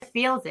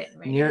feels it.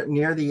 Right?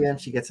 Near the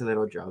end, she gets a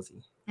little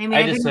drowsy. I mean,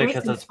 I just say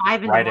because it's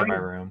right in my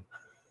room.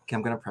 Okay,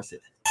 I'm gonna press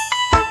it.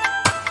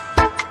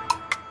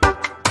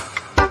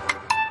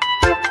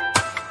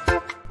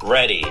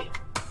 Ready,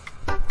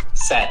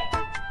 set,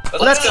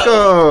 let's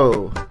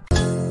go.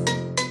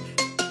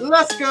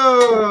 Let's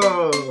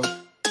go.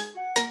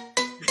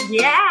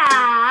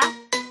 Yeah.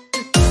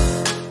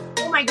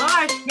 Oh my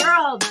gosh,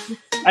 Harold.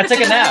 I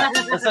took a nap.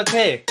 That's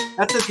okay.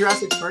 That's a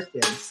Jurassic Park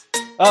dance.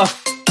 Oh.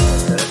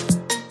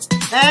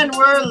 And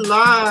we're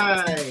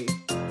live.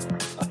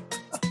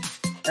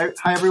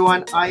 Hi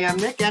everyone, I am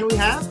Nick and we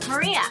have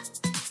Maria.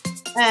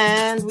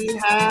 And we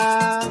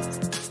have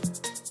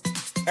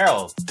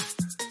Harold.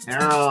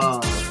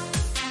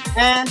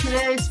 And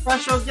today's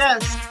special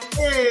guest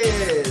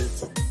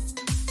is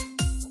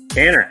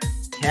Tanner,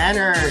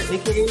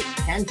 aka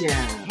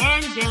TannJam.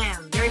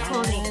 TannJam, very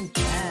cool name.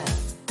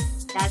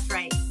 TannJam. That's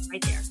right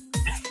there.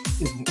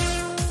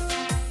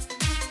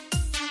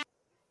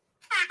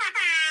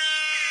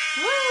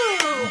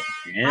 Woo!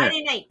 Yeah.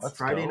 Friday night.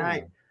 Friday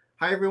night.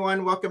 Hi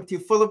everyone, welcome to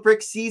Full of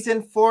Bricks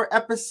Season 4,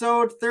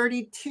 Episode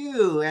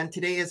 32. And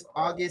today is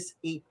August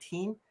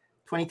 18,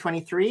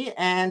 2023.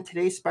 And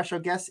today's special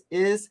guest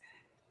is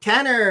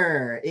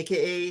Tanner,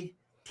 aka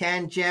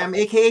TannJam,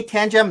 aka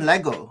TannJam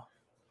Lego.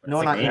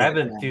 No, not crab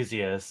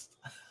enthusiast.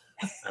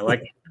 I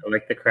like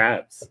the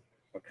crabs.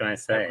 What can I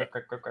say?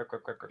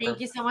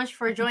 Thank you so much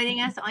for joining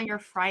us on your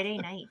Friday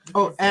night.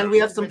 Oh, and we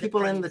have some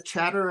people in the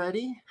chat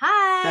already.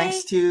 Hi.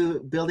 Thanks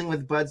to Building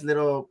with Bud's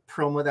little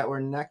promo that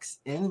we're next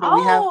in. But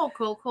we have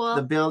cool.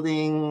 The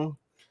building.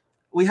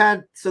 We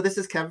had, so this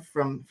is Kev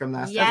from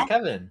last Yeah. time.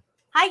 Kevin.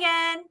 Hi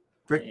again.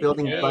 Brick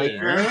Building Hey.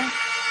 Biker.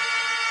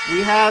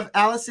 We have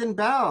Allison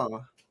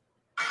Bell.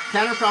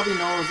 Tanner probably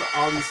knows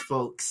all these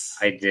folks.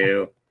 I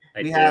do.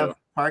 We have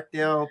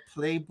Parkdale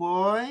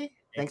Playboy.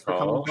 Thanks for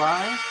coming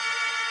by.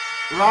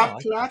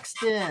 Rob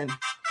Claxton.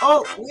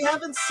 Oh, we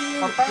haven't seen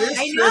this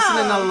person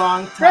in a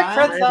long time.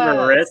 Hi,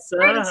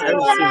 Marissa. I haven't seen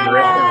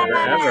Marissa in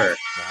forever.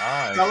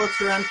 Fellow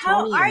Tarantonian.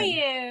 How are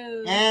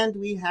you? And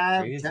we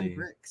have Crazy. Jen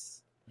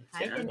Bricks.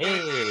 Hi, Jen.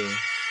 Hey.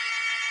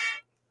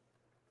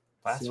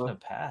 Blast from the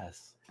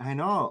past. I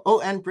know.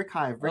 Oh, and Brick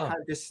Hive. Brick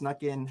Hive just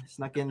snuck in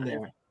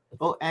there.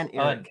 Oh, and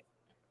Eric.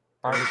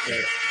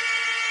 Barbecue.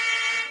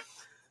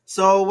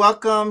 So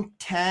welcome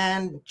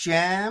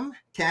TannJam,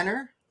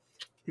 Tanner.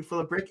 You Full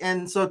of Brick.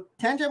 And so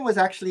TannJam was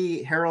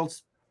actually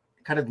Harold's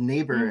kind of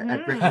neighbor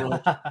at Brick Hill,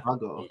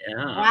 Chicago.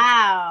 Yeah.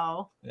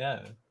 Wow. Yeah.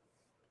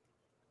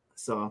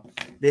 So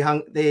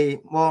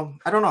well,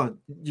 I don't know.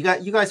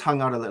 You guys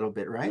hung out a little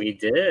bit, right? We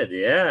did.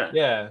 Yeah.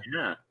 Yeah.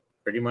 Yeah.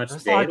 Pretty much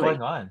There's a lot daily.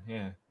 going on.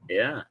 Yeah.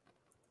 Yeah.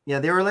 Yeah,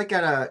 they were like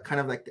at a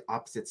kind of like the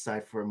opposite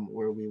side from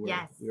where we were.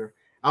 Yes.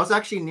 I was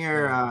actually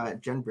near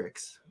Jen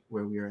Bricks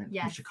where we were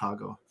in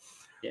Chicago.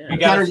 Yeah. We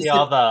got to see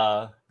all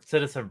the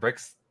Citizen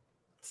Bricks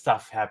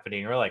stuff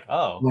happening. We're like,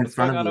 what's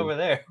going on over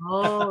there?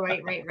 Oh,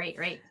 right.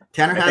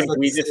 Tanner I has. think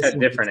we just had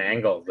different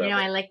angles. You know,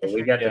 I like the We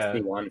shirt. got to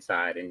see one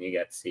side, and you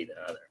got to see the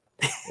other.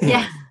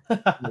 Yeah.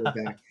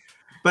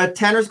 But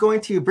Tanner's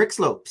going to Brick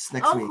Slopes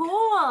next week.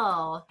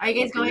 Cool. Are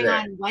you guys going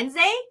on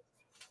Wednesday?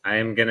 I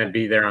am going to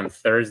be there on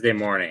Thursday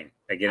morning.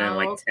 I get in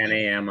like okay. 10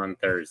 a.m. on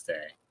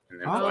Thursday.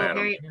 And then fly out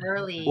very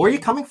early. Where are you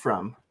coming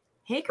from?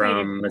 Hey,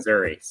 from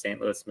Missouri,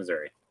 St. Louis,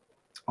 Missouri.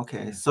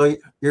 Okay, so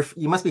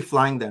you must be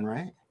flying then,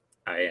 right?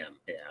 I am,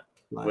 yeah.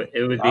 Flying.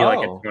 It would be like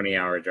a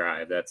 20-hour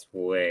drive. That's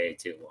way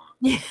too long.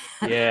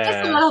 Yeah.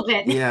 Just a little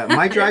bit. Yeah,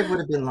 my drive would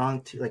have been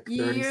long too, like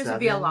 37. Yours would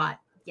be a lot.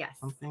 Yes.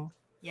 Something.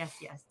 Yes,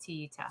 to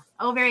Utah.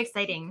 Oh, very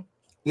exciting.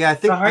 Yeah, I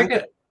think.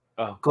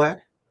 Go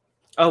ahead.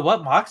 Oh,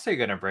 what mocks are you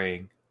gonna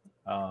bring?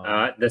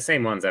 The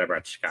same ones that I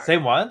brought to Chicago.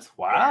 Same ones?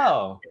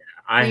 Wow. Yeah.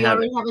 I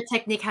already have a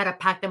technique how to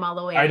pack them all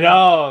the way. I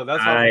know.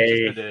 That's what I'm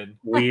interested in.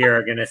 We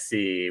are gonna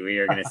see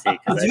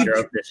because I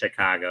drove to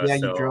Chicago. Yeah,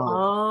 so you drove.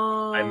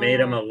 Oh. I made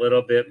them a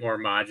little bit more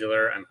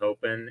modular. I'm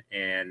hoping,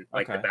 and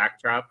like the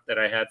backdrop that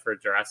I had for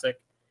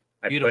Jurassic,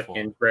 I put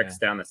hinge bricks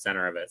down the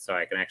center of it so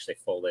I can actually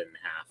fold it in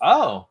half.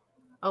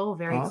 Oh,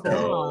 very cool.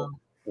 So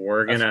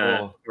we're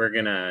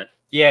gonna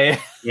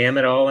jam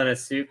it all in a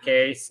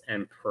suitcase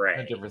and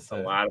pray. 100%. A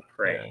lot of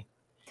praying. Yeah.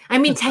 I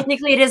mean,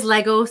 technically, it is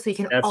Lego, so you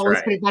can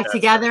always put it back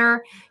together.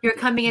 Right. You're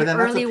coming in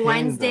early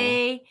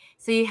Wednesday, though.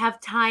 So you have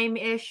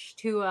time-ish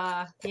to,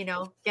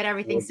 get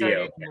everything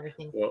started and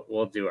everything.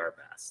 We'll do our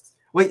best.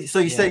 Wait, so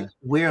you say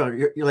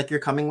you're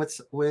coming with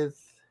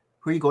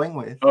who are you going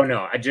with? Oh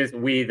no,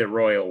 the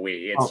royal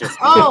we. It's just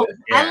I love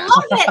it. I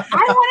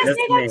want to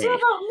say that too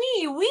about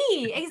me.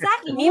 We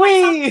exactly me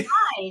myself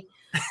and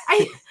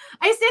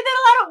I say that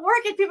a lot at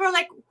work, and people are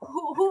like,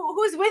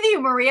 "Who's with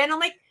you, Maria?" And I'm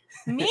like,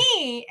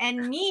 "Me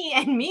and me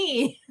and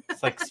me."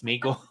 It's like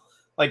Smeagol,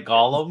 like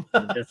Gollum.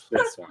 Just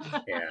this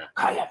one, yeah.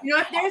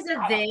 If there's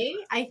a they,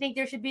 I think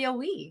there should be a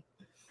we,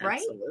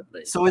 right?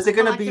 Absolutely. So is it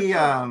going to be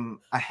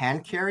a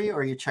hand carry, or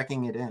are you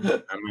checking it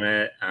in?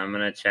 I'm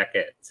gonna check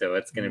it. So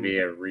it's going to be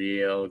a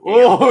real game.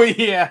 Oh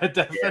yeah,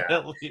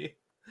 definitely.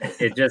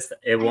 Yeah.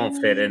 It won't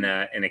fit in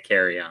a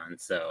carry-on.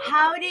 So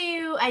how do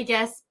you, I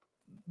guess,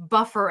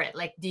 buffer it?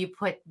 Like, do you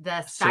put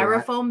the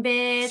styrofoam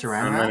bits?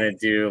 I'm gonna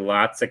do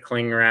lots of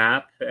cling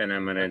wrap, and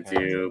I'm gonna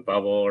do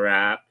bubble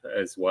wrap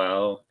as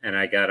well. And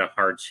I got a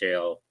hard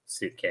shell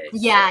suitcase.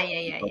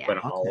 Yeah. Hoping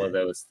all of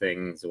those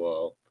things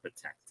will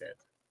protect it.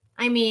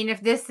 I mean,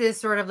 if this is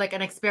sort of like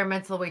an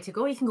experimental way to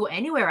go, you can go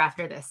anywhere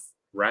after this.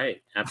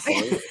 Right.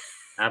 Absolutely.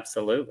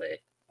 Absolutely.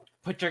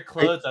 Put your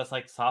clothes as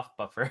like soft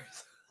buffers.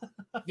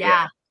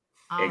 Yeah.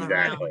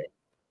 Exactly. Around.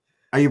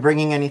 Are you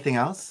bringing anything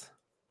else?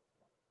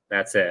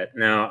 That's it.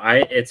 No,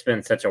 it's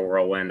been such a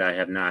whirlwind. I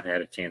have not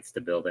had a chance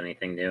to build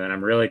anything new, and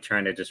I'm really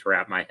trying to just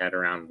wrap my head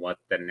around what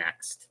the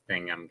next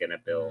thing I'm gonna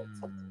build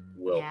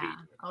will be.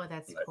 Oh,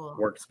 that's cool.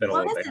 Work's been a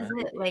little bit. This is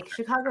it. Like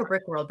Chicago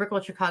Brick World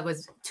Chicago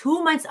is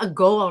 2 months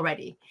ago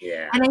already.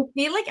 Yeah. And I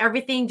feel like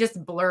everything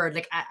just blurred.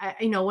 Like I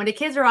when the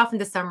kids are off in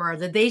the summer,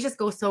 the days just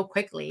go so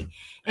quickly.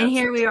 And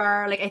here we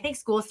are. Like I think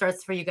school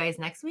starts for you guys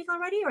next week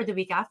already, or the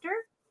week after.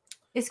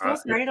 Is school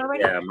started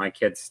already? Yeah, my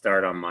kids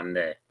start on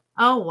Monday.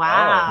 Oh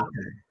wow. Oh.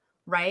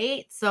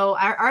 Right. So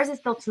ours is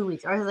still 2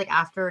 weeks. Ours is like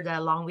after the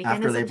long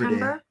weekend in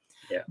September.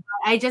 Yeah.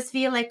 I just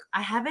feel like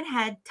I haven't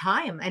had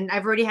time, and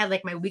I've already had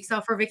like my weeks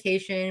off for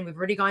vacation. We've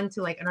already gone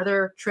to like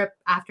another trip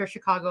after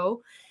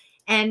Chicago,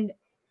 and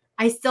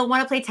I still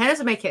want to play tennis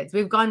with my kids.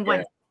 We've gone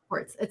once.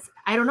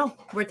 I don't know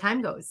where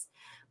time goes,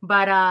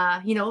 but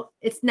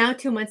it's now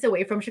 2 months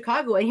away from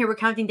Chicago, and here we're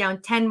counting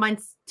down 10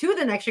 months to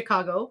the next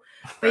Chicago.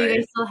 But you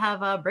guys still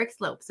have brick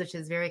slopes, which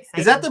is very exciting.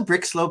 Is that the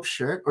brick slope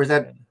shirt, or is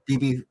that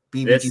BBG?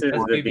 This is the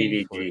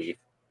BBG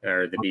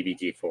or the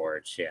BBG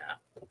Forge, yeah.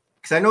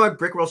 Because I know at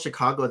Brick World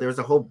Chicago, there was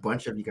a whole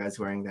bunch of you guys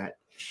wearing that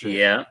shirt.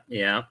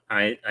 Yeah.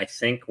 I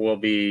think we'll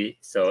be,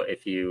 so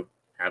if you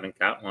haven't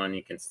got one,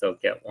 you can still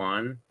get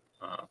one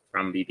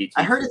from BBG.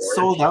 I heard it's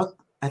sold out.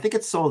 I think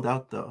it's sold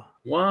out though.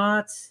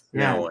 What?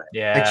 Yeah. No way.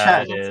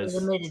 Yeah, it is.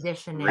 Limited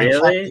edition.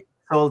 Really? It's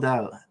sold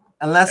out.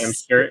 Unless I'm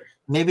sure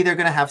maybe they're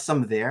gonna have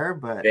some there,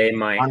 but they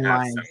might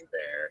have some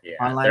there.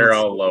 Yeah, they're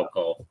all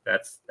local.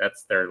 That's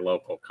their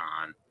local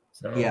con.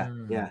 So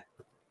yeah.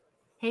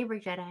 Hey,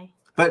 Brick Jedi.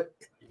 But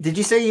did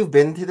you say you've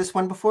been to this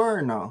one before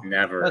or no?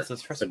 Never.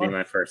 This will be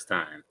my first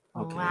time.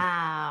 Okay.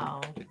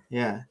 Wow.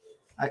 Yeah.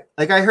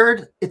 I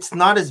heard it's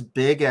not as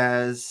big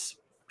as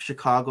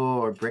Chicago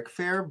or Brick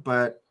Fair,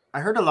 but I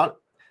heard a lot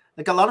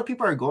of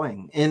people are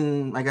going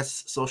in, I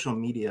guess, social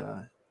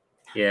media.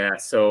 Yeah,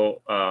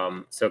 so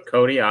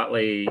Cody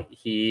Otley,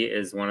 he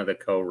is one of the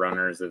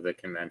co-runners of the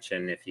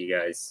convention. If you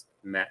guys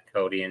met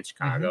Cody in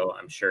Chicago,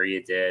 I'm sure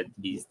you did.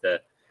 He's the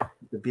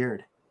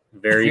beard.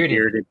 Very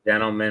bearded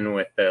gentleman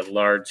with a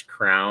large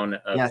crown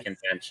of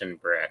convention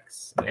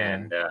bricks.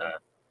 And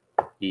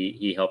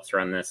he helps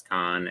run this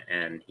con,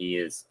 and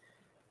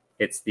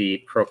it's the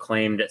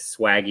proclaimed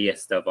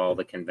swaggiest of all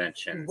the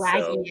conventions.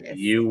 So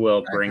you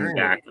will bring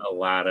back a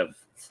lot of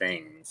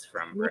things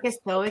from Luke is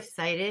so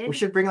excited. We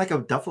should bring like a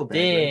duffel bag.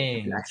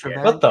 Dang. An extra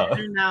bag. What the?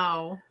 I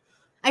know.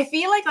 I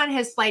feel like on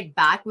his flight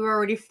back, we were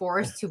already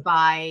forced to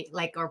buy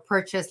or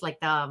purchase like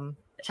the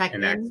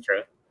check-in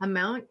extra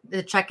amount,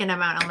 the check-in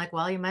amount. I'm like,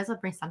 well, you might as well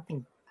bring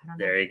something. I don't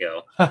know. There you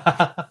go.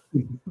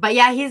 But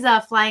yeah, he's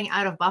flying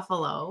out of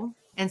Buffalo,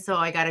 and so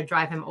I got to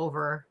drive him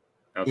over.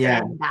 Okay. Yeah,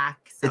 and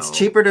back. So. It's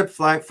cheaper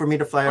for me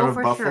to fly out of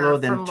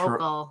Buffalo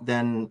sure,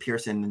 than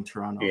Pearson in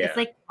Toronto. Yeah. It's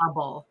like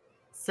double.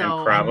 So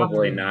and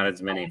probably not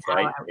as many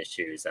flight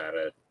issues out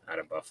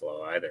of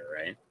Buffalo either,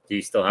 right? Do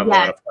you still have a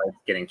lot of flights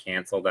getting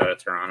canceled out of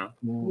Toronto?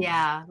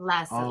 Yeah,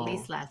 less, at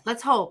least less.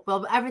 Let's hope.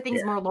 Well,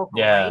 everything's more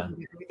local, right?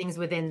 Everything's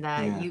within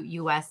the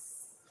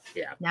U.S.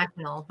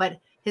 national. But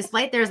his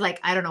flight, there's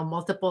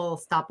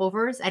multiple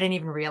stopovers. I didn't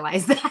even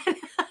realize that.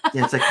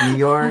 Yeah, it's like New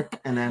York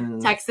and then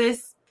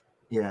Texas.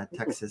 Yeah,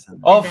 Texas.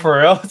 For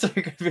real? So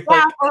you're gonna be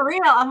for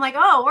real. I'm like,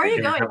 oh, where are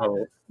you going?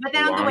 But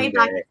then on the way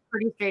back, it's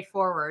pretty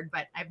straightforward.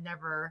 But I've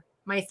never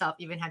myself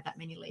even had that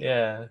many late.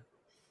 Yeah,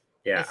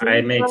 I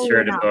made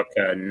sure to book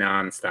a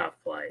nonstop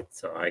flight,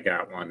 so I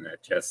got one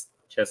that just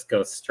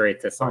goes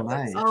straight to Salt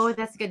Lake. Oh,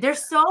 that's good. They're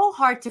so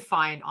hard to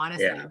find,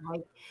 honestly.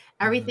 Like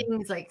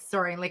everything's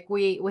soaring. Like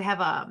we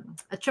have a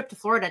trip to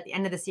Florida at the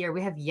end of this year.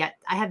 I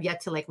have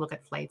yet to look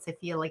at flights. I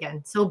feel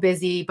again so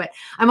busy, but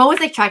I'm always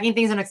tracking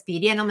things on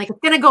Expedia, and I'm like, it's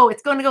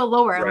gonna go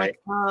lower. I'm like,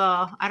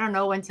 oh, I don't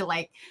know when to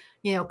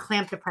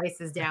clamp the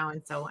prices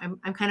down. So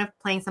I'm kind of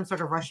playing some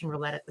sort of Russian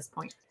roulette at this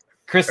point.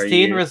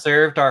 Christine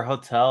reserved our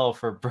hotel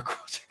for Brick World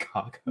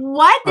Chicago.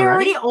 What? They're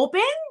already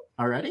open?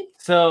 Already?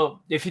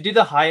 So if you do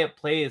the Hyatt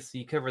Place,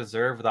 you could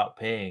reserve without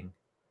paying.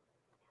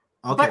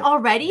 Okay. But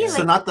already?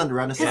 So not the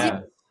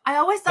Renaissance. I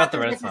always thought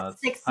there was a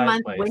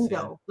 6-month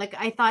window.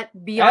 I thought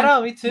beyond. I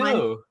know, me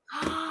too.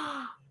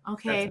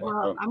 Okay,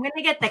 well, I'm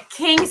gonna get the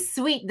King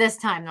Suite this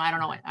time. No, I don't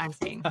know what I'm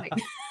saying.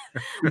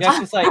 Yeah,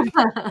 she's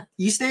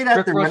you stayed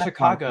at the Renaissance,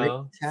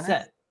 Chicago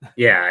set.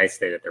 Yeah, I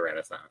stayed at the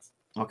Renaissance.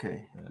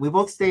 Okay, we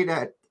both stayed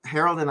at.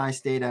 Harold and I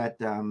stayed at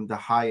the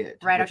Hyatt,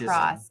 right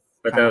across.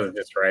 But that was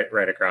just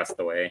right across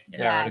the way.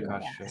 Yeah, right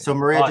across. Yeah. So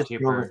Maria just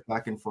drove us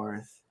back and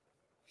forth.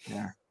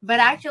 Yeah. But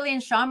actually, in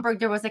Schaumburg,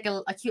 there was a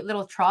cute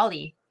little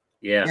trolley.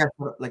 Yeah,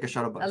 like a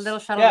shuttle bus. A little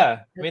shuttle.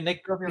 Yeah, I mean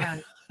they drove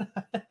around.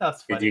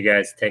 That's funny. Did you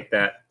guys take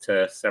that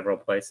to several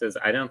places?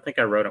 I don't think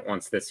I rode it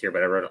once this year,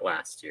 but I rode it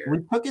last year. We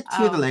took it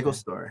to the Lego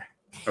store.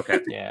 Okay.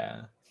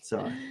 Yeah.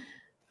 So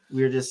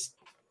we were just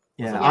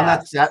Yeah.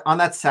 on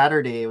that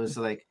Saturday. It was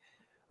like,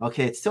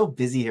 okay, it's so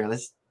busy here.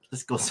 Let's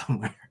go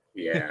somewhere.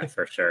 Yeah,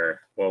 for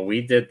sure. Well,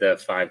 we did the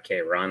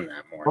 5K run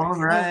that morning. All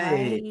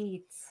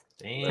right.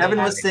 Kevin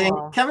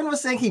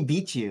was saying he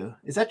beat you.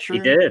 Is that true?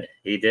 He did.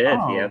 He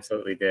Oh.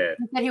 absolutely did.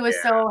 He said he was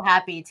so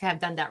happy to have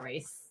done that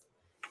race.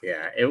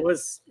 Yeah, it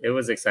was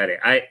exciting.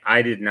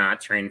 I did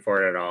not train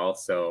for it at all,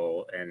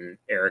 so and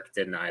Eric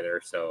didn't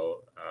either,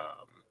 so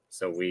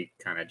we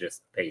kind of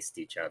just paced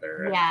each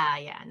other.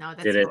 No,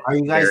 that's did it Are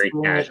you guys very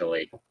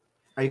casually.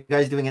 Are you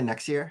guys doing it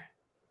next year?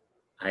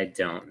 I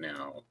don't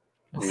know.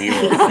 We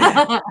will.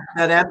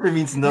 That answer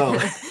means no.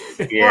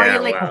 Yeah, or you're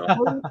like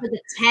going for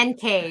the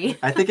 10K.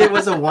 I think it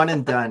was a one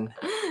and done.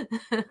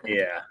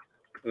 Yeah,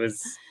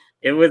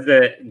 it was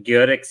a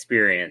good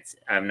experience.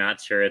 I'm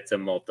not sure it's a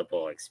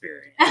multiple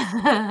experience.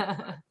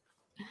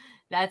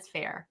 That's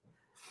fair.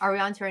 Are we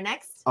on to our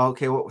next?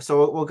 Okay,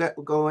 so we'll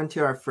go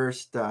into our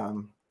first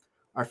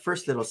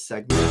little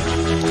segment.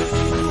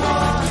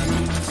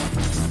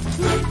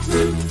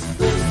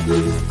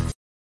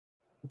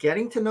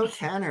 Getting to know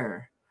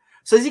Tanner.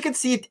 So as you can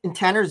see in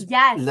Tanner's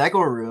Lego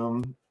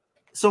room,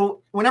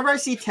 so whenever I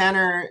see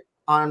Tanner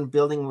on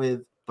Building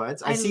with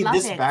Buds, I see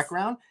this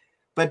background.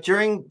 But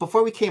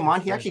before we came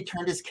on, he actually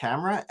turned his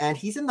camera and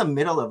he's in the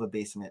middle of a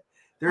basement.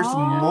 There's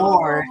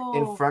more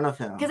in front of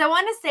him. Because I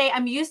want to say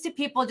I'm used to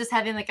people just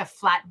having like a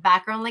flat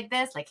background like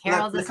this, like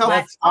Harold's Look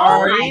flat.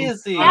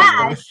 Crazy.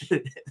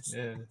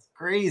 It's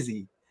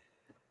crazy.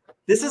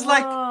 This is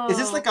like, is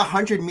this like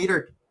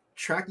 100-meter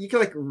track? You can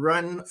like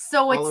run.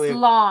 So it's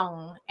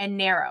long and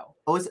narrow.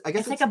 Oh, I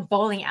guess it's like a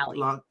bowling alley.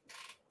 Long.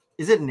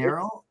 Is it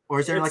narrow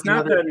or is there it's like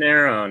not another? that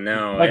narrow?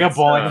 No, like a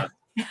bowling.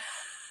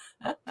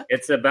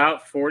 It's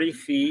about 40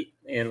 feet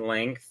in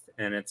length,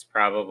 and it's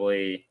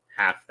probably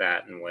half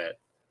that in width.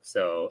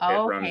 So it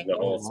runs the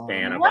whole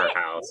span of our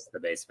house. The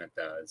basement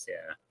does,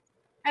 yeah.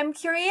 I'm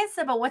curious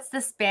about what's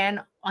the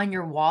span on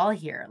your wall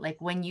here. Like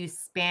when you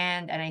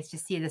span, and I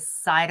just see the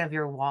side of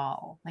your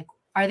wall. Like,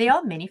 are they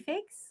all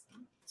minifigs?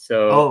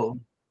 So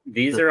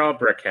these are all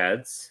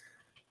brickheads.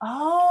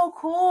 Oh,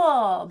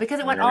 cool! Because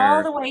it went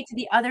all the way to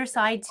the other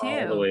side too.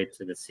 All the way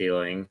to the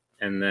ceiling,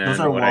 and then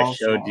what I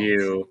showed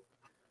you.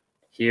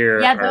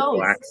 Here are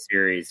Black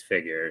Series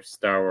figures,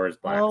 Star Wars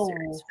Black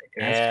Series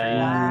figures.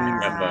 Wow.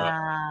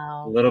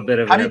 Have a little bit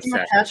of How an did you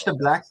attach the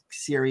Black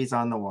Series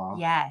on the wall?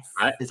 Yes.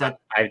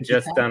 I've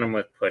just done them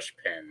with push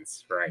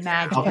pins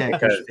now. Okay,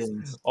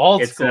 because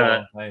old it's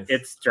school. Nice.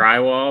 It's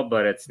drywall,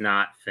 but it's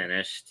not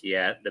finished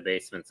yet. The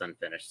basement's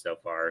unfinished so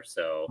far,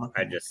 so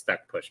I just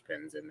stuck push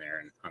pins in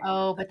there and hung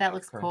them. But that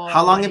looks cool.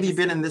 How long have you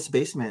been in this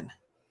basement?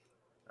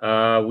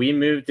 We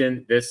moved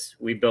in this.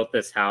 We built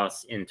this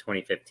house in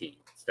 2015,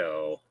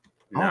 so.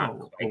 Not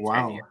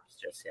quite 10 years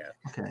just yet.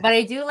 Okay. But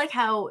I do like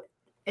how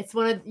it's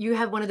you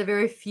have one of the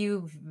very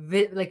few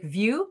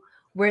view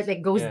where it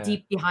like goes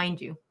deep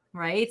behind you,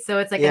 right? So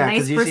it's like a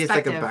nice perspective. It's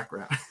like a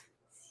background.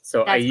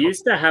 So I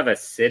used to have a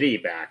city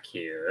back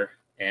here,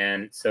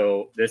 and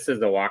so this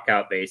is the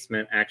walkout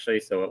basement actually.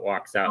 So it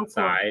walks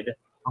outside.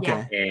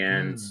 Okay.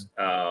 And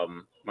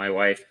my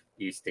wife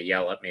used to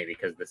yell at me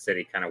because the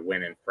city kind of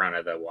went in front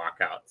of the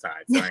walkout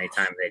side. So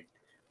anytime they'd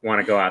want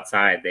to go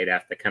outside, they'd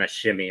have to kind of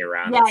shimmy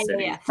around the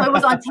city. Yeah. So it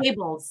was on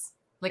tables.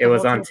 It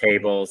was on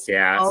tables,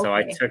 yeah. Okay. So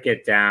I took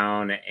it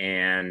down,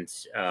 and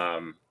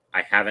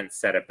I haven't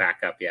set it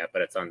back up yet,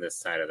 but it's on this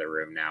side of the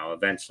room now.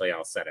 Eventually,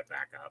 I'll set it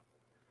back up.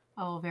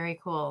 Oh, very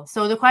cool.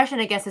 So the question,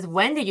 I guess, is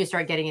when did you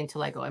start getting into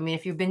Lego? I mean,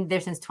 if you've been there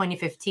since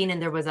 2015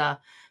 and there was a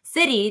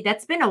city,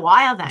 that's been a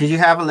while then. Did you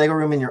have a Lego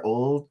room in your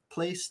old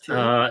place too?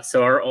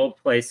 So our old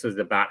place was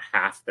about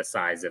half the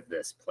size of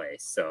this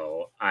place.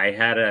 So I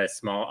had a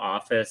small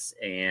office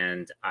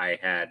and I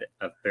had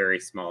a very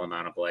small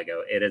amount of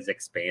Lego. It has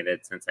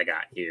expanded since I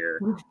got here.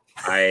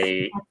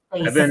 I've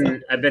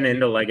been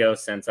into Lego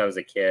since I was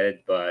a kid,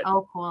 but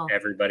cool.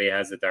 Everybody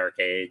has a dark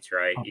age,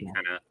 right? Okay. You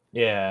kind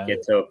of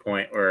get to a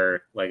point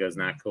where Lego's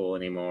not cool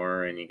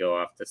anymore, and you go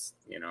off to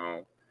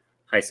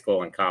high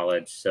school and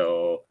college.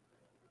 So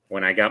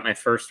when I got my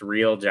first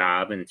real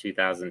job in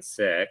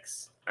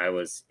 2006, I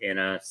was in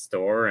a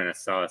store and I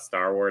saw a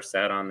Star Wars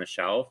set on the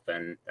shelf,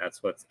 and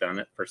that's what's done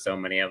it for so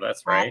many of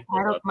us, right?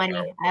 Adult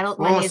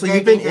money. So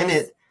you've been in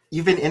it.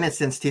 You've been in it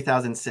since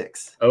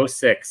 2006.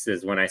 06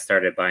 is when I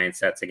started buying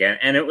sets again.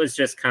 And it was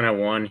just kind of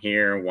one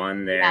here,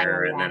 one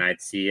there. And then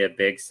I'd see a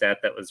big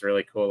set that was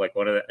really cool. Like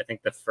I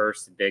think the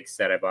first big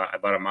set I bought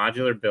a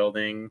modular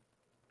building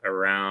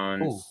around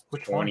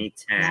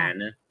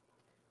 2010.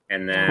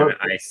 And then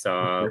I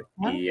saw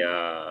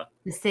the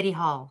City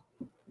Hall.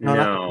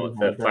 No,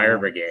 the Fire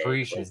Brigade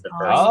was the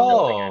first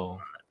building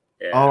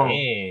I bought.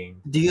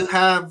 Do you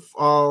have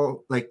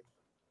all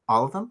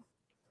of them?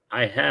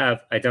 I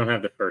don't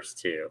have the first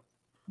two.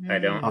 I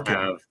don't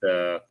have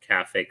the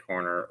Cafe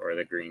Corner or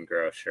the Green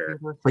Grocer.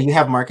 But you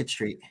have Market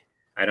Street.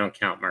 I don't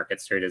count Market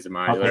Street as a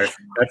modular. Okay.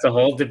 That's a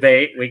whole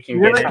debate. We can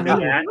get into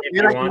that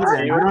if you want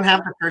to. You don't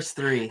have the first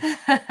three,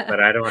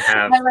 but I don't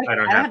have. I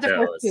don't have the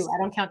first two. I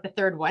don't count the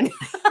third one.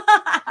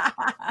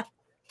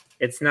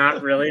 It's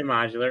not really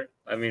modular.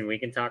 I mean, we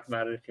can talk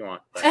about it if you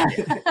want. But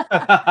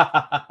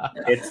yeah.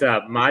 It's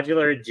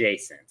modular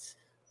adjacent.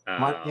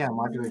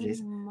 Modular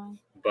adjacent.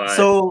 But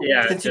so,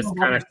 yeah, it's just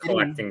kind of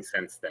collecting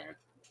since then.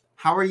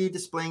 How are you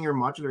displaying your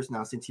modulars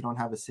now since you don't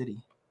have a city?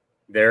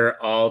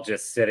 They're all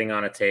just sitting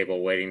on a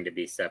table waiting to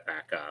be set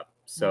back up.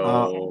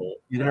 So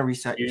you're gonna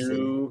reset your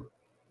city.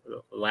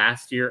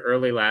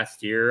 Early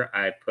last year,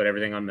 I put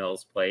everything on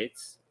Mills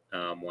plates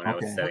when I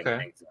was setting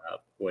things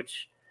up,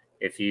 which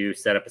if you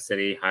set up a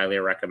city, highly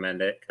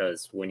recommend it,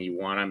 because when you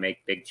want to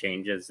make big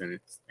changes and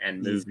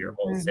move your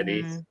whole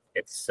city,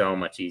 it's so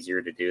much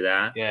easier to do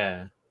that.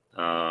 Yeah.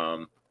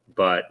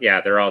 But yeah,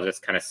 they're all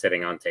just kind of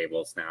sitting on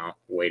tables now,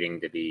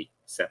 waiting to be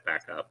set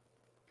back up.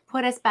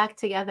 Put us back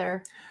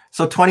together.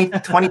 So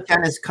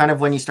 2010 is kind of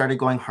when you started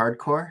going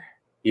hardcore?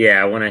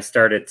 Yeah, when I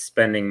started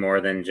spending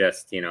more than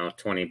just, $20,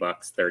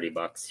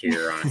 $30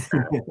 here on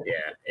stuff.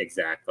 Yeah,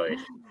 exactly.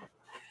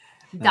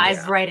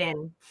 Dive right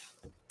in.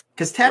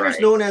 Because Tanner's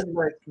known as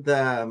like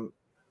the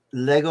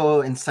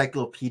Lego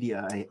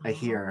encyclopedia, I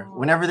hear.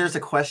 Whenever there's a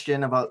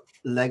question about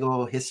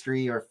Lego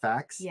history or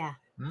facts,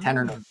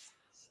 Tanner knows.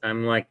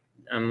 I'm like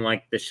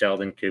the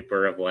Sheldon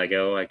Cooper of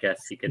Lego, I guess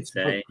you could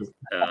say.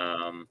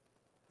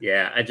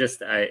 Yeah,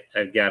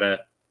 I've got a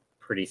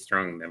pretty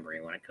strong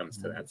memory when it comes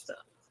to that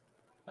stuff.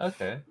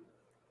 Okay.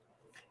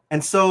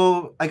 And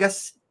so I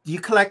guess, do you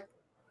collect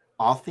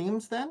all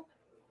themes then?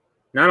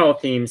 Not all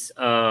themes,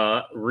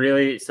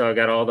 really. So I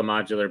got all the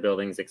modular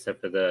buildings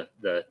except for the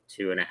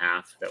 2.5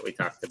 that we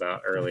talked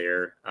about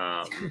earlier.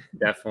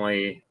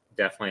 Definitely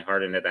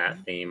hard into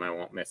that theme. I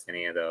won't miss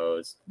any of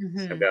those.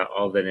 I've got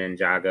all the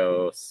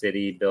Ninjago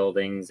city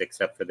buildings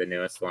except for the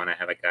newest one. I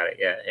haven't got it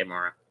yet. Hey,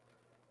 Mara.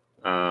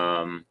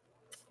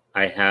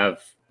 I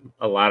have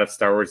a lot of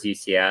Star Wars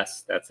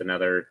UCS. That's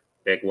another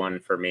big one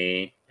for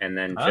me. And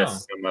then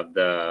just some of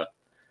the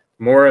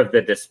more of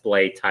the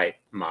display type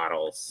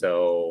models.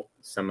 So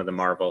some of the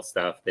Marvel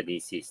stuff, the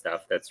DC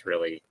stuff, that's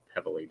really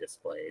heavily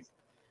displayed.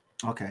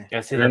 Okay.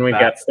 And then we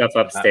got stuff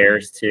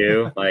upstairs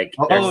too. Like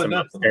there's some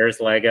upstairs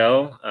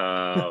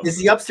Lego. Is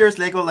the upstairs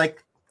Lego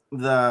like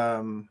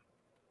the,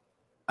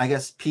 I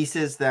guess,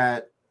 pieces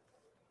that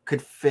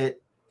could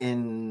fit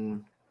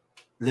in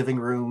living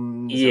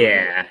rooms?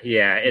 Yeah,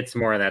 it's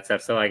more of that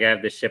stuff. So like I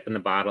have the ship in the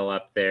bottle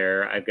up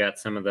there. I've got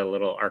some of the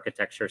little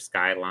architecture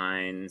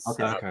skylines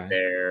up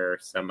there.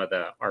 Some of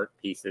the art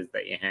pieces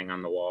that you hang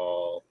on the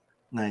wall.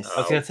 Nice.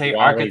 I was gonna say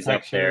Wally's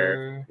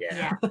architecture.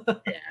 Yeah,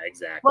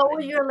 exactly. What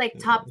were your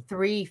top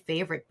 3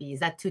 favorite be?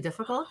 Is that too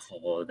difficult?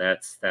 Oh,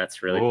 that's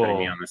really putting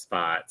me on the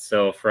spot.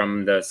 So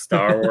from the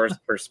Star Wars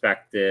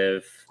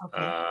perspective,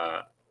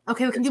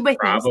 we can do by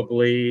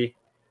probably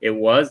it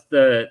was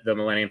the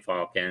Millennium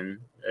Falcon,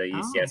 the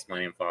UCS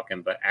Millennium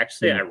Falcon, but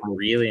actually I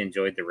really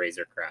enjoyed the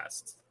Razor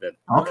Crest.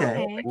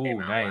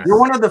 Nice. You're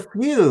one of the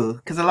few,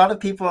 because a lot of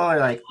people are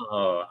like,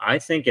 I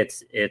think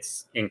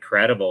it's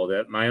incredible.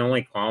 That my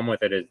only qualm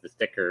with it is the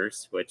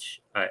stickers,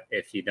 which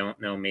if you don't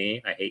know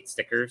me, I hate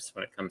stickers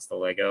when it comes to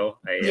Lego.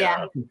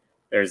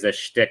 There's a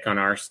shtick on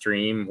our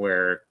stream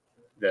where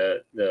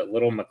the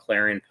little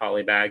McLaren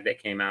poly bag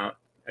that came out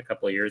a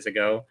couple of years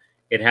ago,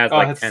 it has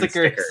like 10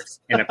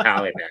 stickers in a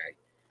poly bag.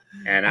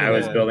 And I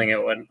was building it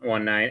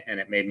one night, and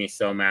it made me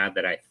so mad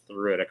that I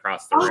threw it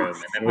across the room.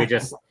 And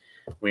then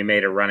we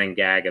made a running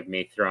gag of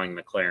me throwing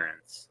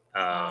McLarens.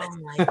 My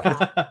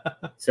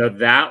God. So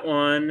that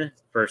one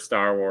for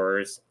Star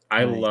Wars,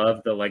 I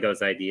love the Lego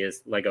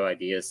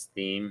Ideas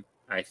theme.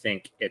 I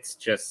think it's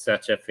just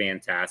such a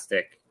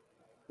fantastic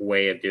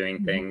way of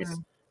doing things,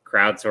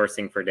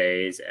 crowdsourcing for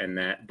days,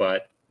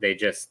 but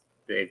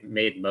they've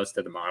made most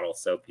of the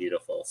models so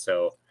beautiful.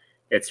 So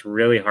it's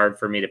really hard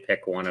for me to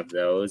pick one of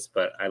those,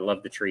 but I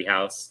love the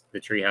treehouse. The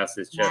treehouse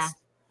is just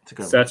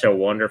such a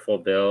wonderful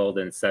build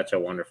and such a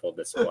wonderful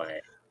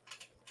display.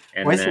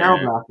 And why is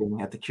Meryl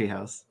laughing at the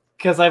treehouse?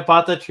 Because I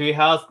bought the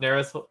treehouse,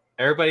 and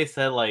everybody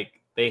said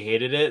like they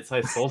hated it, so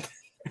I sold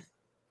it.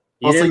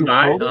 You didn't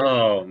buy it?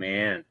 Oh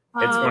man,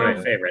 it's one of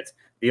my favorites.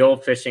 The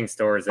old fishing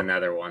store is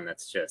another one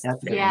that's just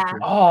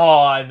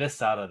Oh, I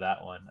missed out on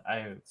that one.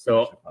 I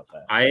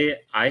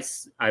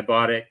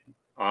bought it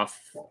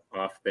off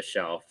the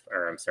shelf,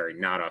 or I'm sorry,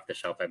 not off the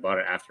shelf. I bought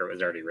it after it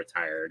was already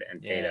retired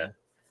and paid a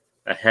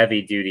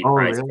heavy duty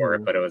price for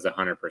it, but it was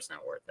 100%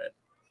 worth it.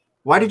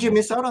 Why did you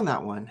miss out on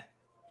that one?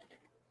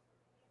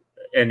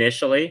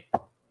 Initially,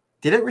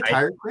 did it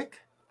retire quick?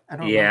 I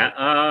don't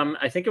know.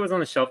 I think it was on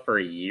the shelf for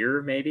a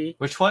year, maybe.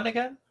 Which one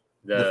again?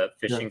 The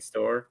fishing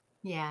store.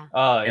 Yeah.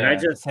 Oh, and I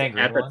just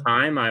at the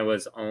time I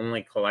was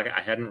only collecting.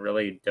 I hadn't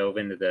really dove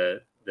into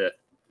the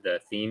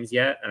themes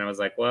yet, and I was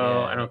like,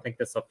 well, I don't think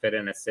this will fit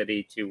in a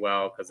city too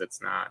well because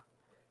it's not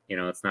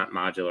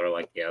modular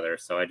like the other.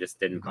 So I just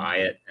didn't buy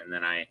it, and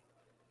then I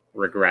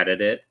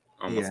regretted it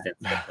almost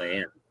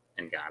instantly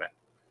and got it.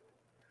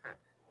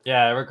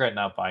 Yeah, I regret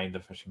not buying the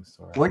fishing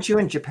store. Weren't you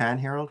in Japan,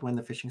 Harold, when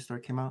the fishing store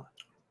came out?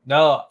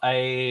 No,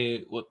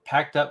 I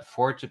packed up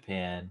for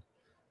Japan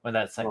when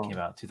that set Oh. came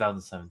out,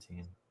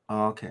 2017.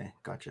 Oh, okay,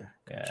 gotcha.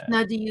 Yeah.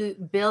 Now, do you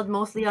build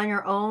mostly on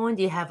your own?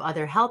 Do you have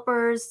other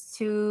helpers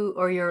to,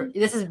 or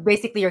this is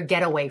basically your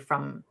getaway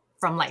from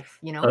life,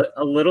 you know?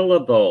 A little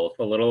of both.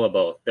 A little of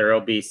both. There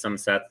will be some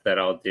sets that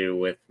I'll do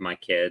with my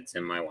kids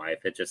and my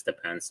wife. It just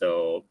depends.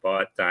 So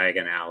bought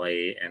Diagon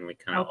Alley, and we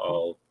kind of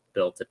all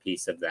built a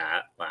piece of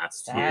that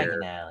last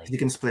year. Alley. You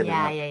can split it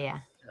up. Yeah.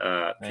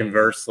 Nice.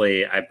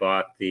 Conversely, I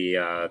bought the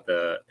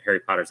Harry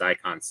Potter's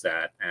Icon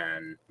set,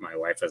 and my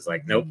wife was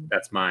like, "Nope,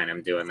 that's mine.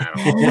 I'm doing that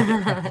all."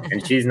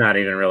 And she's not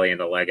even really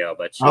into Lego,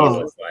 but she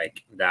was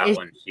like that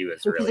one. She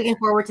was so really she's looking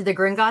forward to the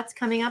Gringotts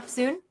coming up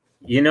soon.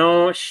 You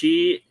know,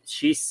 she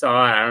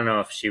saw it. I don't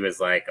know if she was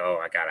like, "Oh,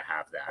 I gotta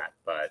have that,"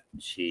 but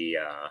she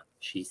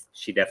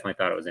definitely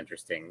thought it was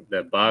interesting.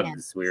 The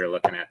bugs, we were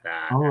looking at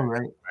that. Oh,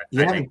 right.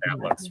 I think that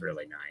looks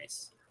really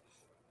nice.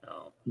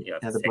 So you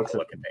have to take a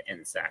look at the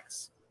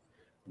insects.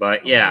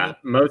 But yeah,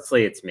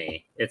 mostly it's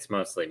me. It's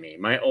mostly me.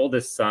 My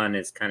oldest son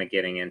is kind of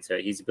getting into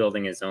it. He's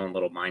building his own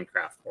little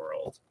Minecraft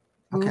world.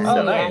 Okay.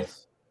 Oh,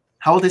 nice.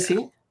 How old is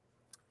he?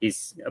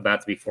 He's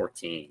about to be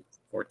 14.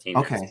 14.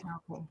 Okay.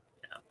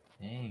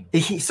 Dang.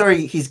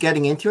 He's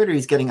getting into it, or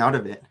he's getting out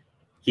of it?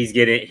 He's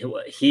been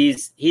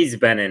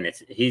in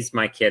it. He's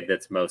my kid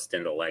that's most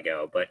into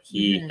Lego, but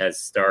he has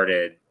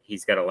started.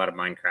 He's got a lot of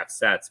Minecraft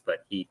sets,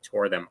 but he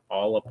tore them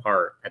all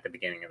apart at the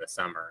beginning of the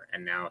summer,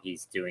 and now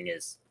he's doing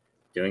his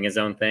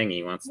own thing.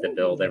 He wants to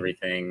build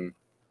everything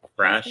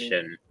fresh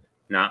and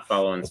not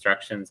follow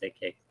instructions.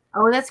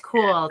 Oh, that's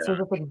cool. So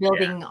just like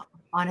building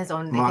on his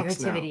own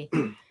creativity.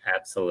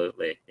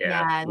 Absolutely.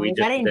 Yeah. We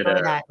gotta enjoy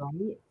that,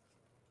 right?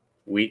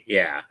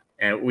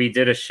 And we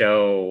did a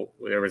show.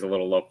 There was a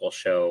little local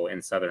show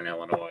in Southern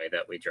Illinois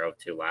that we drove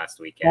to last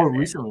weekend. Oh,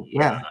 recently.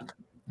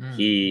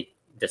 He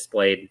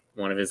displayed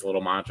one of his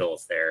little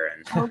modules there,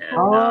 and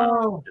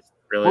just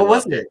really what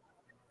was it?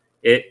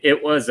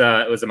 It was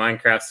a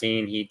Minecraft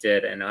scene. He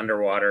did an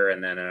underwater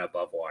and then an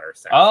above water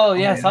section. Oh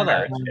yeah, I saw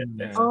that.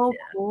 Oh,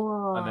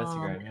 cool. On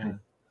Instagram, yeah.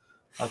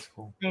 That's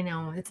cool. I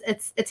know.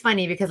 It's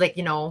funny because, like,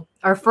 you know,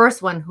 our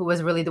first one, who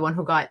was really the one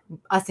who got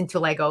us into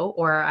Lego,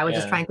 or I was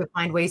just trying to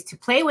find ways to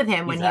play with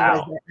him when he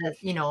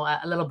was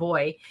a little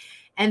boy.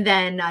 And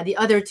then the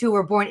other two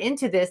were born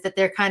into this, that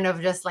they're kind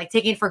of just like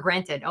taking for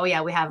granted. Oh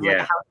yeah, we have like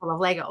a house full of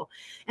Lego.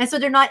 And so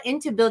they're not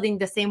into building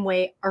the same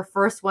way our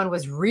first one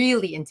was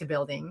really into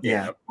building.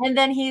 Yeah. And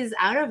then he's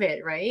out of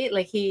it, right?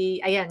 Like he's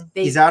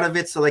out of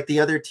it. So like the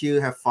other two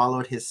have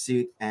followed his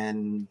suit,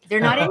 and they're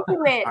not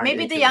into it.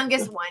 Maybe the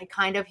youngest one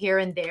kind of here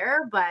and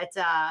there, but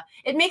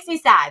it makes me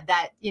sad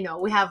that, you know,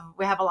 we have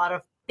a lot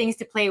of things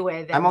to play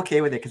with. I'm okay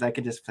with it because I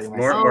could just play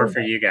myself. More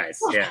for you guys.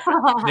 Yeah.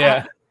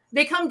 Yeah.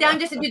 They come down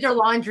just to do their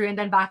laundry and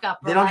then back up.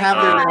 They don't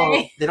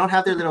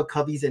have their little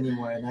cubbies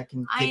anymore, and I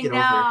can take it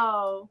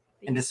over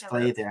and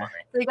display there.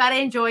 So you gotta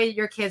enjoy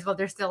your kids while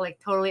they're still like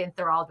totally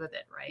enthralled with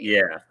it, right?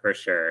 Yeah, for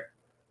sure.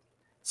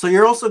 So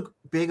you're also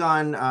big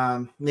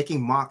on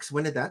making mocks.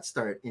 When did that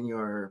start in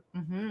your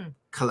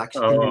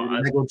collection, in your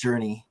Lego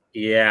journey?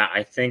 Yeah,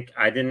 I think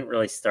I didn't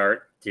really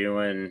start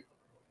doing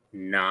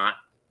not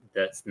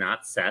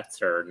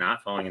sets or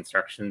not following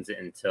instructions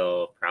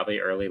until probably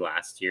early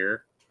last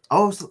year.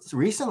 Oh, so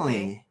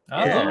recently.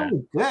 Oh, yeah.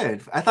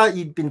 Good. I thought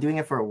you'd been doing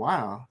it for a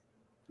while.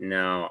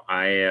 No,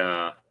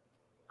 I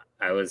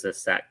was a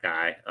set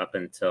guy up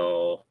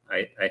until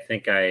I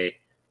think I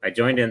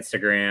joined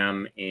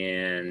Instagram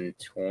in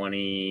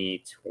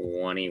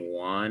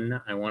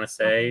 2021, I want to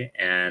say,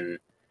 and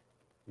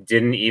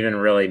didn't even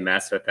really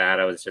mess with that.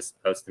 I was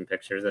just posting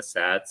pictures of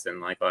sets,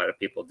 and like a lot of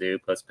people do,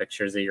 post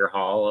pictures of your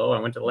haul. Oh, I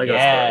went to the Lego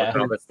store. Look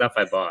at all the stuff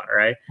I bought,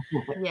 right?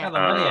 Yeah, the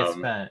money I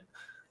spent.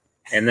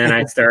 And then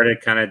I started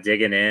kind of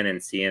digging in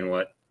and seeing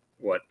what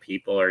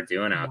people are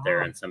doing out there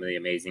and some of the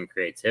amazing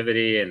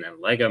creativity. And then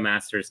Lego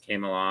Masters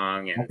came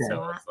along. And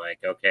so it's like,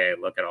 okay,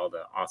 look at all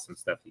the awesome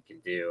stuff you can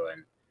do.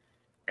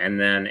 And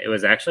then it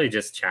was actually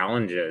just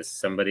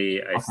challenges.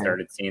 I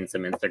started seeing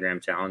some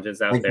Instagram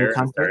challenges out there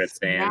and started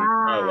saying,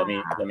 oh,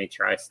 let me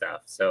try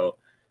stuff. So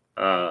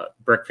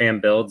Brick Fan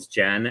Builds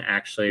Jen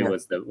actually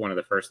was one of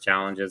the first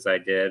challenges I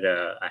did,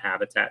 a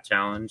habitat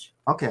challenge.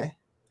 Okay.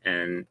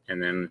 And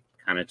then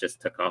kind of just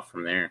took off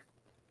from there.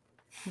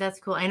 That's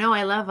cool. I know.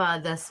 I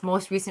love this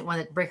most recent one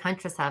that Brick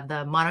Huntress have,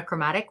 the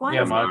monochromatic one.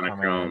 Yeah,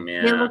 monochrome.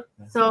 Yeah, they look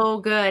so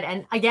good.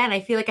 And again,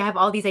 I feel like I have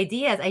all these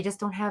ideas. I just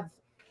don't have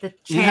the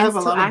chance you have a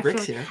lot to of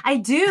bricks here. I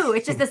do.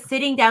 It's just the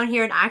sitting down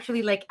here and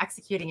actually like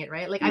executing it,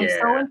 right? Like I'm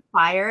so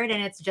inspired,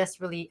 and it's just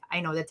really,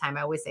 I know the time.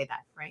 I always say that,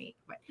 right?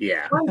 But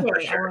one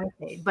day I want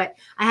to say, but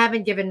I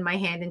haven't given my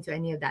hand into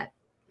any of that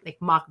like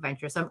mock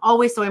venture. So I'm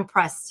always so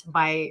impressed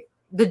by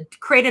the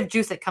creative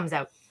juice that comes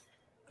out.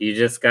 You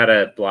just got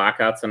to block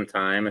out some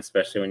time,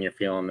 especially when you're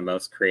feeling the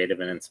most creative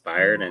and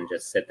inspired, and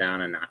just sit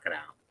down and knock it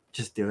out.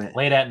 Just do it.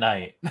 Late at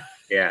night.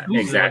 Yeah,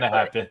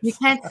 exactly. You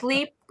can't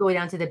sleep, go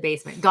down to the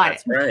basement.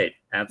 That's right.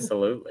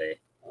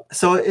 Absolutely.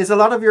 So is a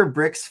lot of your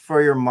bricks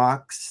for your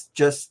mocks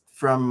just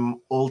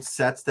from old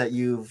sets that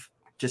you've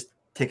just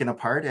taken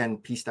apart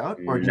and pieced out,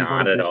 or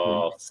not at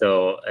all?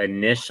 So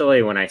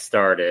initially, when I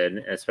started,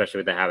 especially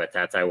with the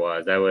habitats, I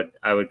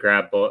would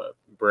grab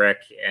brick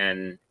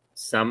and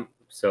some.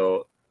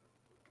 So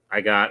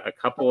I got had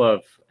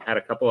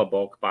a couple of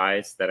bulk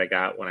buys that I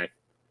got when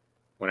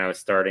I was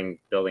starting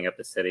building up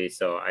the city.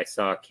 So I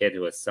saw a kid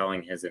who was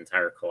selling his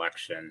entire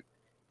collection,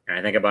 and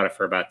I think I bought it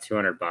for about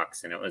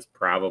 $200, and it was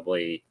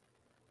probably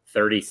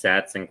 30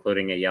 sets,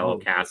 including a yellow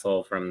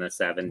castle from the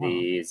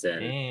 70s.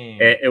 And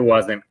it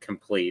wasn't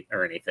complete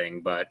or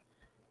anything, but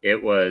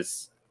it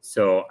was.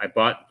 So I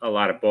bought a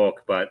lot of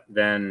bulk, but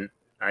then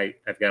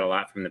I've got a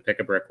lot from the pick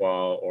a brick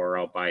wall, or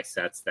I'll buy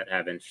sets that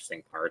have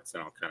interesting parts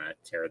and I'll kind of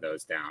tear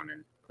those down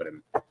and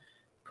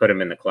put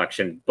them in the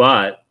collection.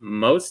 But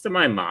most of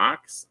my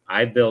mocks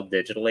I build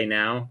digitally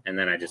now, and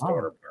then I just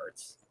order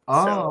parts.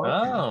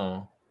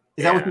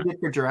 Is that what you did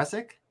for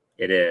Jurassic?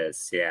 It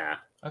is, yeah.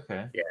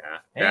 Okay.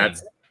 Yeah.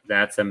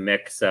 That's a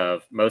mix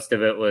of, most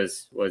of it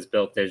was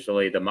built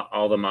digitally,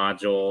 all the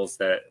modules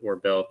that were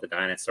built, the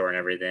dinosaur and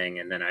everything,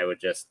 and then I would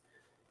just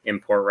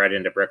import right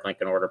into Bricklink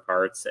and order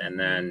parts, and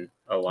then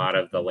a lot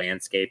of the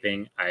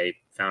landscaping I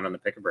found on the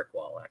pick a brick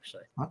wall,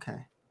 actually.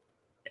 Okay.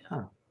 Yeah.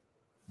 Huh.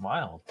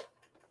 Wild.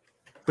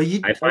 But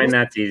I find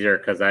that's easier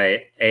because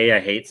I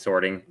hate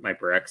sorting my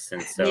bricks,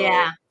 and so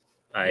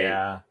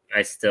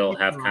I still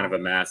have kind of a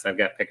mess. I've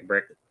got pick a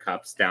brick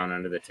cups down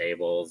under the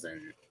tables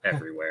and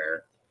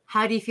everywhere.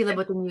 How do you feel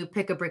about the new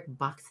pick a brick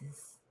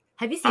boxes?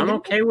 Have you seen them? I'm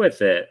okay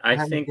with it.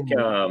 I think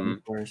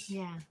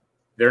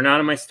they're not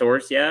in my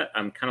stores yet.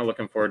 I'm kind of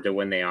looking forward to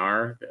when they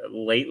are.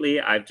 Lately,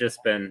 I've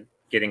just been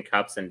getting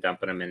cups and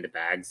dumping them into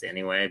bags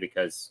anyway,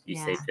 because you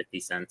save 50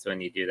 cents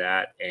when you do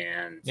that.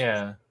 And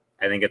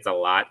I think it's a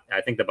lot. I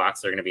think the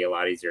boxes are going to be a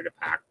lot easier to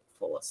pack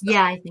full of stuff.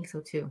 Yeah, I think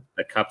so too.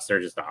 The cups are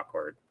just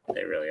awkward.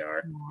 They really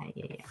are.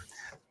 Yeah.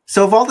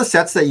 So of all the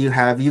sets that you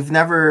have, you've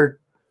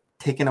never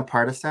taken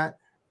apart a set?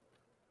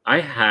 I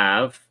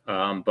have,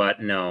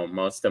 but no,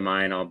 most of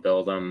mine I'll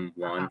build them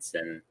once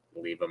and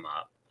leave them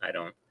up. I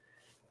don't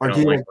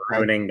like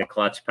ruining the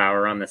clutch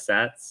power on the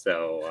sets.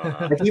 So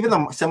like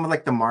even some of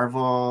like the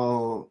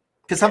Marvel,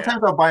 because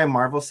sometimes I'll buy a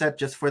Marvel set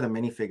just for the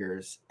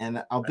minifigures,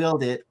 and I'll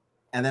build it,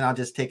 and then I'll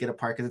just take it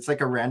apart because it's like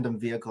a random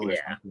vehicle or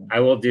something. I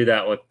will do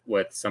that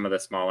with some of the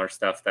smaller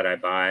stuff that I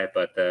buy,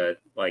 but the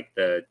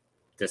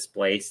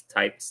display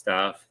type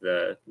stuff,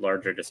 the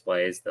larger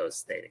displays, those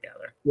stay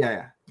together.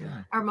 Yeah.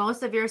 Are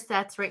most of your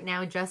sets right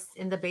now just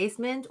in the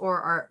basement, or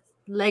are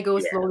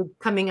Legos slowly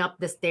coming up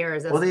the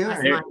stairs?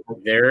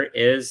 There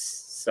is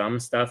some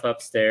stuff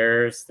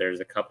upstairs.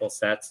 There's a couple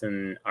sets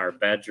in our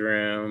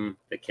bedroom.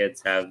 The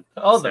kids have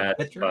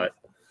sets, but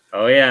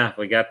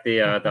we got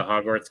the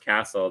Hogwarts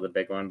castle, the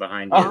big one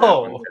behind you. That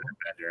one's in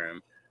the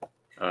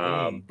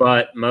bedroom.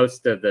 But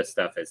most of the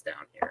stuff is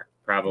down here,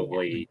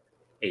 probably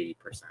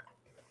 80%.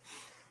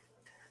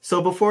 So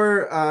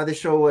before the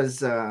show was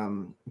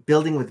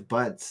Building with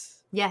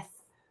Buds. Yes.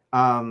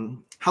 How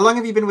long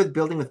have you been with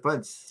Building with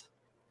Buds?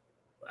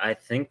 I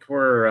think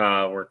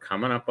we're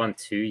coming up on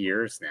 2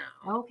 years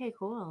now. Okay,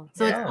 cool.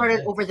 So it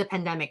started over the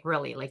pandemic,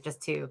 really, like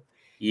just to.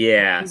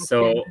 Yeah.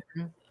 So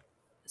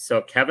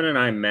Kevin and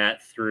I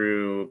met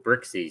through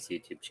Brixie's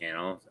YouTube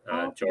channel.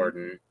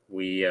 Jordan.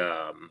 We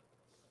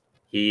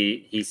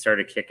he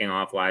started kicking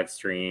off live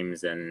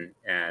streams, and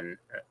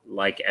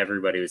like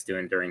everybody was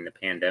doing during the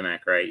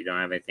pandemic, right? You don't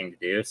have anything to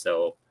do,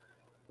 so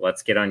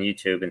let's get on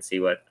YouTube and see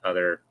what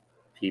other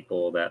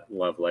people that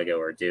love Lego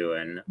are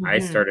doing. I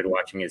started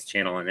watching his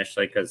channel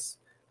initially because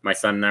my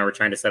son and I were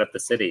trying to set up the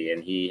city,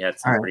 and he had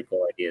some pretty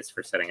cool ideas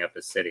for setting up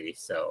his city.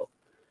 So,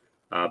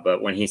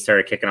 but when he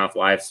started kicking off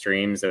live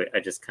streams, I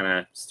just kind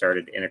of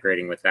started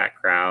integrating with that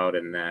crowd,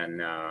 and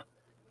then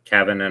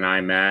Kevin and I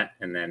met,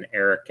 and then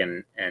Eric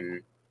and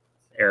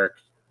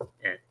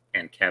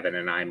Kevin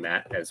and I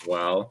met as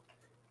well.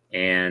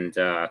 And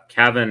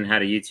Kevin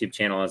had a YouTube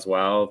channel as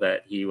well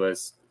that he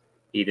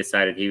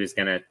decided he was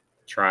going to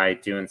try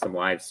doing some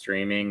live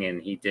streaming,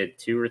 and he did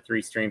 2 or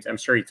 3 streams. I'm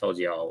sure he told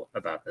you all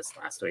about this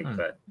last week,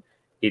 but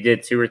he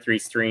did 2 or 3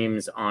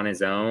 streams on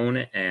his own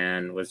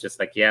and was just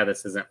like,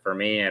 this isn't for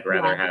me. I'd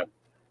rather have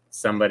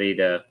somebody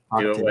to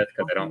do it with,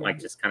 because I don't like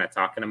just kind of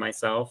talking to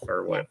myself,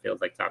 or what it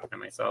feels like talking to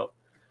myself.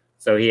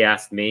 So he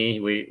asked me.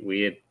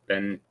 We had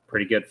been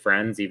pretty good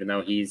friends, even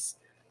though he's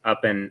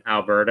up in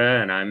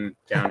Alberta and I'm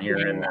down here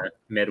in the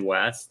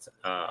Midwest.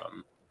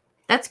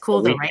 That's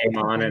cool, though, right? We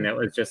came on, and it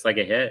was just like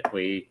a hit.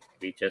 We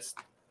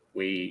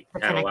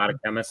had a lot of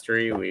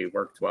chemistry. We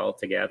worked well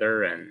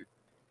together, and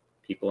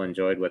people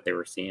enjoyed what they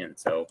were seeing.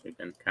 So we've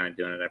been kind of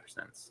doing it ever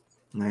since.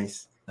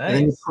 Nice. And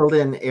then you pulled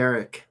in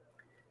Eric.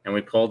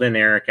 I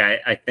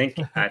think,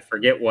 I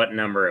forget what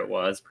number it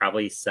was,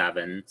 probably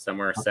 7,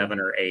 somewhere 7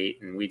 or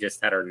 8. And we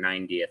just had our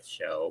 90th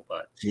show,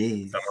 but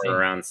somewhere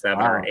around 7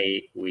 or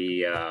 8,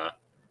 we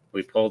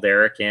pulled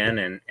Eric in.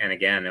 And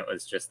again, it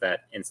was just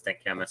that instant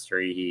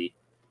chemistry.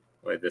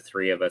 With the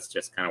 3 of us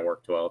just kind of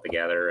worked well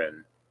together,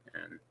 and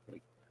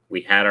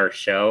we had our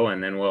show,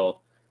 and then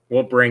we'll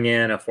bring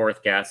in a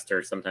 4th guest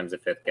or sometimes a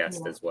 5th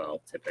guest as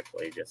well,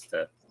 typically, just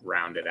to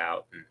round it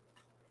out. And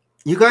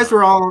You guys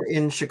were all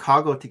in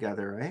Chicago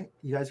together, right?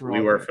 You guys were.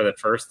 We were for the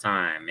first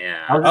time.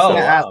 Yeah. I was just gonna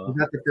ask, was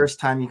that the first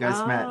time you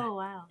guys met? Oh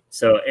wow.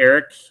 So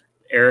Eric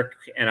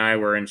and I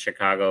were in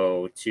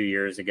Chicago 2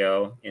 years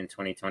ago in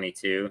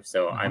 2022.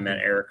 So I met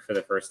Eric for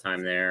the first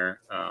time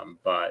there.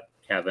 But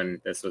Kevin,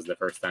 this was the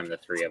first time the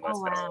three of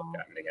us had all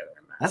gotten together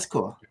and met. That's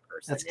cool.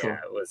 That's cool.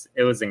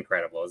 It was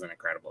incredible. It was an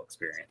incredible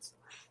experience.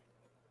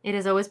 It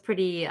is always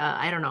pretty,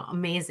 I don't know,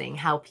 amazing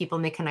how people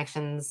make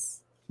connections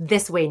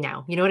this way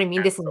now. You know what I mean?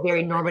 Absolutely. This is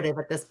very normative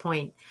at this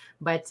point,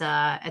 but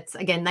it's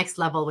again next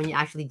level when you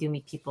actually do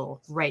meet people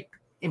right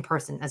in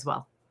person as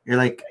well. You're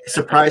like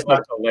surprised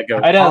about the Lego.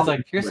 I know. It's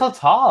like you're so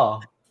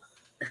tall.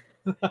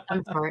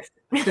 I'm short.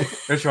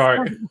 You're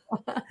short.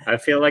 I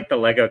feel like the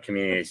Lego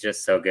community is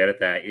just so good at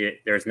that.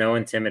 There's no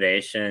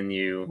intimidation.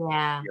 You're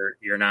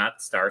not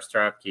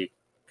starstruck. You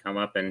come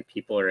up and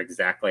people are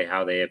exactly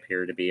how they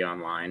appear to be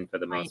online for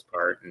the most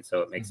part, and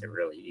so it makes it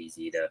really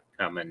easy to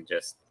come and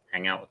just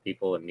hang out with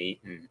people and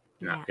meet and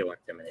not feel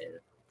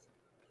intimidated.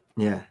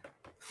 Yeah.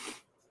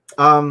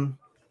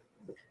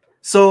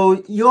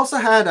 So you also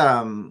had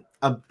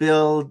a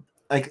build,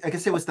 like I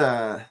guess it was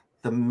the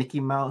Mickey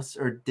Mouse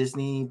or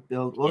Disney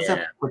build. What was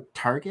that for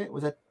Target?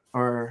 Was that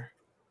or?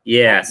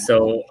 Yeah.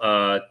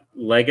 So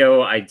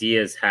Lego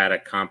Ideas had a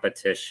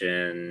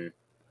competition.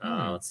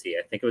 Let's see.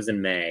 I think it was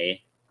in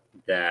May.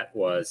 That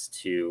was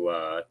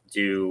to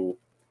do.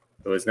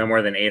 It was no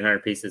more than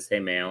 800 pieces. Hey,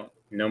 mail.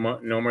 No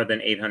more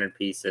than 800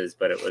 pieces,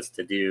 but it was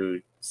to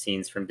do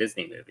scenes from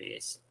Disney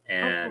movies.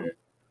 And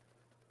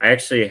I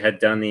actually had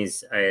done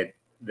these.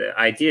 The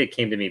idea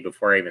came to me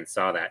before I even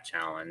saw that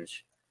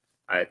challenge.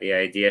 The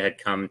idea had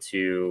come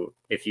to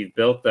have you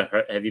built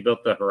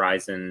the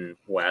Horizon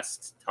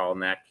West tall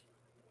neck?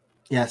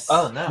 Yes.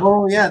 Oh no.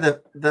 Oh yeah.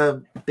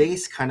 The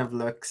base kind of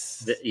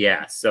looks.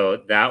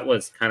 So that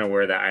was kind of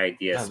where the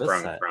idea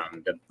sprung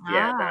from.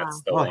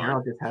 That's the one.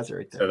 Harold just has it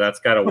right there. So that's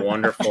got a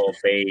wonderful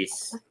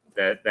base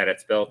that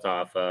it's built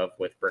off of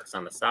with bricks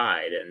on the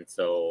side, and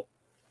so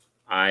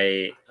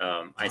I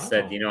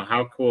said,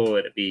 how cool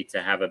would it be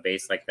to have a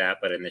base like that,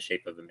 but in the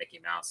shape of a Mickey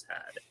Mouse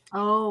head?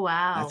 Oh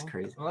wow, that's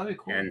crazy. Well, that'd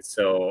be cool. And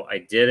so I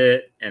did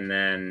it, and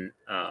then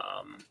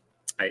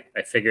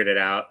I figured it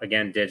out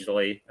again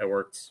digitally. I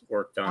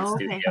worked on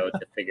Studio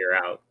to figure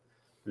out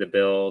the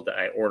build.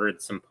 I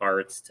ordered some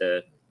parts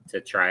to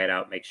try it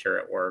out, make sure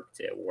it worked.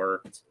 It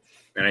worked.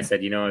 Then I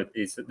said,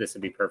 this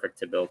would be perfect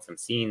to build some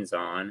scenes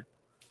on.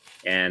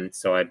 And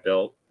so I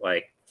built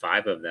like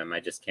 5 of them.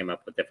 I just came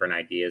up with different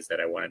ideas that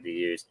I wanted to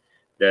use.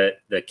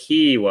 The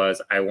key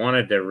was I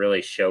wanted to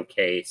really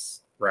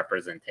showcase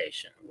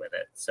representation with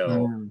it.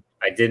 So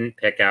I didn't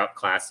pick out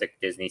classic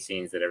Disney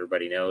scenes that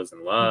everybody knows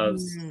and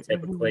loves.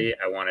 Typically,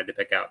 I wanted to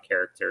pick out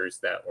characters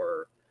that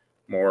were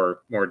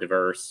more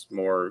diverse,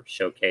 more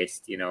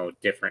showcased,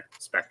 different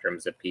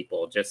spectrums of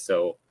people, just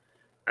so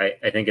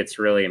I think it's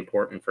really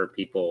important for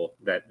people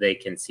that they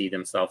can see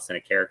themselves in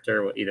a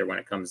character, either when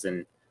it comes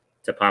in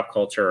to pop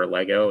culture or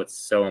Lego. It's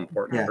so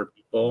important for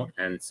people.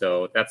 And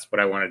so that's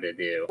what I wanted to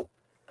do.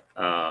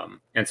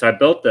 And so I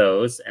built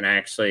those, and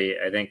I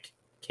think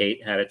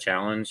Kate had a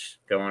challenge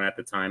going at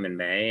the time in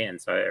May.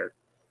 And so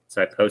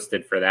I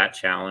posted for that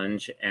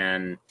challenge,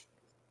 and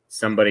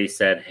somebody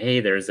said, hey,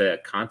 there's a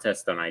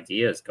contest on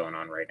ideas going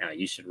on right now.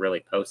 You should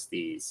really post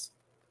these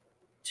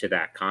to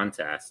that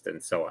contest.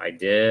 And so I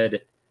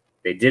did.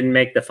 They didn't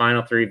make the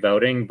final 3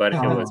 voting, but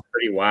it was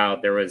pretty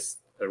wild. There was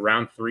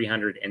around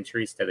 300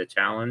 entries to the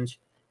challenge,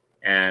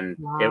 and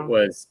it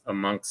was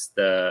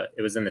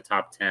it was in the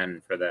top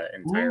 10 for the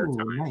entire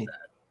time. Nice.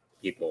 That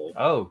people,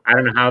 I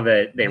don't know how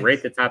they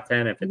rate the top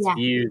 10, if it's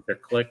views or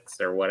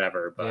clicks or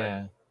whatever,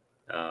 but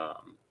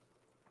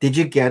did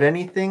you get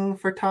anything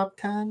for top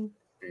 10?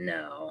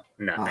 No,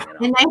 nothing at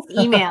all. A nice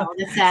email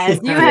that says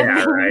you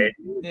have right.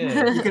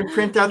 You can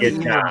print out the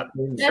email.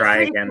 Try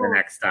again the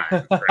next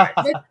time. Right.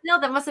 But still,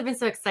 that must have been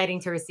so exciting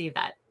to receive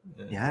that.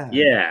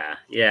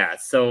 Yeah.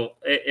 So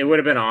it would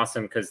have been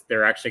awesome because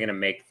they're actually going to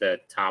make the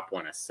top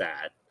one a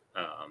set,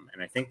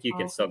 and I think you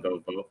can still go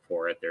vote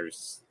for it.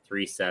 There's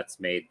 3 sets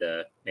made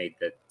the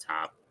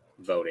top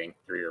voting,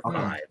 3 or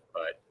 5,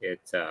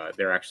 but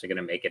they're actually going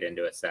to make it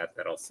into a set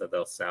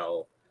they'll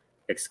sell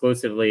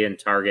exclusively in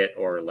Target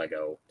or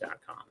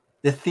Lego.com.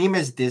 The theme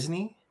is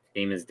Disney?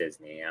 Theme is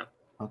Disney, yeah.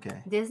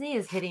 Okay. Disney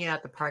is hitting it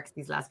at the parks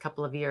these last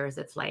couple of years.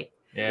 It's like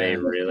they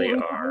really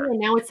are.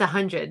 Now it's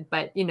 100,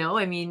 but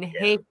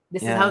hey,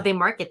 this is how they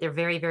market. They're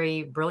very,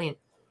 very brilliant.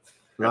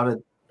 A lot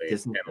of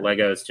Disney. And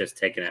Lego's just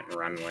taking it and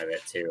run with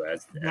it too,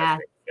 as they should.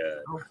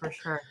 Oh, for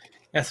sure.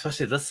 Yeah,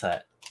 especially this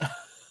set.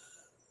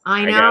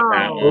 I know. got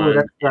that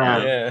one.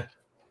 Yeah.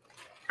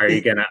 Are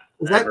you gonna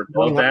ever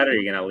build that, or are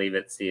you gonna leave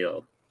it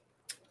sealed?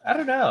 I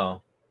don't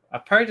know.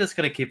 I'm probably just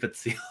gonna keep it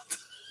sealed.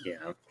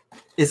 Yeah.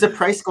 Is the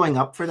price going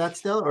up for that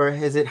still, or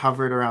has it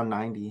hovered around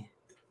 90?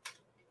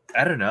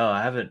 I don't know.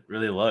 I haven't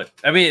really looked.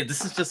 I mean,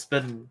 this has just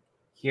been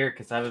here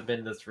because I haven't been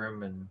in this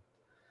room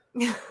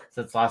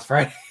since last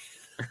Friday.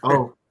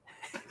 Oh.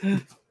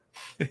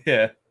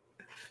 Yeah.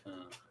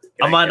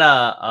 I'm on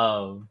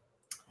a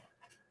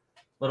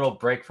little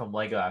break from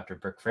Lego after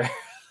Brick Fair.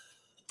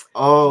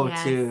 Oh,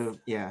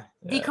 Yes.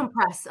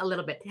 Decompress a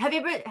little bit. Have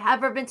you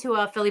ever been to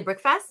a Philly Brick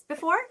Fest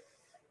before?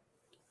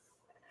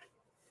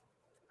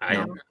 I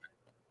No.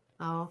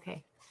 Oh,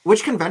 okay.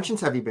 Which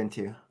conventions have you been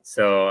to?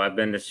 So I've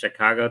been to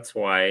Chicago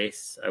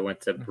twice. I went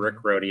to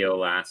Brick Rodeo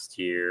last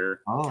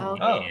year. Oh,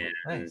 And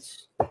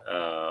nice.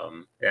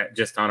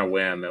 just on a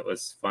whim, it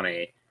was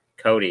funny.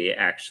 Cody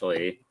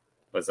actually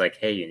was like,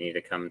 "Hey, you need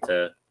to come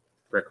to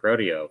Brick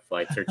Rodeo.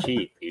 Flights are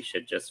cheap. You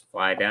should just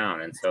fly down."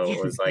 And so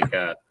it was like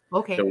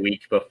the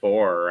week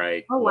before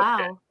I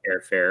looked at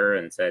airfare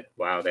and said,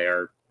 "Wow,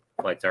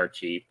 flights are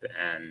cheap,"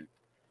 and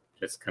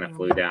just kind of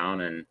flew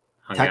down and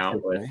hung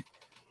out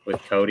with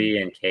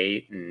Cody and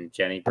Kate and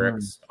Jenny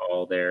Bricks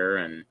all there,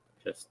 and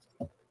just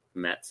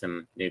met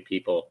some new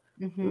people.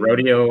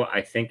 Rodeo,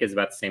 I think, is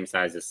about the same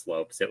size as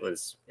Slopes. It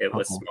was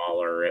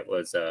smaller. It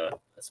was a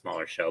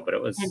smaller show, but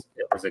it was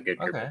a good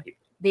group of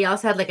people. They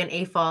also had like an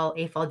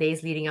AFAL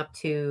days leading up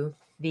to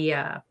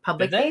the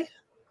public day.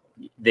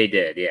 They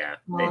did, yeah,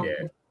 they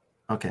did.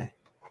 Okay.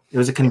 It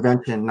was a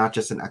convention, not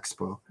just an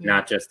expo.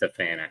 Not just a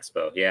fan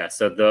expo. Yeah.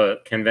 So the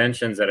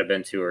conventions that I've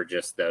been to are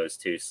just those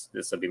two.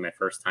 This will be my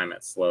first time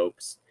at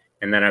Slopes.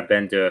 And then I've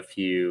been to a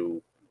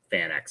few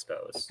fan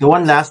expos. The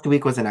one last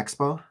week was an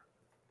expo?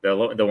 The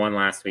one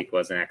last week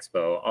was an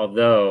expo.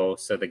 Although,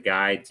 so the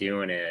guy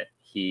doing it,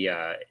 he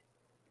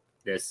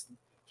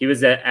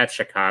was at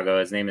Chicago.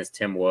 His name is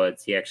Tim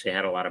Woods. He actually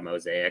had a lot of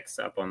mosaics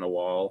up on the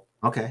wall.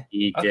 Okay.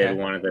 He did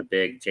one of the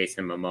big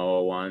Jason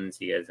Momoa ones.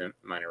 You guys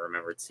might have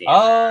remembered seeing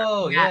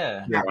that.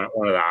 Yeah.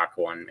 One of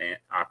the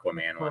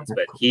Aquaman ones.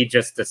 But he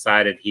just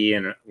decided, he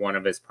and one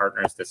of his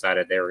partners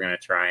decided they were going to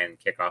try and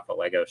kick off a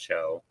Lego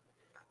show.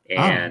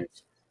 And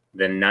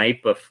the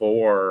night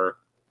before,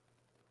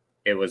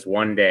 it was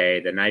one day,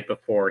 the night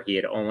before, he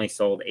had only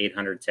sold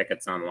 800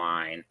 tickets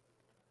online.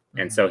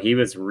 And so he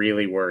was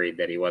really worried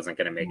that he wasn't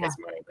going to make his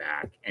money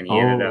back. And he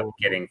ended up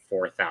getting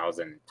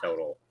 4,000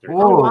 total.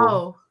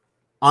 Wow.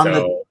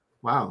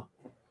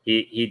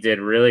 He did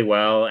really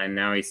well. And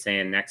now he's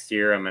saying next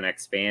year I'm going to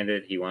expand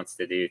it. He wants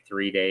to do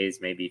 3 days,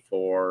 maybe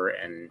 4,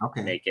 and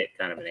make it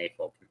kind of an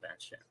AFOL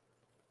convention.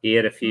 He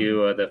had a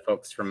few of the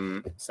folks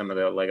from some of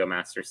the Lego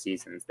Master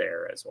seasons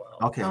there as well.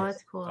 Okay. Oh,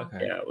 that's cool.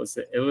 Okay. Yeah, it was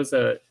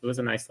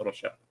a nice little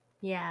show.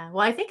 Yeah.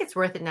 Well, I think it's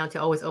worth it now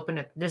to always open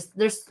it. There's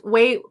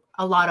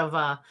a lot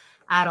of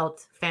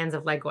adult fans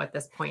of Lego at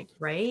this point,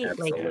 right?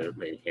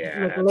 Absolutely.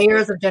 Like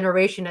layers of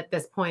generation at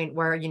this point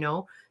where,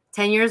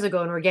 10 years ago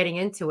when we're getting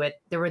into it,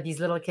 there were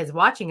these little kids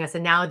watching us,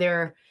 and now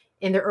they're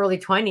in their early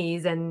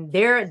 20s and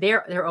they're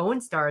their own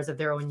stars of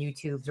their own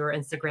YouTubes or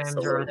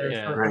Instagrams or other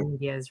social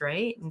medias,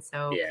 right? And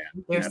so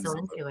they're still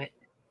into it.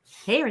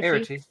 Hey,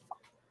 Richie.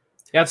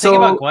 Yeah, I'm thinking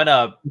about going to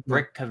a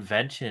brick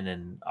convention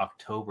in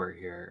October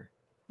here.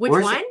 Which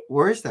one?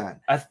 Where is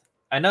that?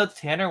 I know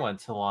Tanner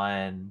went to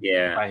one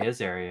by his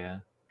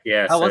area.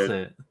 Yeah. How was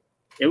it?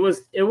 It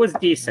was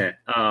decent.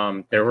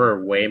 There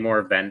were way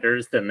more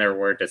vendors than there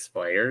were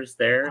displayers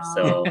there.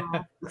 So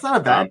it's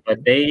not a bad. But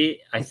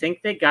I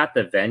think they got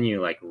the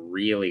venue like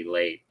really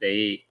late.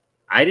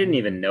 I didn't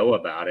even know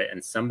about it.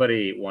 And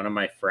one of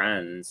my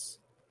friends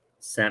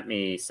sent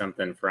me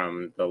something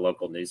from the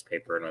local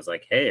newspaper and was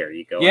like, "Hey, are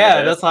you going?"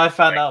 Yeah, that's how I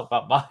found out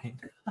about mine.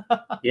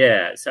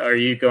 Yeah. So are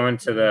you going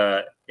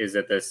to is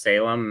it the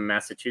Salem,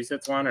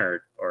 Massachusetts one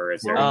or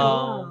is there?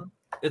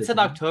 It's in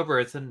October.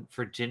 It's in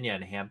Virginia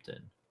and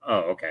Hampton.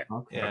 Oh, okay.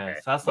 Yeah,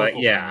 so that's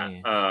local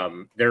for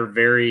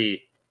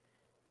me.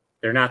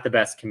 They're not the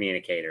best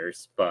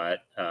communicators, but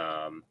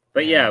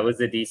yeah, it was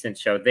a decent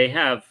show. They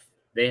have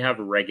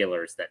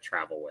regulars that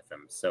travel with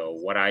them. So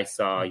what I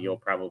saw, you'll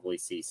probably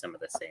see some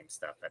of the same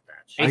stuff at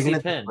that show. AC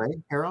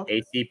Pin, Harold?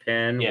 AC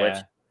Pin, which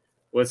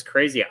was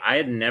crazy. I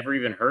had never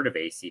even heard of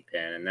AC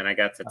Pin, and then I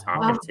got to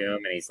talking to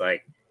him, and he's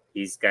like,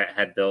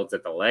 had builds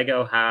at the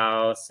Lego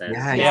house, and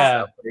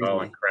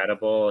all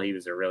incredible. He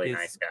was a really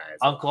nice guy.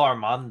 Uncle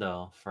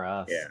Armando for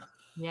us.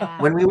 Yeah.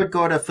 When we would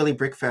go to Philly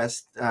Brick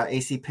Fest,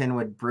 AC Pin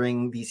would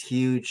bring these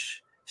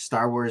huge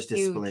Star Wars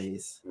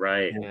displays.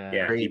 Right.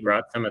 Yeah. He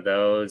brought some of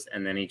those,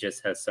 and then he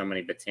just has so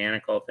many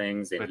botanical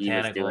things, and he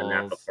was doing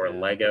that before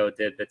Lego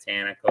did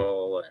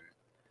botanical,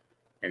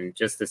 and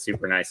just a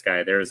super nice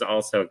guy. There's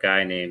also a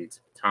guy named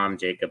Tom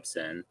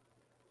Jacobson.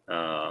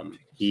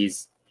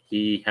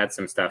 He had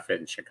some stuff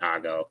in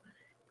Chicago.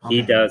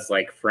 He does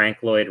like Frank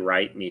Lloyd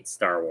Wright meets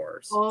Star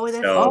Wars. Oh,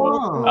 that's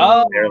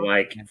so they're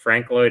like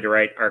Frank Lloyd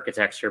Wright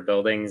architecture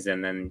buildings,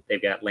 and then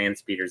they've got land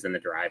speeders in the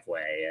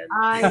driveway. And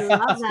I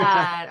love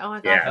that. Oh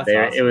my god!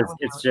 Yeah,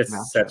 it's just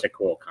such a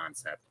cool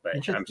concept.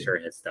 But I'm sure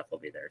his stuff will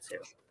be there too.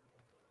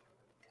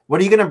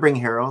 What are you gonna bring,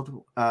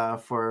 Harold,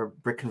 for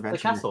Brick Convention?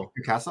 The castle.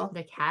 Your castle?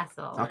 The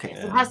castle. Okay.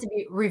 So it has to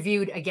be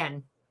reviewed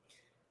again.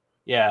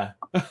 Yeah,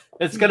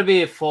 it's gonna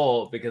be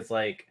full because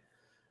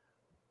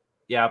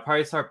I'll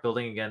probably start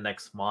building again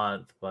next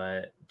month,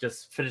 but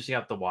just finishing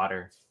up the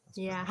water.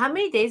 Yeah. How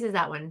many days is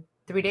that one?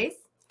 3 days?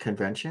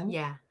 Convention?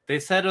 Yeah. They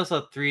said it was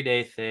a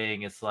 3-day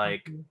thing. It's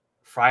like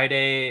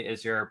Friday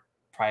is your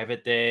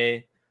private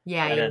day.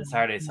 Yeah. And then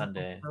Saturday,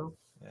 Sunday.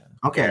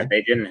 Okay. Yeah,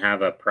 they didn't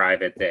have a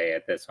private day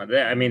at this one.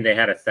 They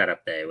had a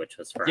setup day, which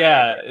was Friday.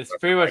 Yeah, it's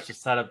pretty much a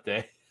setup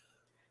day.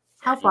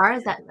 How far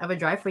is that of a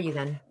drive for you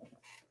then?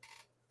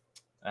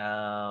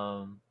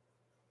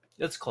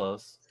 It's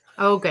close.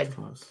 Oh, good.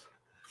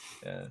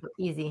 Yeah.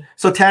 Easy.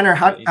 So Tanner,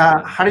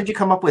 how did you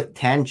come up with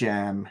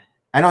TannJam?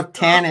 I know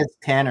Tan is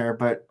Tanner,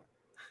 but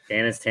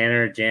Tan is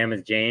Tanner, Jam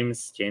is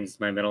James. James is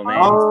my middle name.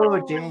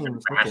 Oh,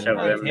 James. Mash Okay. of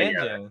them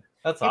together.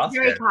 That's It's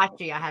awesome. very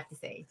catchy, I have to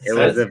say. It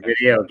was a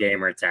video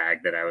gamer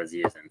tag that I was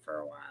using for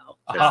a while.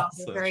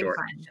 Awesome. Very fun.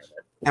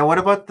 And what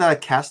about the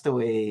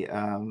Castaway?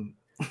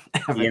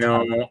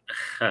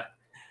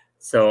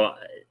 So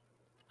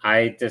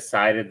I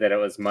decided that it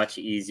was much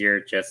easier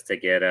just to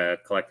get a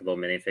collectible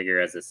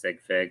minifigure as a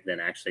sig fig than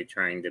actually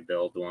trying to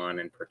build one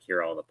and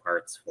procure all the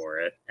parts for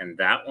it. And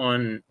that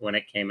one, when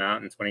it came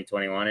out in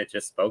 2021, it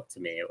just spoke to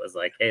me. It was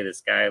like, hey,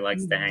 this guy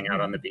likes to hang out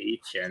on the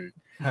beach, and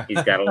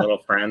he's got a little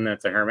friend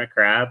that's a hermit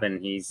crab,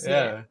 and he's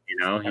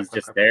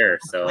just there.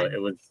 So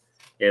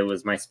it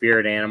was my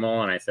spirit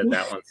animal, and I said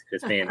that one's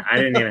just me. And I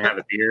didn't even have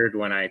a beard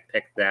when I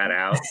picked that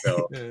out.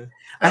 So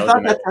I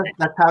thought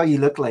that's how you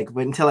look like,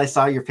 but until I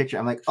saw your picture,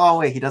 I'm like, oh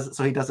wait, he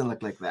doesn't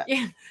look like that.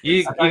 Yeah,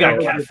 you got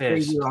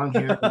catfish.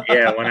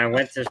 Yeah, when I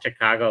went to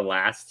Chicago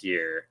last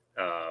year,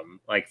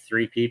 like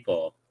 3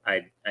 people,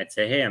 I'd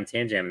say, hey, I'm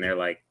TannJam, and they're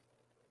like,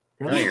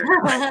 no, you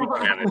don't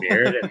have a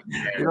beard. And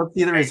you don't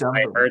see the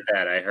resemblance.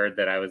 I heard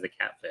that I was a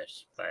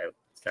catfish by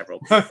several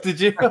people. Did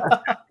you?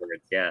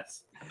 Afterwards,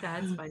 yes.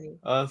 That's funny.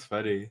 Oh, that's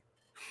funny.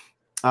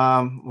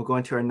 We'll go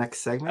into our next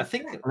segment. I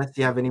think unless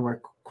you have any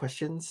more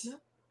questions. No.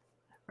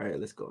 All right,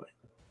 let's go.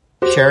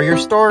 Share your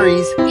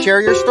stories.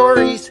 Share your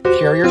stories.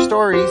 Share your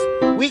stories.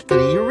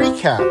 Weekly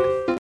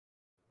recap.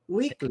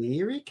 Weekly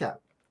recap.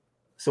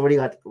 So what do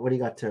you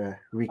got to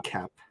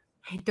recap?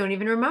 I don't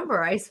even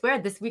remember. I swear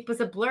this week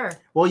was a blur.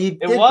 Well, it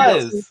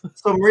was.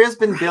 So Maria's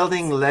been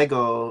building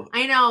Lego.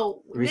 I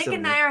know. Recently.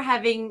 Nick and I are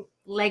having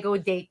Lego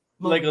dates.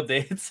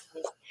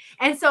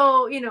 And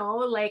so,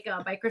 like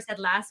Biker said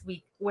last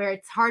week, where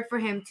it's hard for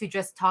him to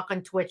just talk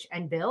on Twitch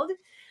and build.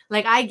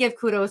 Like, I give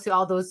kudos to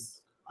all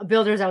those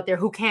builders out there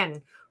who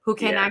can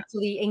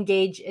actually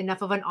engage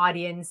enough of an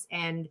audience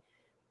and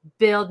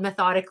build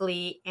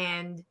methodically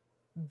and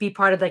be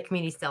part of the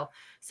community still.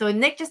 So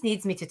Nick just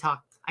needs me to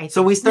talk.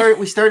 So we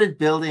started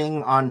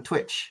building on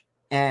Twitch,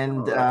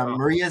 and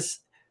Maria's,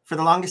 for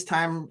the longest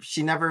time,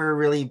 she never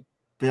really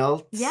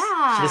built.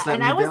 Yeah,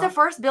 and I was the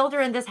first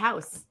builder in this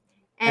house.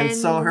 And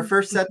so her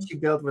first set she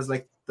built was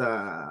like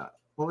what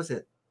was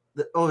it?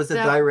 It was the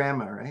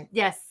diorama, right?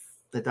 Yes.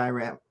 The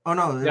diorama. Oh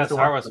no, it was the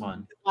Star Wars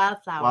one.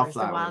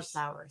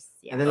 Wildflowers.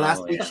 Yeah. And then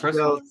last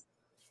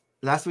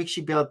week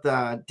she built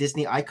the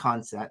Disney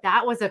icon set.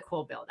 That was a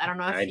cool build. I don't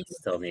know if I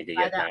still need to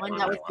get that one.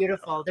 That was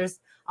beautiful. There's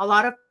a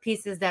lot of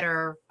pieces that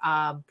are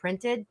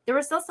printed. There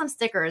were still some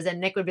stickers, and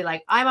Nick would be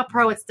like, I'm a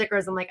pro with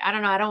stickers. I'm like, I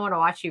don't know. I don't want to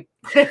watch you.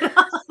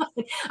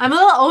 I'm a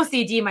little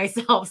OCD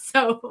myself.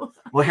 So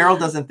well, Harold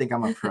doesn't think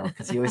I'm a pro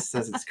because he always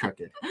says it's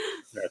crooked.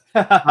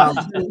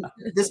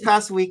 This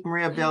past week,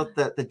 Maria built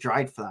the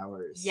dried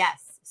flowers.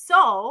 Yes.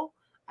 So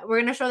we're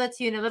going to show that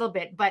to you in a little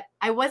bit, but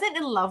I wasn't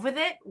in love with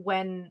it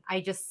when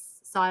I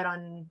just saw it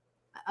on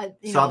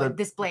the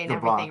display and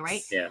everything, box.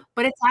 Right? Yeah.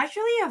 But it's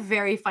actually a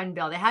very fun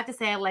build. I have to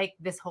say, I like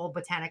this whole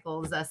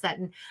botanicals set,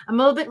 and I'm a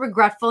little bit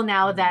regretful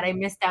now that I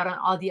missed out on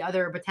all the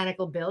other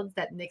botanical builds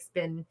that Nick's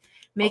been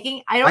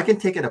making. I can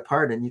take it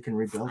apart and you can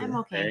rebuild it. I'm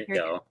okay. There you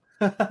go.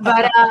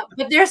 But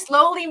they're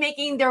slowly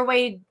making their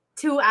way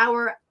to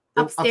our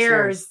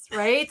upstairs,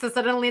 right? So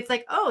suddenly it's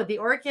like, oh, the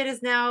orchid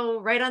is now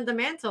right on the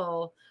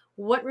mantle.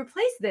 What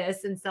replaced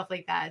this and stuff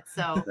like that.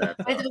 So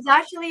it was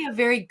actually a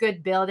very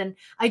good build. And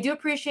I do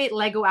appreciate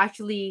Lego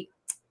actually,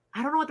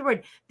 I don't know what the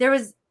word, there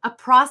was a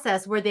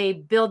process where they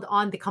build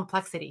on the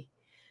complexity.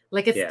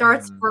 Like it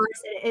starts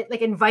first, it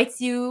like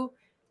invites you.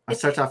 It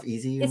starts off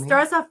easy.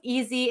 Starts off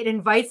easy. It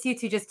invites you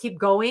to just keep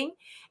going.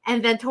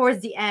 And then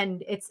towards the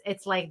end,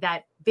 it's like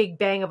that big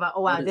bang of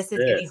this is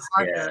getting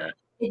harder. Yeah.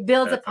 It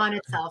builds upon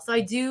itself. So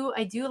I do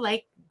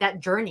like that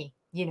journey.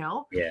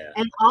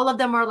 And all of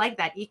them are like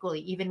that equally.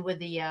 Even with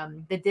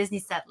the Disney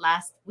set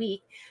last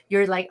week,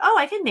 you're like, oh,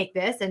 I can make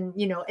this, and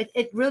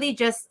it really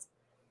just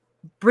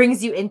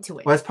brings you into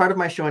it. Well, as part of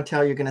my show and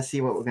tell, you're gonna see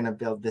what we're gonna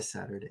build this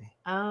Saturday.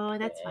 Oh,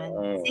 that's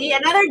fun. See,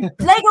 another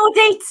Lego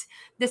date.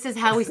 This is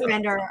how we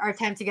spend our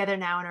time together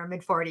now in our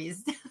mid-40s.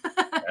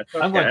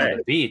 I'm going to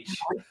the beach.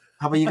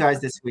 How about you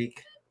guys this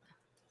week?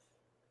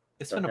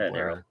 It's been a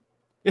blur.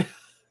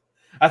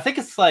 I think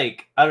it's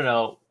like, I don't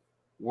know.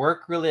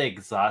 Work really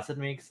exhausted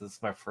me because it's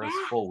my first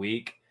full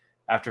week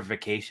after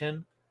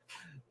vacation,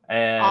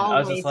 and I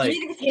was just like,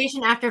 you need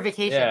vacation after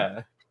vacation.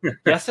 Yeah.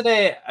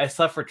 Yesterday I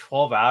slept for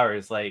 12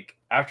 hours. Like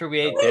after we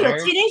ate dinner, a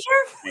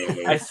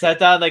teenager? I sat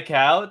down on the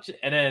couch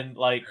and then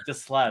like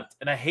just slept.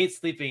 And I hate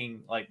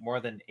sleeping like more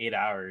than 8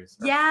 hours.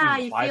 Yeah,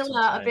 you feel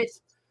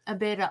a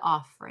bit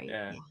off, right?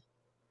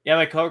 Yeah.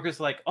 My coworkers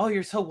were like, "Oh,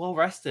 you're so well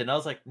rested." And I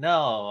was like,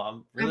 "No,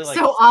 I'm really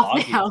so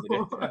off now."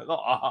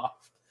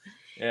 off.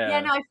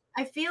 Yeah. No,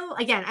 I feel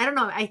again, I don't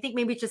know. I think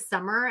maybe it's just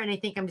summer, and I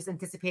think I'm just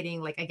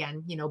anticipating, like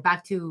again,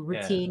 back to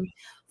routine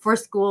for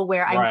school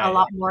where I'm a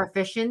lot more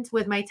efficient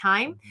with my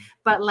time.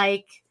 But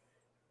like,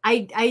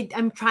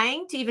 I'm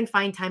trying to even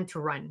find time to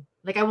run.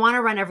 Like, I want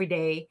to run every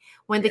day.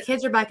 When the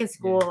kids are back in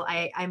school,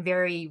 I'm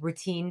very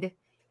routined,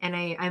 and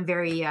I'm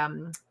very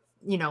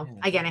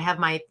again, I have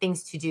my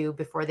things to do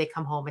before they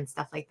come home and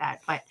stuff like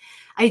that. But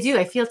I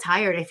feel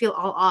tired. I feel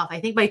all off. I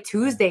think by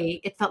Tuesday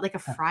it felt like a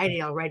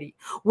Friday already,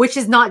 which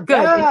is not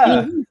good.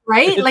 Yeah.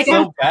 Right? It's like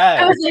so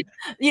bad. I was like,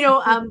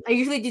 I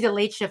usually do the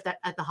late shift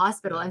at the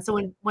hospital. And so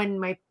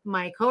when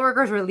my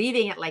coworkers were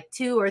leaving at like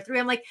 2 or 3,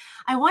 I'm like,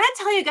 I want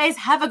to tell you guys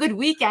have a good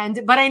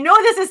weekend, but I know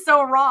this is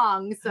so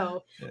wrong.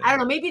 So I don't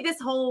know, maybe this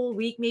whole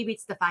week, maybe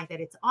it's the fact that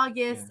it's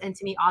August. And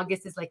to me,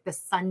 August is like the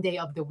Sunday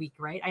of the week,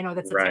 right? I know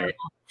that's a terrible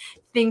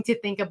thing to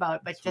think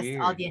about, but it's just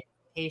weird. All the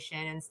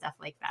anticipation and stuff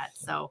like that.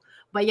 So,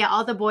 but yeah,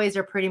 all the boys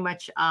are pretty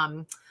much,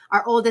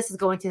 our oldest is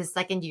going to his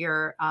second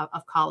year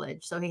of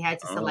college. So he had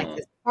to select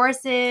his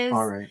courses.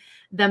 All right.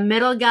 The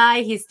middle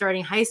guy, he's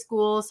starting high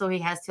school. So he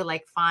has to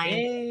like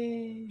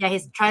find,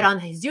 he's tried on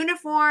his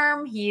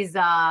uniform. He's,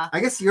 I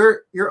guess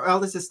your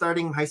eldest is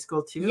starting high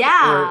school too?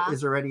 Yeah. Or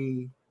is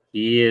already.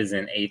 He is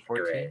in 8th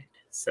grade.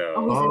 So.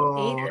 Oh,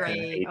 he's in 8th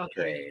grade. Eighth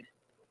grade.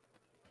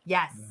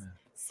 Yes. Yeah.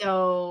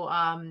 So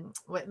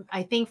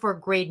I think for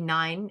grade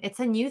 9, it's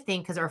a new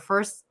thing because our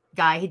first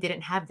guy, he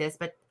didn't have this,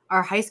 but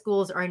our high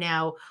schools are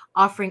now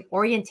offering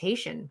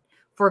orientation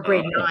for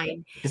grade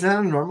 9. Is that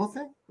a normal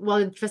thing?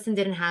 Well, Tristan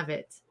didn't have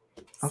it.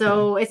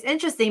 So it's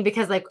interesting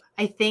because like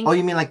I think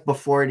you mean like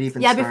before it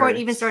even started? Before it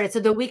even started.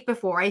 So the week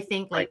before, I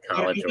think I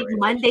think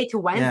Monday to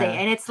Wednesday,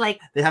 and it's like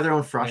they have their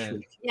own frosh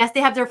week. Yes, they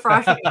have their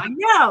frosh week. I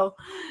know.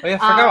 Oh, yeah, I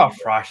forgot about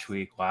frosh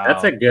week. Wow,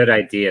 that's a good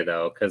idea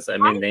though, because I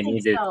mean they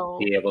need to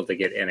be able to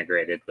get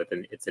integrated with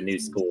it's a new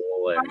school,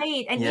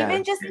 right? And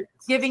even just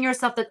giving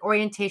yourself that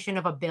orientation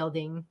of a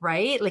building,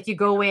 right? Like you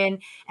go in,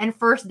 and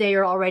first day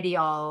you're already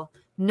all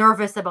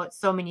nervous about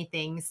so many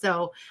things.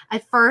 So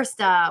at first,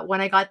 when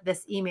I got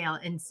this email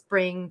in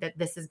spring that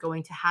this is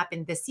going to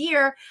happen this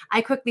year,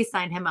 I quickly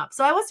signed him up.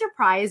 So I was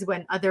surprised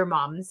when other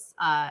moms,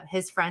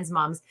 his friends'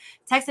 moms,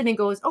 texted and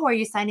goes, "Oh, are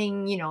you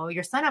signing,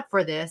 your son up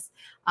for this?"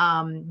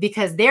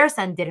 Because their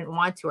son didn't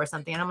want to or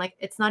something. And I'm like,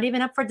 it's not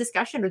even up for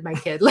discussion with my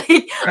kid. Like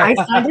I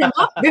signed him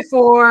up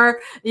before,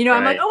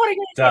 I'm like, oh, what are you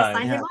going to say? I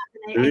signed him up.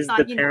 And Who's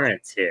the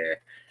parents here?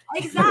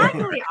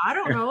 Exactly. I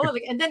don't know.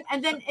 Like, and then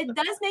it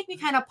does make me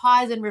kind of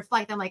pause and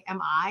reflect. I'm like, am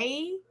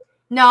I?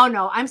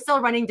 No, I'm still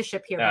running the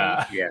ship here,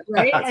 baby.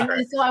 Right.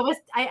 And so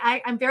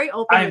I'm very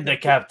open. I'm the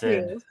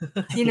captain.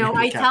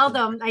 I tell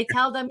them,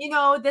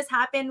 this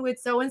happened with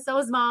so and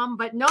so's mom,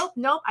 but nope.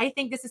 I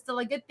think this is still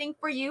a good thing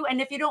for you. And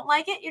if you don't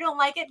like it, you don't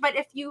like it. But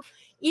if you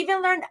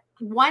even learn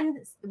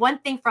one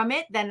thing from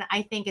it, then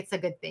I think it's a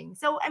good thing.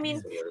 So I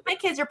mean, my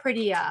kids are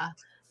pretty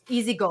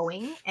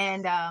easygoing,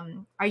 and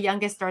our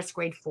youngest starts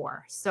grade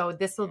 4, so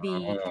this will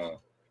be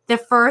the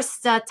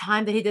first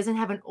time that he doesn't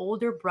have an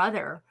older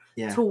brother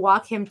to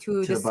walk him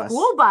to the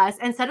school bus.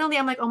 And suddenly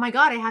I'm like, oh my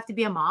god, I have to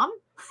be a mom.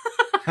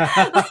 Can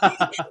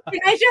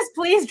I just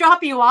please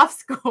drop you off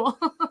school?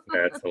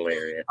 That's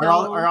hilarious.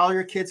 Are all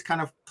your kids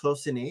kind of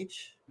close in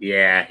age?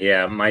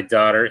 Yeah. My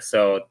daughter,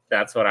 so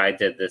that's what I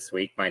did this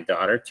week. My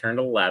daughter turned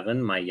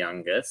 11, my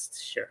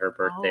youngest. Her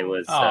birthday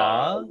was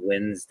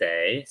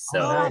Wednesday.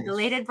 So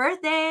belated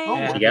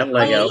birthday. She got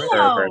Lego for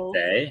her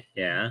birthday.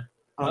 Yeah.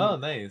 Oh,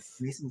 nice.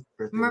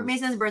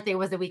 Mason's birthday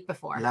was the week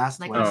before. Last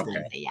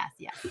Wednesday.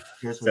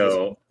 Yes.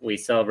 So we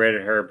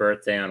celebrated her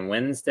birthday on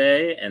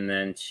Wednesday, and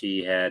then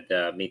she had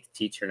meet the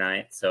teacher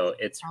night. So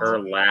it's her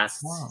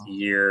last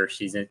year.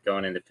 She's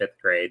going into 5th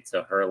grade,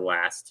 so her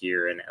last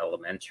year in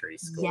elementary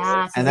school.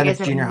 Yeah, and then it's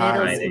junior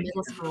high.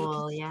 Middle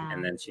school, yeah.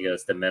 And then she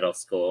goes to middle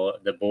school.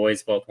 The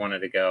boys both wanted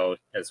to go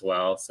as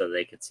well, so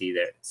they could see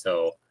that.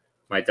 So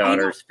my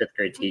daughter's 5th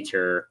grade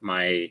teacher,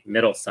 my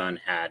middle son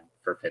had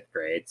for 5th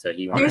grade, so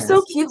he. They're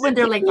so cute when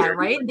they're like that,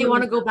 right? They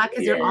want to go back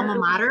as your alma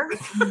mater.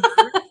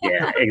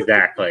 Yeah,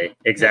 exactly.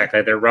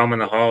 They're roaming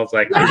the halls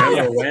like,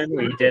 remember when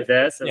we did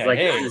this? It's like,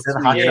 it was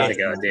 2 years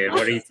ago, dude.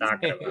 What are you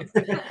talking about?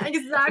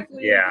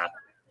 Exactly.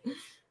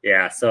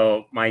 Yeah.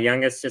 So my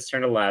youngest just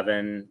turned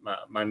 11.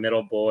 My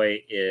middle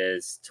boy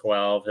is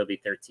 12. He'll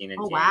be 13 in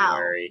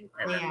January,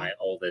 and then my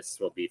oldest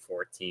will be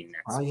 14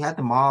 next. Oh, you had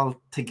them all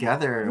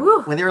together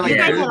when they were like. You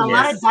guys had a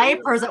lot of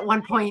diapers at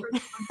one point.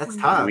 That's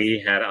tough.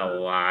 We had a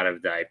lot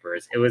of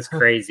diapers. It was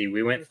crazy.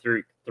 We went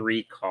through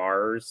 3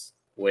 cars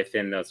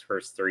within those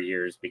first 3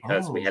 years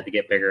because we had to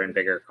get bigger and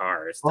bigger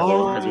cars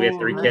because we had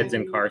 3 kids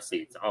in car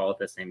seats all at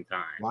the same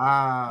time.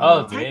 Wow.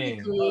 Oh, dang.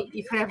 Technically,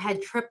 you could have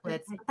had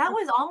triplets. That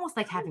was almost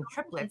like having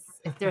triplets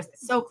if they're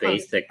so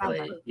close.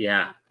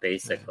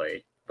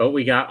 Basically. But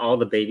we got all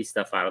the baby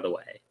stuff out of the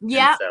way.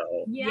 Yeah.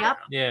 Yeah.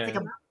 It's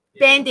like a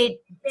Band-Aid,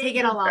 take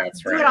it all off.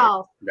 That's right. Do it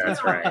all.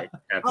 That's right.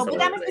 Absolutely.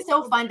 But that must be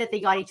so fun that they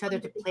got each other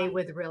to play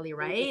with, really,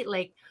 right?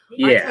 Like,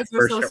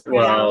 for sure.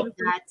 Well,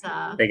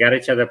 they got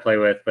each other to play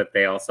with, but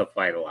they also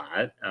fight a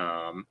lot.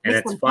 And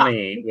it's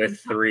funny with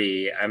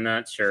 3. I'm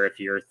not sure if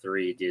your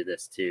 3 do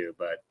this too,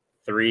 but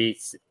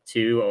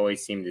 2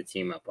 always seem to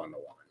team up on the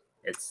 1.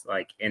 It's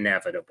like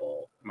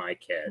inevitable. My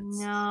kids.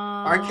 No.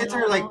 Our kids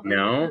are like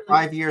No?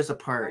 5 years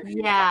apart.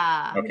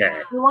 Yeah.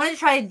 Okay. We want to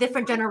try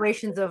different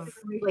generations of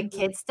like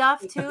kid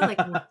stuff too, like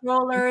new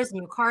strollers,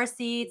 new car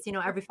seats,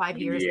 every 5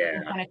 years.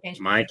 Yeah. Kind of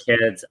change. My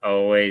kids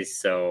always,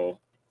 so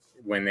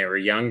when they were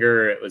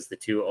younger, it was the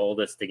 2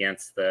 oldest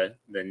against the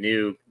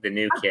new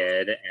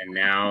kid, and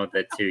now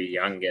the 2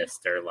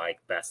 youngest are like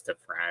best of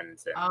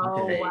friends, and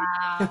Oh,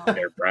 wow.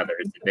 their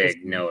brother's a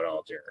big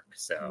know-it-all jerk.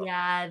 So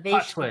Yeah, they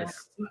Hot should.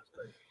 twist.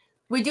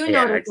 We do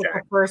Yeah, notice that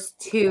exactly. the first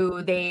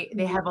 2,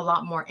 they have a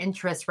lot more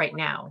interest right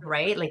now,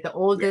 right? Like the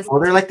oldest. Well,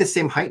 they're like the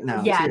same height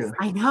now, Yes, too.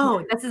 I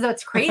know. This is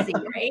what's crazy,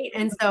 right?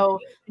 And so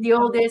the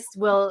oldest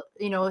will,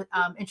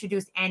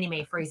 introduce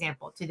anime, for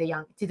example, to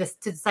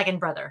the second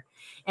brother,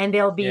 and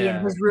they'll be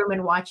in his room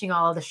and watching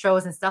all the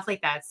shows and stuff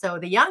like that. So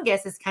the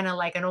youngest is kind of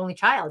like an only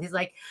child. He's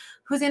like,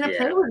 "Who's gonna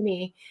play with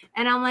me?"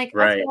 And I'm like,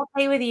 "Okay, I'll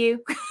play with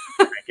you."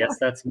 I guess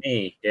that's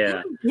me.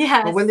 Yeah.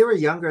 Yes. But when they were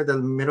younger, the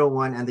middle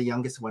one and the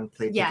youngest one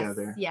played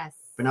together. Yes.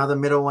 But now the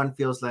middle one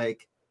feels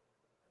like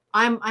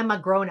I'm a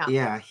grown up.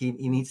 Yeah, he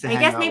needs to. I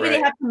guess maybe they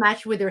have to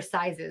match with their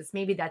sizes.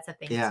 Maybe that's a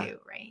thing too,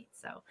 right?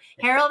 So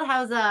Harold,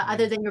 how's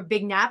other than your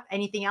big nap,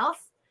 anything else?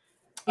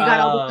 You got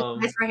all the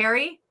supplies for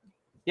Harry?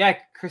 Yeah,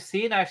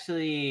 Christine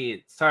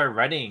actually started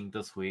running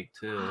this week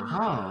too.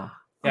 Oh.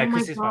 Yeah, my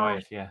Christine's my gosh.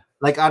 wife. Yeah.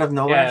 Like out of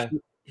nowhere.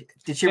 Yeah.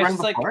 Did she Yeah, run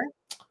she's before?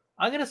 like,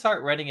 I'm gonna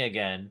start running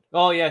again.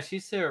 Oh yeah, she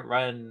used to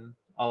run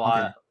a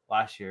lot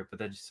last year, but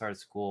then she started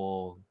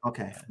school.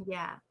 Okay.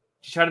 Yeah.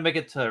 She's trying to make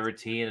it to a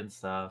routine and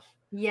stuff.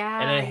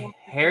 Yeah. And then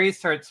Harry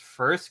starts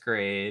first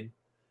grade,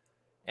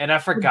 and I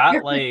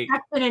forgot like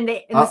in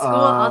the school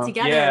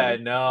altogether. Yeah, I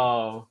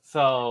know.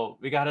 So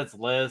we got his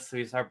list. So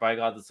we started buying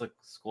all this like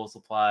school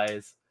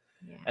supplies,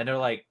 and they're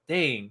like,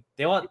 "Dang,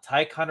 they want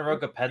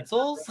Ticonderoga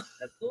pencils."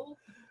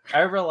 I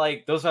remember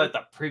like those are like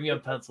the premium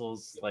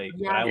pencils. Like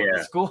when I went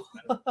to school.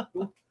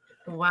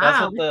 Wow,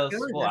 that's what the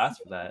school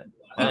asked for that.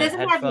 He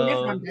doesn't have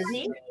uniform, does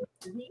he?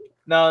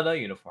 No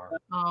uniform.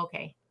 Oh,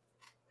 okay.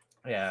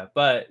 Yeah,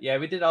 but yeah,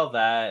 we did all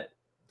that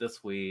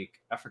this week.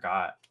 I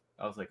forgot.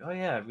 I was like, oh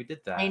yeah, we did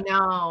that. I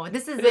know.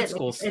 This is it.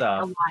 School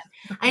stuff.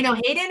 I know.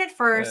 Hayden at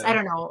first, I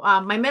don't know.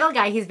 My middle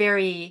guy, he's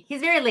very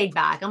laid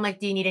back. I'm like,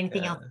 do you need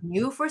anything else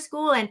new for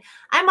school? And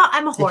I'm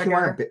a hoarder. Does he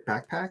want a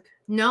backpack?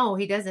 No,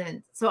 he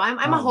doesn't. So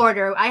I'm a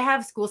hoarder. I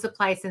have school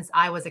supplies since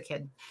I was a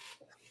kid.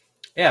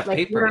 Yeah, like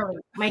paper.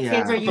 Literally. My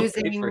kids are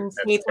using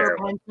paper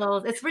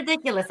pencils. It's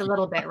ridiculous a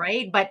little bit,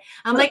 right? But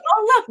I'm like,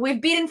 oh look,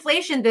 we've beat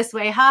inflation this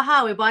way.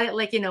 Ha. We bought it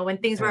like when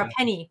things were a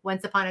penny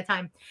once upon a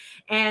time.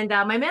 And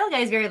my middle guy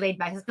is very laid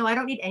back. He says, no, I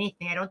don't need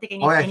anything. I don't think I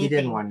need anything. He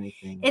didn't want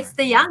anything. It's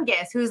the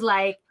youngest who's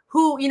like,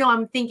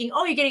 I'm thinking,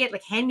 oh, you're gonna get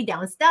like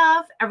hand-me-down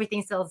stuff.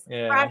 Everything sells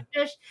fresh.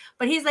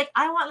 But he's like,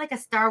 I want like a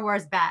Star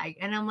Wars bag.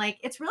 And I'm like,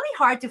 it's really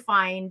hard to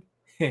find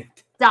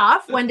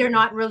stuff when they're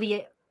not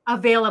really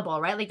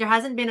available, right? Like there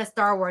hasn't been a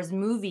Star Wars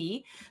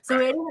movie, so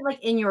it isn't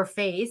like in your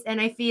face.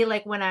 And I feel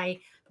like when I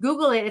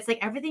Google it, it's like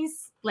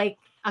everything's like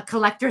a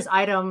collector's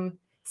item,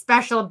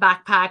 special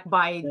backpack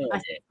by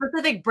a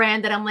specific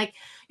brand that I'm like,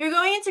 you're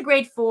going into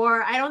grade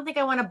 4. I don't think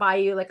I want to buy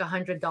you like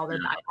 $100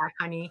 backpack,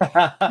 honey.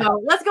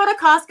 So let's go to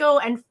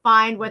Costco and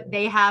find what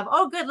they have.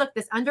 Oh, good. Look,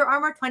 this Under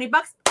Armour, $20.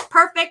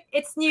 Perfect.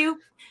 It's new.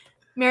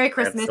 Merry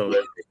Christmas.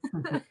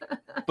 But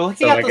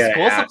looking at the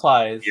school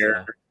supplies.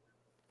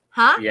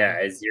 Huh? Yeah,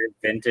 is your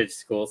vintage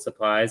school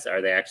supplies, are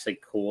they actually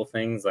cool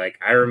things? Like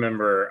I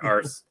remember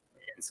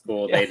in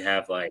school they'd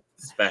have like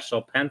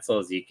special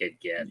pencils you could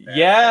get.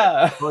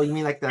 Well, you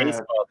mean like the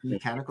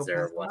mechanical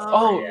pencils?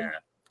 Oh yeah.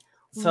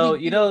 So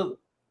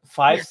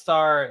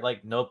 5-star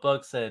like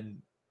notebooks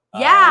and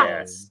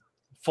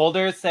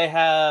folders, they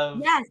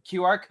have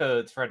QR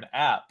codes for an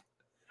app.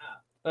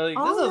 Like,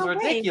 this is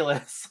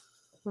ridiculous.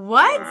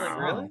 What? Like,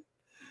 really?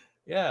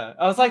 Yeah,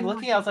 I was like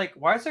looking. I was like,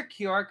 "Why is there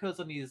QR codes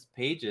on these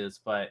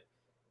pages?" But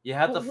you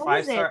have the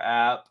 5-star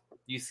app.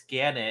 You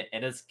scan it,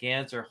 and it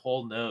scans your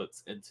whole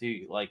notes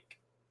into like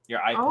your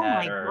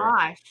iPad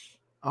or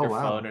your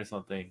phone or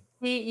something.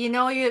 I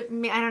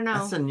don't know.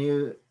 That's a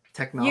new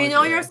technology.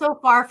 You're so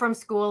far from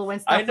school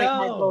when stuff like that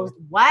goes.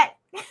 What?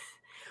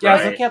 Yeah, I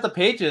was looking at the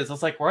pages. I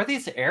was like, "What are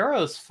these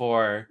arrows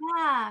for?"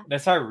 Yeah. And I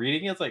started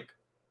reading it. It's like,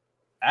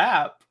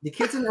 app. The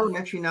kids in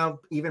elementary now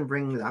even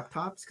bring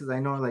laptops, because I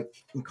know like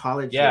in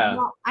college. Yeah.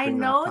 Well, I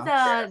know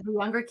the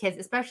younger kids,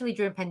 especially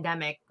during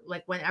pandemic,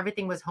 like when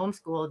everything was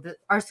homeschooled,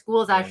 our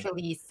schools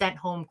actually sent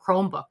home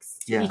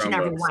Chromebooks to each and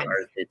every one.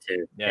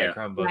 Yeah,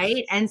 Chromebooks.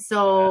 Right. And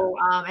so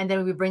and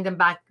then we bring them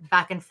back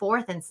and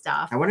forth and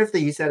stuff. I wonder if they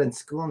use that in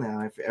school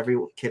now, if every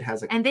kid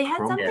has a and they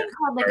had Chromebook. something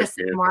called like a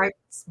smart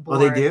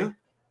board. Oh, they do?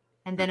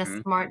 And then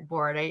a smart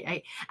board.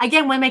 I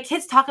again, when my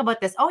kids talk about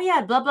this, oh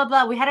yeah, blah blah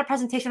blah. We had a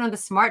presentation on the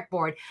smart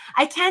board.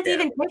 I can't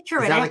even picture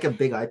it. Is that like a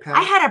big iPad?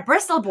 I had a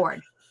bristle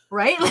board,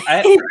 right?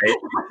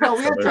 No,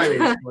 we had dry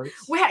erase boards.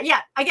 We had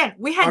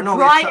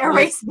dry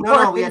erase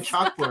boards. No, we had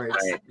chalkboards.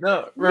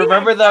 No,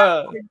 remember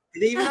the? Do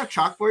they even have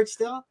chalkboards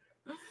still?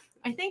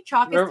 I think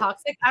chalk is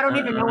toxic. I don't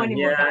even know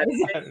anymore. Yeah,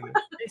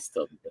 they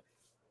still do.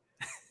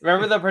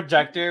 Remember the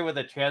projector with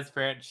the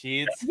transparent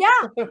sheets? Yeah,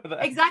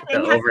 exactly.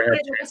 And you have to put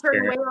it in a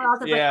certain way, or else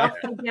it's like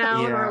upside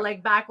down or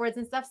like backwards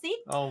and stuff. See?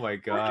 Oh my We're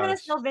kind of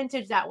gosh. still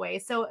vintage that way,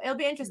 so it'll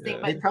be interesting. Yeah.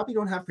 But They probably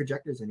don't have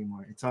projectors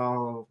anymore. It's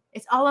all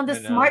on the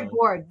smart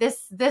board.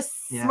 This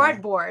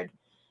smart board.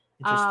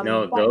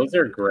 No, those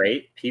are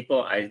great.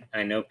 People,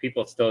 I know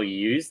people still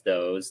use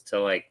those to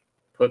like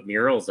put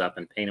murals up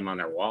and paint them on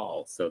their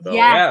wall. So they'll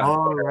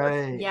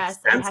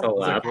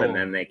stencil up and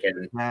then they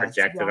can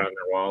project it on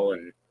their wall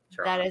and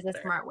draw. That is a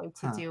smart way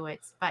to do it.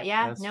 But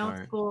it's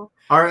cool.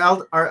 Our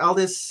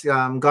eldest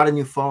got a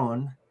new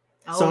phone.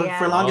 So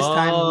for longest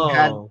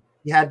time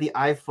he had the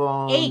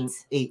iPhone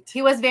 8.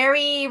 He was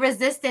very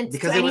resistant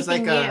because it was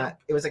like a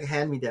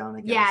hand-me-down,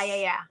 I guess.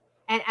 Yeah.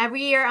 And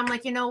every year I'm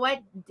like, you know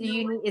what?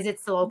 Is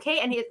it still okay?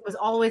 And it was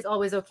always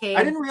okay.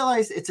 I didn't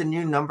realize it's a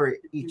new number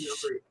each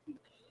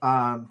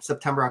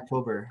September,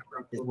 October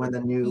is when the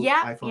new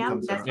iPhone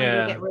comes out. When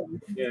they get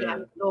released.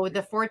 So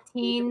the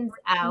 14's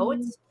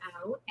out.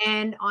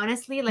 And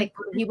honestly, like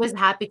he was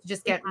happy to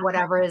just get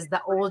whatever is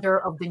the older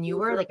of the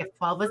newer, like if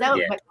 12 was out.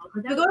 Yeah. But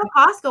you go to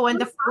Costco and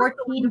the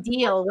 14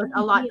 deal was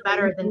a lot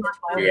better than the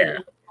 12. Yeah.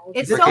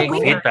 It's so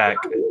weird. Feedback.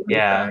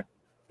 Yeah.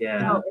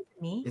 No,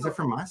 it's me. Is it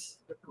from us?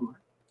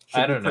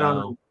 I don't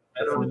know.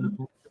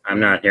 I'm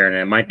not hearing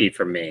it. It might be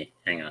from me.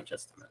 Hang on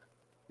just a minute.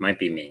 Might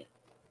be me.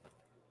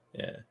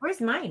 Yeah.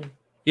 Where's mine?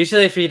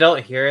 Usually if you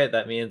don't hear it,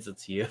 that means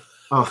it's you.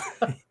 Oh,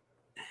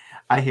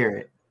 I hear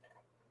it.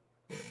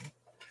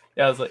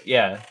 Yeah, I was like,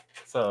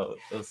 so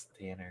it was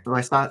Tanner.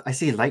 Oh, I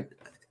see light,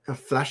 a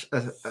flash.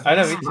 I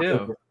know, me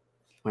too.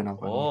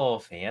 Oh,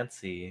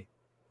 fancy.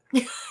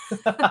 But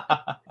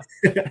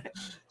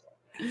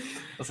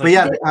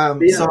yeah,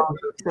 so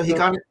he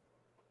got it.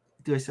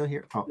 Do I still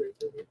hear? Oh,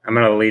 I'm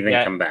gonna leave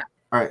and come back.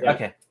 All right.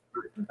 Okay.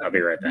 I'll be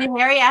right back. Did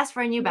Harry ask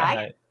for a new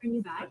bag?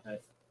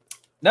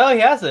 No, he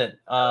hasn't.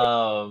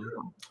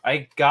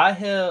 I got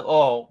him.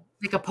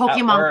 Like a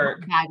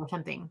Pokemon bag or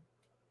something.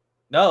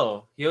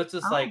 No, he was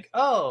just like,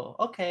 oh,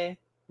 okay.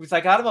 Because I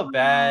got him a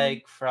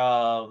bag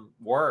from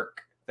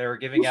work. They were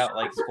giving out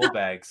like school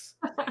bags.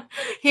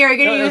 Here, I'm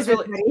gonna use it.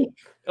 It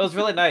was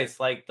really nice.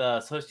 Like the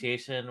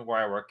association where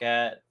I work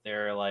at,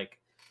 they're like,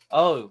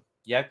 oh,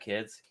 yeah,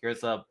 kids,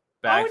 here's a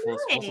bag full of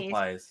school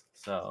supplies.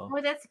 So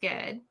that's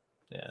good.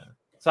 Yeah.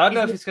 So I don't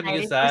know if he's gonna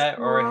use that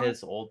or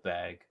his old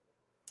bag.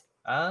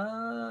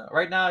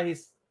 Right now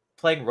he's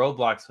playing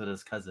Roblox with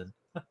his cousin.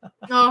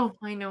 Oh,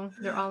 I know.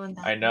 They're all in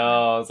that. I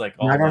know. I was like,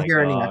 oh I don't my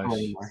hear gosh. any echo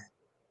anymore.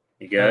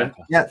 You good?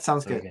 Yeah, it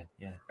sounds good.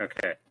 Yeah.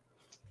 Okay.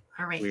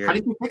 All right. Weird. How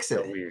did you fix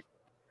it? Weird.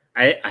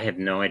 I have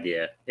no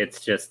idea. It's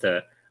just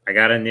I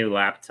got a new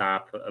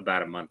laptop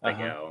about a month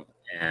ago,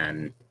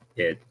 and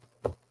it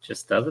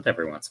just does it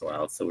every once in a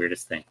while. It's the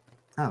weirdest thing.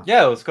 Oh.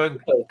 Yeah, it was going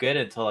good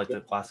until like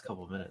the last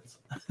couple of minutes.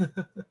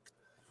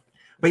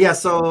 But yeah,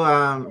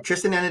 so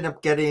Tristan ended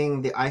up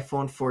getting the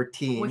iPhone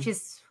 14, which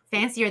is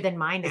fancier than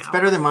mine now. It's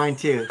better than mine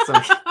too. So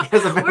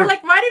we're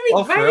like, why did we?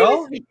 Oh, for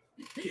real?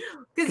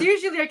 Because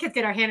usually our kids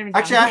get our hand.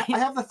 Actually, I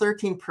have the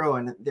 13 Pro,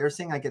 and they're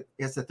saying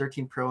the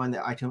 13 Pro and the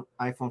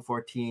iPhone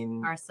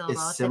 14 are still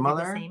is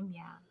similar. The same.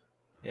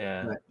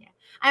 Yeah.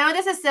 I know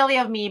this is silly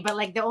of me, but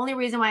like the only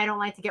reason why I don't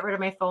like to get rid of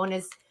my phone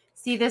is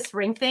see this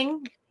ring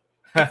thing.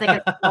 It's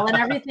like a skull and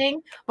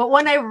everything. But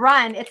when I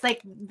run, it's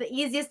like the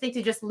easiest thing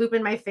to just loop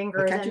in my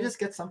fingers. But can't you just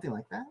get something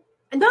like that?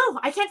 No,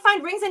 I can't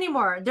find rings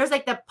anymore. There's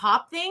like the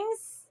pop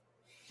things.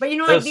 But you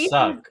know, like these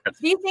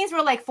things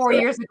were like 4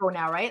 years ago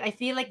now, right? I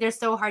feel like they're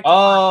so hard to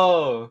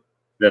find.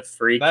 The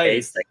free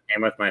case that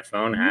came with my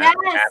phone had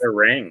a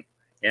ring.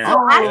 Yeah.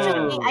 So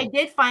actually, I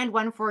did find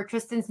one for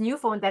Tristan's new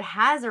phone that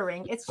has a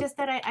ring. It's just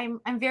that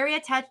I'm very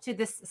attached to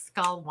this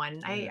skull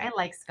one. I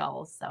like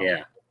skulls, so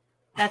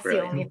that's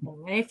the only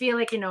thing. And I feel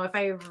like, if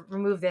I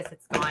remove this,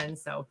 it's gone.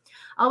 So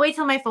I'll wait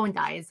till my phone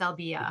dies. I'll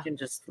be. You can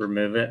just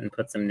remove it and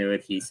put some new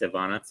adhesive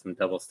on it, some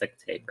double stick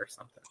tape or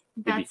something.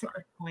 That's a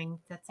good point.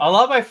 A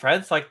lot of my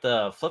friends like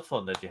the flip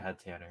phone that you had,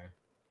 Tanner.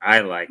 I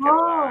like it a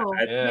lot.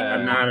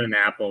 I'm not an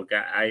Apple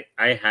guy.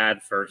 I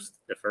had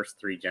the first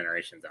 3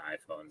 generations of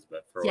iPhones,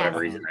 but for whatever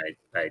reason,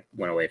 I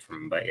went away from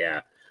them. But yeah,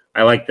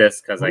 I like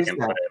this because I can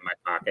put it in my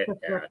pocket.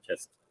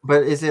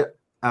 But is it?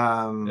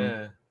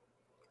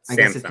 I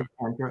guess it's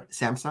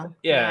Samsung.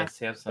 Yeah,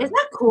 Samsung. Isn't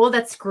that cool?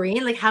 That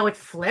screen, like how it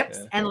flips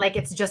and like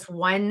it's just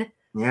one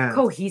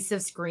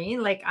cohesive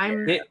screen. Like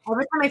every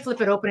time I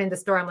flip it open in the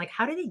store, I'm like,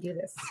 how do they do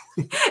this?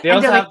 They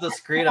also have the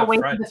screen up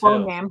front the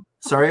phone, ma'am.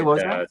 Sorry, what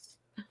was that?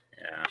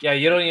 Yeah,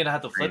 you don't even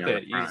have to flip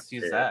it. You just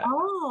use that.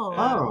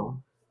 Oh.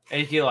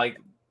 And you can like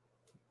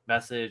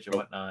message or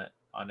whatnot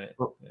on it.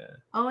 Yeah.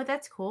 Oh,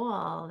 that's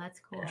cool. That's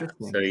cool.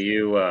 So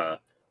you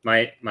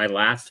my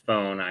last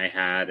phone I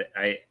had,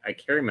 I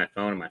carry my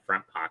phone in my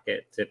front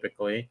pocket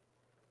typically,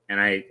 and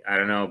I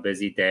don't know,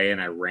 busy day,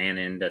 and I ran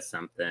into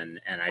something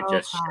and I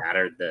just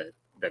shattered the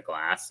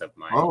glass of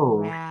my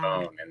phone,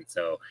 and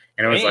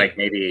it was like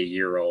maybe a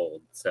year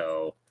old.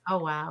 So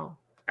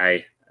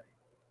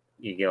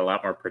you get a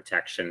lot more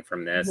protection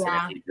from this, and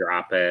if you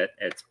drop it,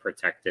 it's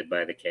protected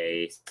by the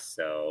case.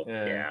 So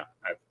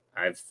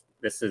I've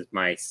this is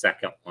my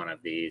second one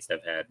of these.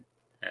 I've had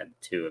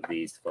 2 of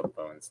these flip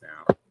phones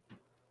now.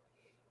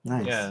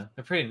 Nice. Yeah,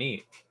 they're pretty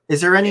neat.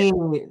 Is there any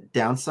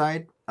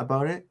downside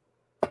about it?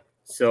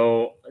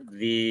 So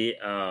the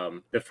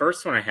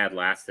first one I had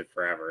lasted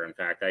forever. In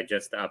fact, I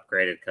just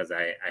upgraded because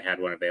I had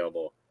one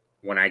available.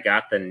 When I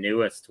got the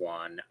newest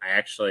one, I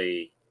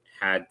actually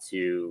had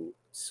to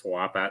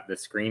swap out. The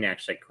screen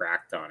actually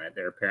cracked on it.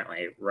 They're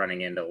apparently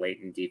running into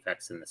latent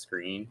defects in the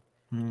screen.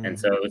 And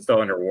so it was still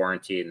under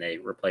warranty, and they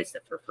replaced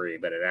it for free.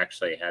 But it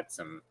actually had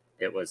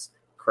it was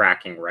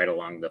cracking right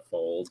along the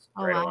fold,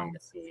 along the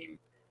seam.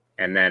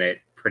 And then it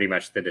pretty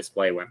much, the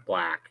display went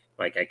black.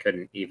 Like I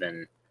couldn't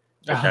even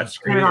touch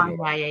screen.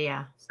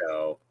 Yeah.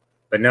 So,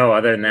 but no,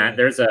 other than that,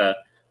 there's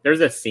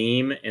a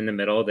seam in the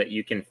middle that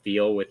you can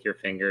feel with your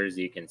fingers.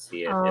 You can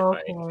see it if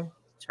I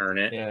turn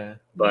it. Yeah.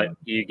 But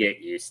you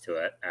get used to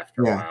it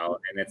after a while,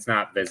 and it's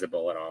not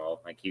visible at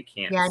all. Like you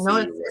can't. Yeah, no,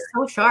 it's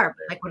so sharp.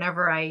 Like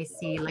whenever I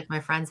see like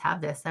my friends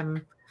have this,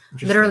 I'm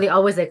literally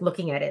always like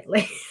looking at it.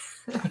 Like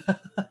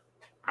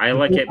I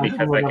like it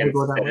because I can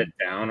sit it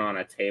down on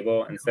a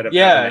table instead of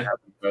having to have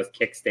those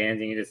kickstands.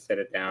 You can just sit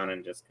it down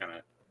and just kind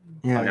of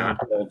not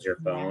hold your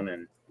phone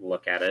and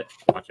look at it,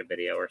 watch a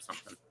video or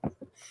something.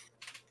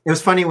 It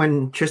was funny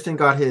when Tristan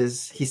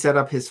he set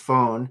up his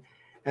phone,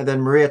 and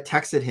then Maria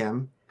texted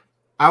him.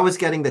 I was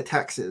getting the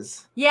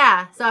texts.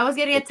 Yeah, so I was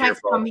getting a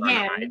text from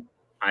him.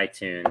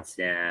 iTunes,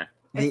 yeah.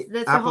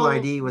 The Apple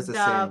ID was the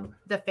same.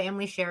 The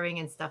family sharing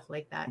and stuff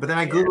like that. But then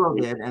I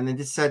Googled it, and it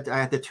just said I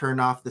had to turn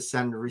off the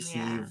send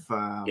receive.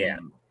 Yeah.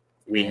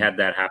 We had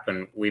that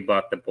happen. We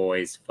bought the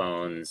boys'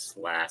 phones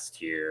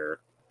last year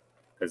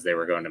because they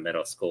were going to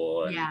middle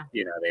school, and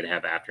they'd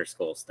have after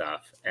school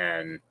stuff.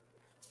 And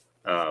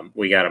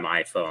we got them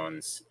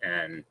iPhones,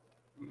 and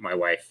my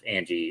wife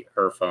Angie,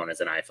 her phone is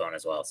an iPhone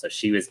as well, so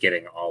she was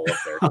getting all of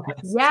their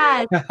texts.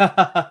 Yeah.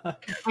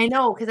 I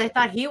know, because I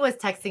thought he was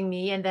texting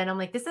me, and then I'm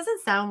like, this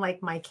doesn't sound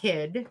like my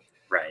kid.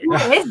 Right. Who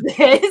is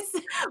this?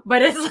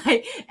 But it's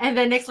like, and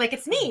then Nick's like,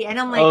 it's me, and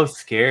I'm like, oh,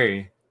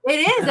 scary.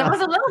 It is. It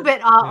was a little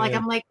bit like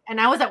I'm like, and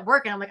I was at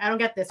work, and I'm like, I don't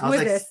get this. Who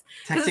is this?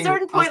 Because at a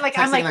certain point, like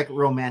I'm like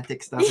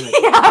romantic stuff. Like,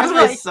 yeah,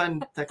 my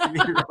son texted me.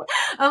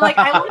 I'm like,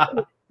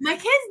 my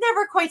kids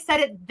never quite said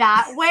it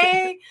that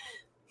way.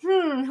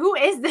 Who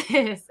is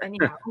this?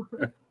 Anyhow,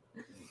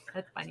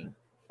 that's funny.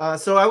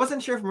 So I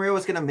wasn't sure if Maria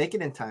was gonna make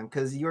it in time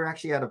because you were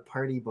actually at a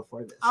party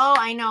before this. Oh,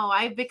 I know.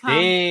 I've become.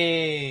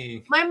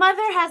 Dang. My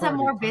mother has a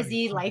more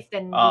busy life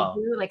than we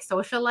do, like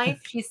social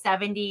life. She's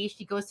 70.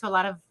 She goes to a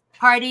lot of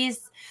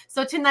parties.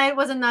 So tonight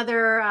was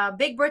another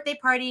big birthday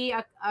party.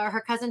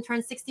 Her cousin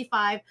turned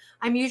 65.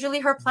 I'm usually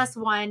her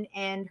 +1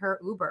 and her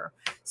Uber.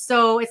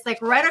 So it's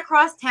like right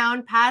across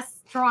town, past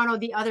Toronto,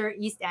 the other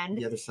east end.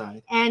 The other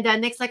side. And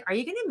Nick's like, are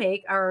you going to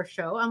make our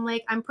show? I'm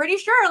like, I'm pretty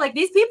sure. Like,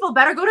 these people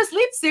better go to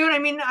sleep soon. I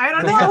mean, I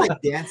don't know. They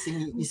like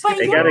dancing.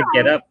 They got to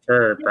get up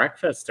for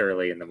breakfast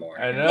early in the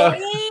morning. I know.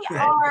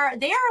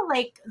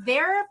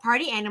 They're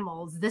party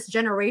animals. This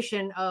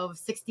generation of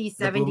 60s,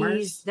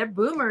 70s. They're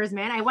boomers,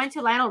 man. I went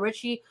to Lionel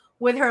Richie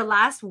with her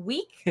last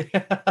week,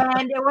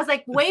 and it was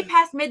like way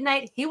past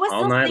midnight. He was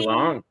all night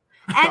long.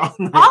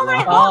 And all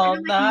night long.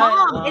 I'm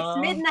like, Mom, it's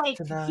midnight.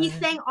 Tonight. He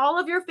sang all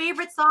of your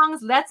favorite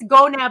songs. Let's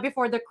go now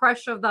before the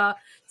crush of the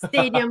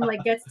stadium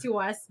like gets to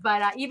us.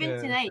 But even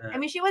tonight, I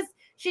mean,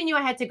 she knew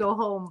I had to go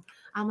home.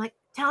 I'm like,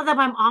 tell them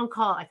I'm on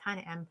call. I kind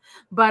of am.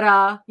 But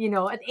at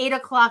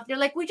 8:00, they're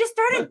like, we just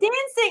started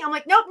dancing. I'm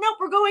like, nope,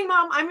 we're going,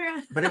 Mom. I'm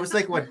here. But it was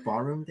like what,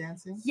 ballroom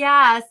dancing?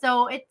 Yeah,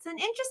 so it's an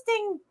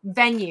interesting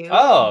venue.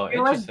 Oh, it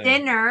was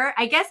dinner.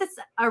 I guess it's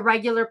a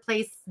regular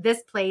place.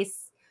 This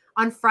place.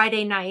 On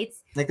Friday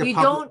nights, like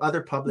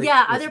other public,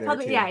 yeah,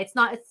 it's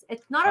not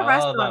a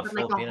restaurant, but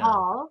like a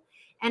hall.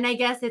 And I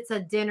guess it's a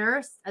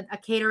dinner, a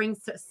catering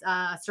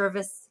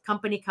service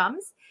company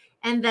comes,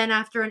 and then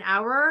after an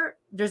hour,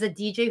 there's a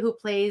DJ who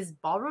plays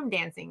ballroom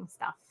dancing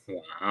stuff.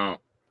 Wow!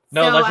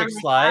 No electric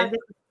slide.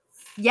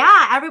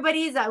 Yeah,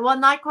 everybody's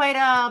not quite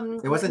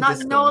it wasn't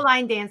no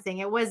line dancing.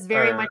 It was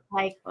very much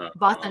like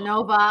bossa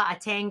nova, a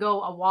tango,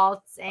 a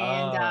waltz,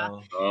 and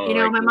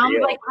my mom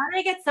was like, "Why don't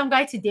I get some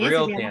guy to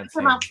dance with me?"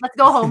 Come on, let's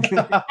go home.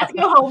 Let's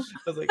go home.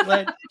 I was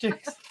like,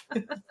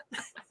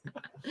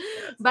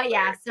 but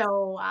yeah,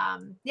 so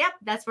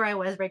that's where I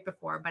was right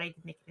before, but I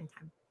didn't make it in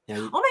time. Yeah.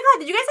 Oh my god,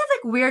 did you guys have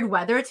like weird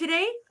weather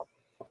today?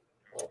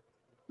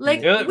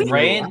 Like it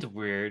rained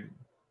weird.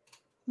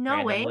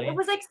 No randomly. way. It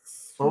was like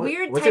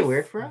weird. Was it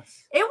weird for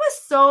us? It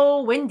was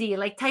so windy,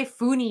 like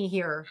typhoony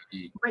here,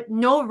 but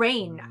no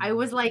rain. I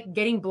was like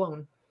getting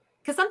blown.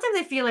 Because sometimes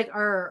I feel like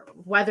our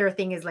weather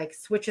thing is like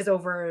switches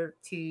over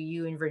to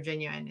you in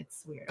Virginia, and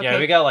it's weird. Yeah,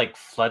 we got like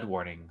flood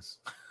warnings.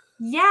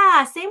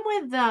 Yeah, same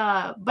with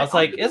the. But I was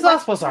like, it's not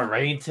supposed to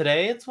rain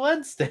today. It's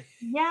Wednesday.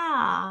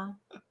 Yeah.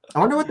 I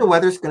wonder what the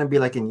weather's going to be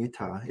like in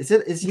Utah. Is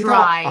Utah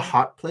dry. A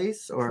hot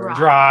place or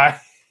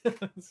dry?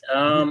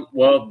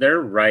 Well,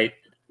 they're right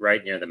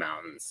near the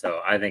mountains,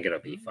 so I think it'll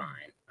be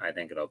fine. I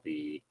think it'll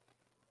be,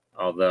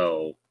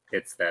 although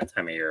it's that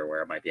time of year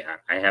where it might be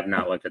hot. I have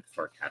not looked at the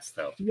forecast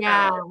though.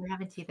 Yeah, we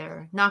haven't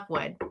either. Knock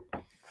wood.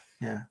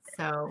 Yeah.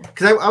 So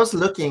because I was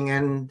looking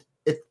and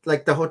it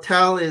like the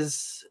hotel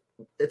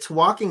it's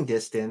walking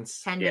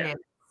distance. 10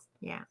 minutes.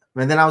 Yeah.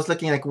 And then I was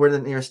looking like where the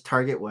nearest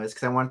Target was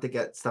because I wanted to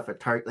get stuff at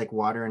Target, like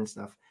water and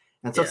stuff.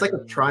 And so it's like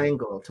a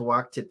triangle to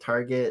walk to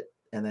Target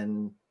and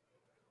then,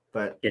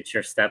 but get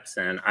your steps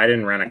in. I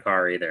didn't rent a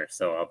car either,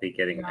 so I'll be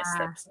getting my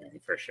steps in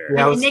for sure.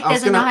 Yeah, And Nick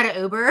doesn't know how to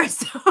Uber,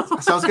 so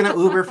I was gonna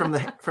Uber from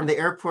the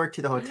airport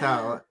to the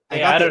hotel.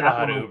 I don't know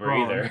how to Uber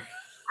either.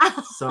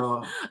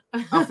 So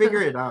I'll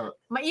figure it out.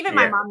 Even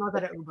my mom knows how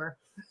to Uber.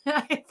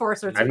 I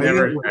force her to.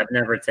 I've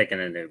never taken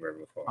an Uber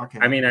before. Okay.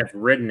 I mean, I've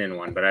ridden in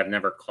one, but I've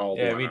never called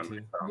one. Me on too.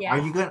 my phone.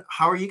 Yeah.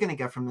 How are you gonna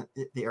get from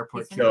the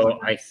airport? So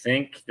I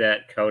think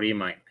that Cody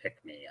might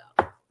pick me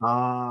up.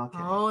 Oh,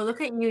 okay. Oh,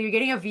 look at you! You're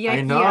getting a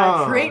VIP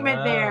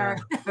treatment there.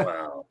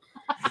 Wow.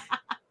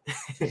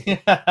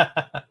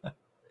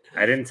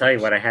 I didn't tell you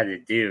what I had to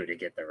do to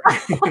get the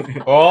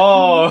ride.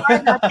 Oh,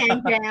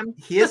 TannJam.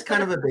 He is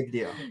kind of a big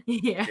deal.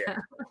 Yeah.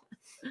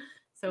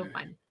 So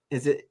fun.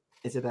 Is it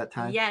that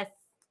time? Yes.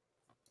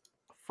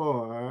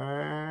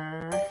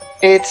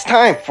 It's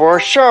time for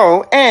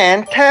show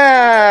and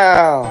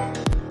tell.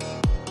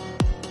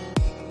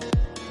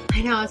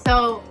 I know.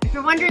 So if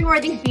you're wondering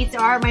where these beats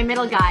are, my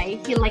middle guy,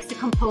 he likes to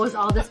compose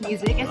all this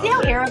music. And see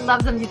how Aaron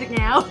loves the music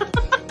now?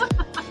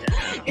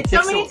 It's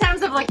so many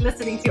times of like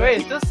listening to it. Wait,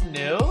 is this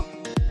new?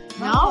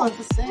 No, it's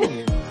the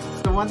same.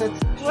 It's the one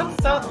that's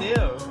What's so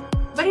new?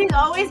 But he's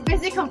always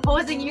busy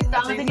composing new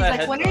songs, and he's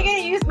like, "When are you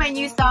gonna use my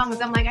new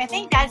songs?" I'm like, "I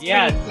think that's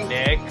pretty fixed.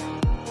 Nick.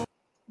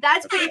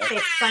 That's pretty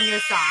fixed on your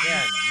song."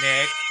 Yeah,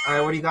 Nick. All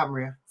right, what do you got,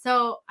 Maria?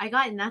 So I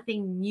got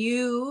nothing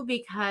new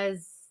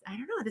because I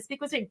don't know. This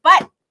week was big,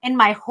 but in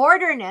my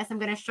hoarderness, I'm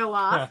gonna show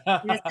off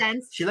in a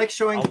sense. She likes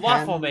showing a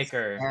waffle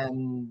maker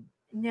and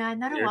yeah,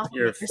 not a waffle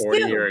your maker.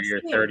 40 or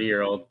your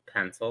 30-year-old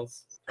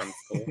pencils from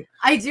school.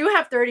 I do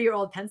have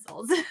 30-year-old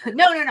pencils.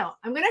 No.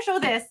 I'm gonna show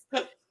this.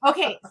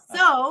 Okay,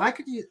 so I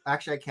could use.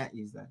 Actually, I can't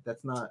use that.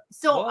 That's not.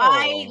 So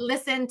I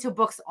listen to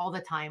books all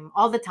the time.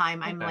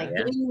 I'm like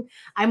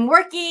I'm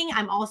working.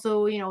 I'm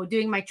also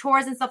doing my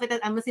chores and stuff like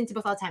that. I'm listening to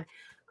books all the time.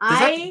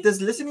 Does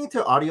listening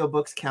to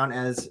audiobooks count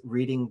as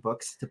reading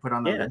books to put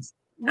on the list?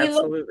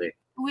 Absolutely.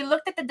 We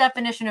looked at the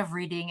definition of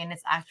reading, and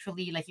it's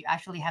actually like you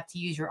actually have to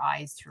use your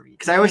eyes to read.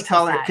 Because I always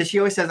tell her, because she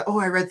always says,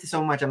 "Oh, I read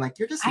so much." I'm like,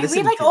 "You're just." I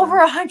read like over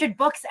 100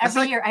 books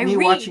every year. I read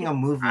watching a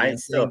movie. I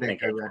still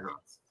think I read it.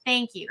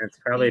 Thank you. It's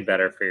probably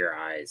better for your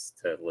eyes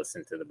to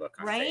listen to the book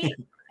on right? tape.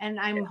 And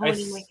I'm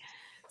holding like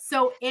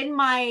so in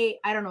my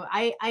I don't know.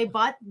 I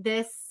bought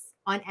this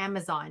on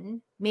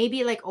Amazon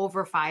maybe like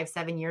over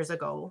 5-7 years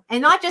ago,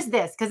 and not just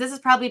this because this is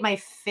probably my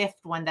 5th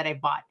one that I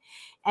bought,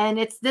 and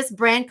it's this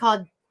brand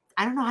called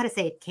I don't know how to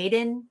say it.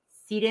 Hayden,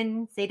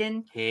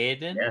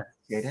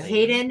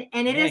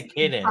 and it is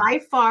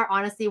by far,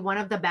 honestly, one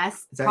of the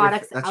best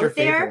products out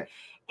there.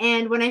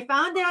 And when I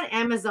found it on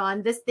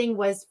Amazon, this thing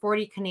was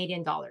 $40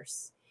 Canadian.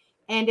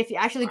 And if you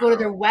actually go to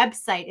their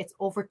website, it's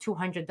over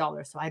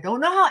 $200. So I don't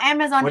know how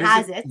Amazon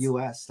has it.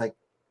 US, like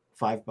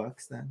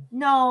 $5 then?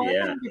 No,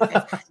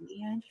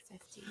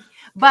 150.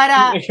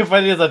 But you can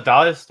find it at the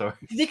dollar store.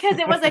 Because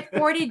it was like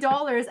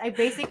 $40. I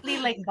basically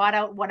like bought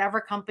out whatever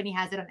company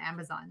has it on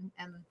Amazon.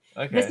 And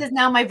this is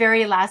now my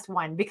very last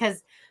one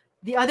because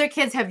the other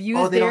kids have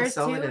used theirs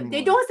too.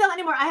 They don't sell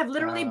anymore. I have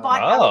literally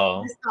bought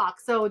out the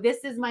stock. So this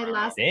is my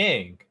last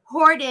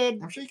hoarded.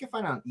 I'm sure you can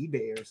find it on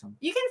eBay or something.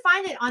 You can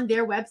find it on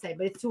their website,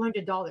 but it's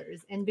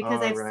 $200. And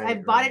because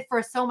I've bought it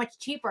for so much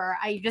cheaper,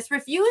 I just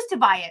refuse to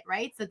buy it,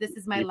 right? So this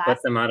is my last.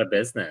 Put them out of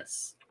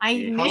business. How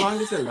long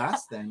does it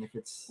last then? If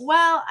it's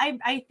well,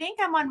 I think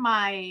I'm on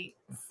my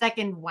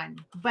 2nd one,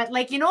 but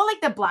like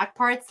like the black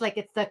parts, like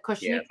it's the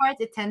cushiony parts,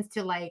 it tends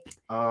to like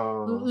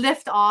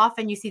lift off,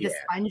 and you see the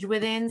sponge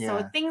within.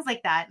 So things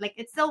like that, like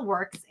it still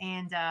works.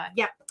 And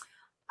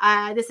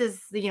this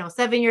is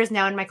 7 years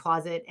now in my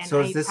closet, and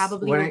I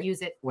probably will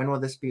use it. When will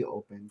this be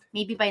opened?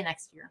 Maybe by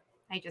next year.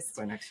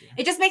 By next year.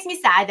 It just makes me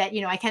sad that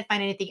I can't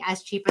find anything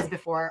as cheap as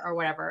before or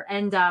whatever.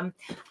 And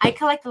I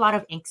collect a lot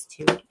of inks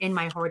too in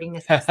my hoarding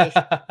station.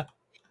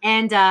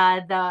 And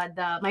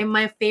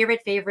my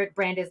favorite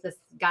brand is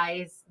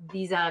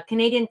these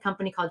Canadian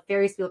company called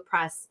Ferris Wheel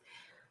Press.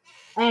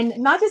 And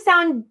not to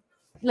sound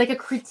like a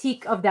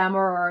critique of them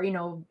or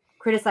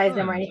criticize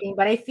them or anything,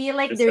 but I feel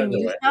like their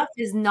new stuff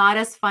is not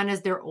as fun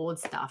as their old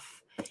stuff.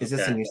 Is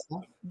this the new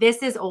stuff?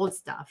 This is old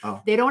stuff.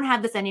 They don't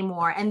have this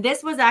anymore. And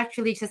this was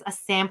actually just a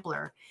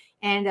sampler.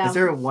 And is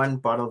there one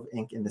bottle of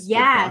ink in this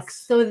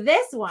box? So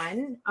this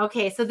one,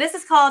 so this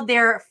is called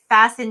their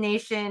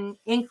Fascination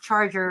Ink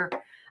Charger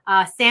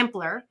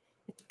sampler.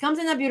 It comes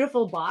in a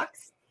beautiful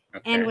box.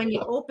 And when you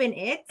open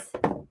it,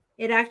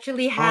 it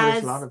actually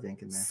has a lot of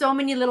ink in there. So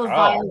many little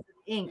vials of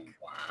ink.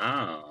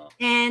 Wow.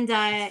 And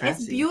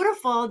it's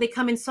beautiful. They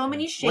come in so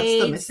many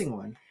shades. What's the missing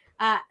one?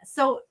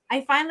 So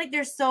I find like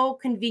they're so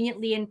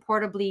conveniently and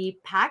portably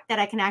packed that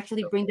I can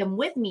actually bring them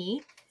with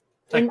me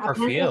in a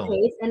pencil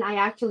case, and I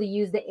actually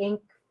use the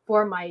ink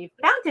for my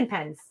fountain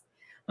pens.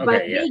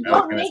 But they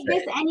don't make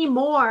this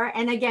anymore.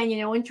 And again,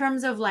 in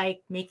terms of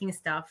like making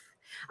stuff,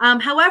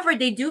 However,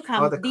 they do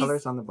come. Oh, the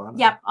colors on the bottom.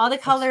 Yep, all the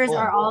colors cool.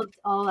 are all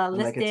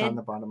listed. Like it's on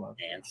the bottom of.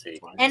 Fancy.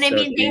 And I So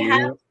mean, they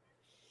have.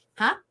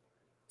 Huh?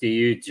 Do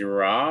you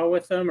draw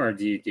with them, or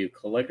do you do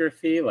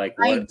calligraphy? Like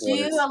what, I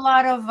do a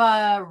lot of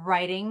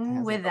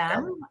writing with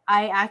them.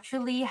 I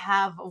actually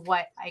have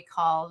what I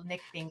call,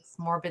 Nick thinks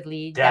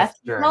morbidly, death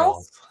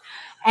journals.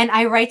 And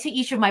I write to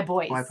each of my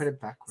boys. Oh, I put it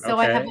backwards. So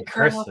I have a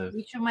journal for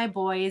each of my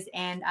boys,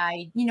 and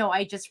I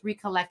just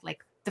recollect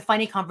like the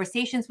funny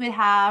conversations we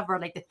have, or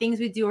like the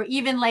things we do, or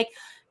even like,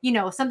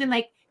 something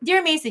like,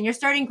 "Dear Mason, you're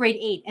starting grade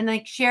 8," and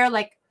like share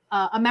like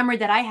a memory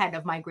that I had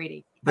of my grade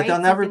 8. But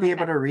they'll never be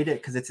able to read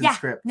it because it's in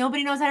script.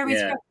 Nobody knows how to read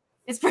script.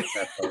 It's pretty.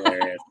 That's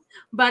hilarious.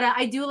 But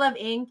I do love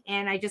ink,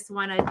 and I just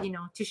want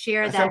to, to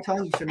share that. I'm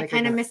telling you, I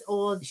kind of miss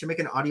old. You should make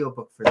an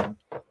audiobook for them.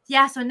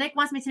 Yeah, so Nick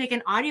wants me to make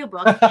an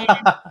audiobook, and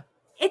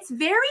it's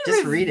very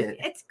just read it.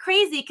 It's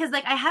crazy because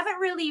like I haven't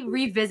really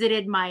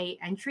revisited my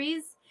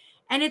entries,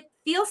 and it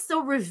feels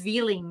so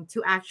revealing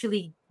to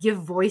actually give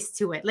voice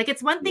to it. Like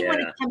it's one thing when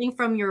it's coming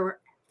from your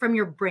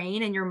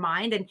brain and your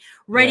mind and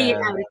writing it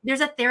out.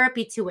 There's a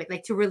therapy to it,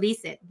 like to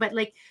release it. But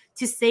like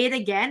to say it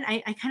again,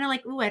 I kind of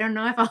like, I don't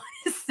know if I want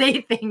to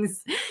say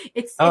things.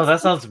 That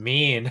sounds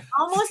mean.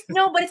 Almost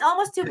no, but it's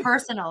almost too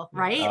personal,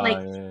 right?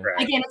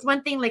 Again, it's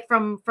one thing like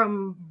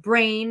from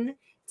brain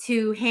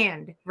to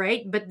hand,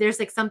 right? But there's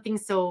like something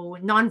so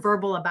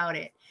nonverbal about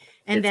it.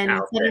 And it's then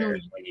out suddenly there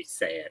when you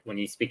say it, when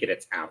you speak it,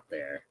 it's out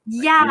there.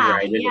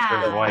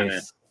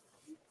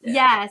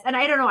 Yes, and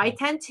I don't know. I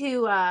tend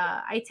to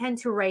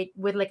write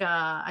with like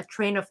a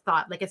train of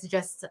thought, like it's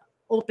just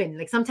open.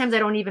 Like sometimes I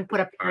don't even put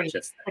a period,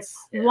 like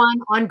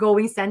one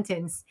ongoing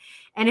sentence.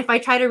 And if I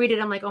try to read it,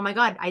 I'm like, oh my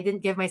god, I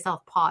didn't give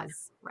myself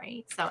pause,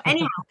 right? So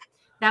anyhow,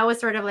 that was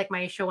sort of like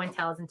my show and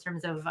tells in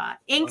terms of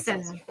inks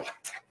and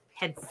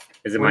heads.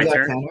 Is it my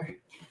turn?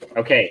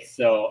 Okay,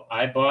 so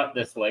I bought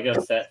this Lego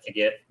set to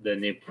get the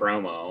new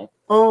promo.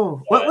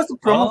 Oh, what was the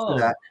promo for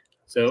that?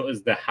 So it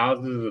was the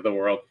Houses of the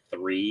World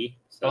 3.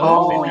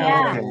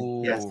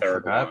 So Yes,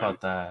 forgot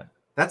about that.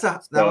 That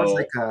was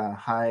like a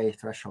high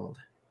threshold.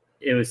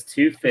 It was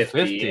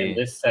 $250, and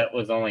this set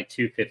was only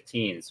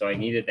 $215. So I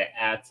needed to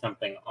add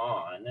something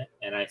on,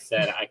 and I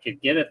said I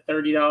could get a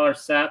 $30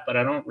 set, but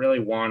I don't really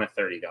want a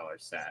 $30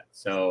 set.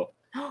 So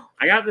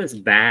I got this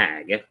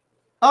bag.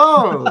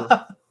 Oh,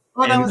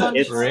 that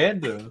was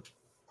random.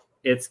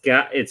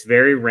 It's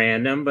very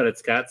random, but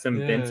it's got some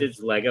vintage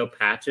Lego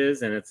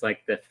patches, and it's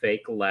like the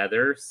fake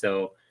leather.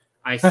 So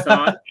I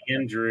saw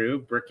Andrew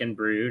Brick and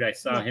Brood. I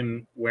saw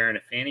him wearing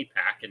a fanny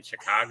pack in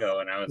Chicago,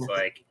 and I was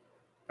like,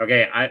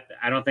 okay,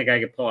 I don't think I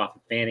could pull off a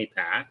fanny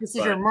pack. This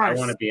is your Merce. I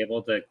want to be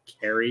able to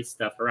carry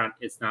stuff around.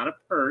 It's not a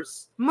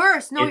purse.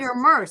 Your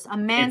Merce. A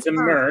man's It's a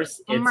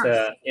Merce.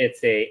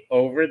 It's a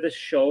over the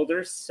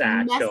shoulder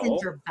satchel.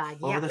 Messenger bag.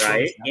 Yeah.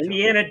 Right.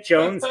 Indiana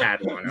Jones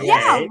had one. Okay?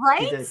 Yeah.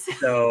 Right.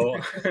 So.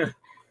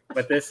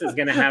 But this is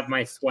going to have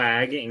my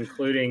swag,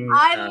 including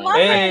I love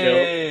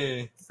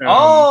it. Some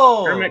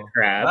hermit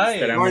crabs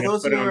that I'm going to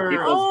put on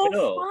people's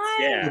builds.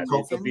 Yeah,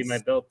 these will be my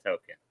build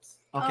tokens.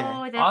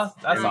 Okay. That's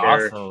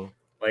awesome.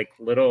 Like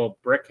little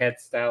brickhead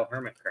style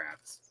hermit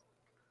crabs.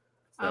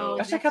 So,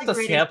 I check out the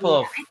sample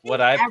of what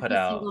I put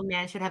out. Every single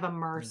man should have a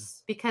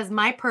Merce because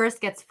my purse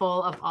gets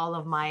full of all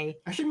of my.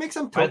 I should make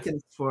some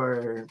tokens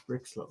for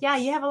Brick Slopes. Yeah,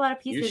 you have a lot of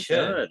pieces. You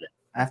should.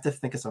 I have to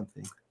think of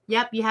something.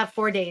 Yep, you have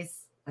 4 days.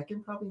 I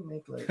can probably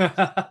make like.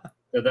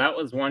 So that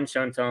was one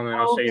show and tell, and then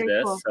I'll show you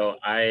this. Cool. So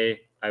I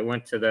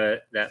went to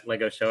that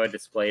Lego show. I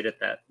displayed at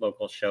that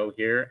local show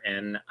here,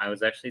 and I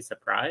was actually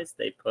surprised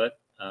they put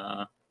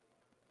a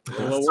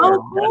little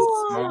award, Best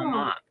Small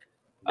Mock.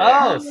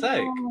 Oh,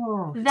 sick!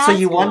 So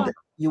you won.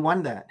 You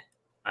won that.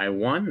 I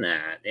won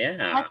that. Yeah,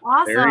 that's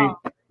awesome. Very,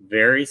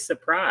 very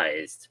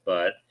surprised,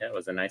 but it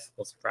was a nice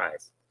little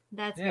surprise.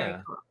 That's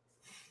very cool.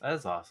 That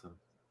is awesome.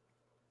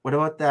 What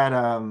about that?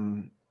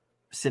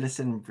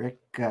 Citizen Brick.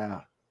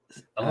 Yeah.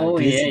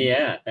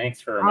 Thanks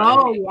for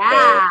reminding me.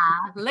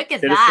 Look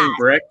at Citizen that. Citizen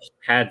Brick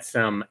had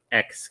some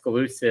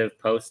exclusive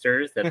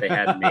posters that they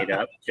had made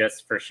up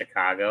just for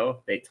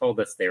Chicago. They told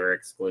us they were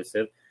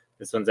exclusive.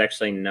 This one's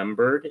actually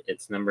numbered.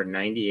 It's number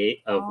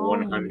 98 of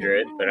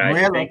 100. But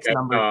I think I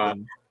saw.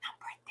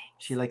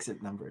 She likes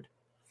it numbered.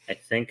 I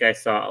think I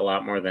saw a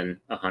lot more than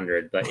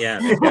 100. But yeah,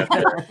 they got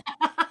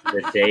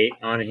the date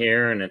on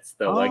here, and it's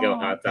the Lego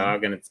hot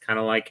dog, and it's kind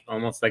of like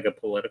almost like a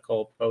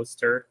political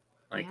poster.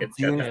 Like it's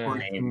got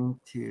that name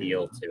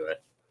feel to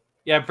it.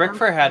 Yeah, Brick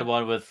Fair had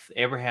one with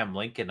Abraham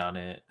Lincoln on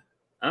it.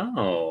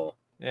 Oh,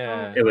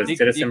 yeah. It was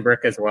Citizen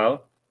Brick as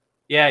well.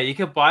 Yeah, you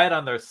could buy it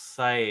on their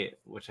site,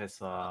 which I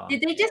saw.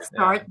 Did they just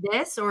start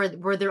this, or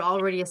were there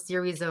already a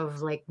series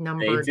of like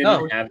numbered? They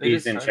didn't have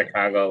these in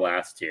Chicago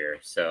last year,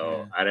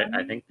 so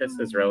I think this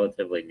is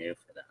relatively new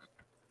for them.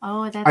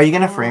 Oh, that's. Are you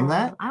gonna frame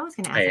that? I was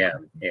gonna ask. I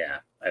am. Yeah,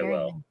 I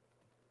will.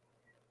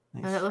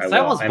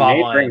 Nice. I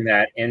may bring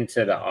that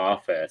into the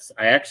office.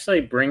 I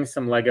actually bring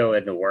some Lego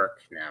into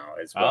work now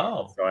as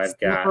well. So I've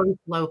got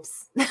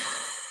slopes.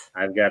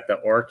 I've got the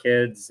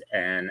orchids,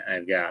 and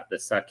I've got the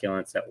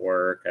succulents at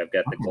work. I've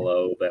got the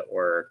globe at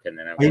work, and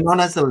then Are you known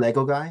as the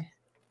Lego guy?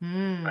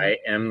 I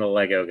am the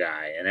Lego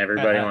guy, and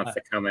everybody wants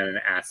to come in and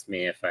ask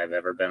me if I've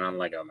ever been on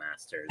Lego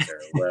Masters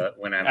or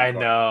when I'm. I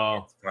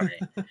know. It's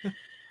funny.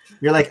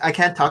 You're like, I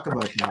can't talk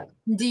about that.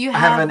 Do you I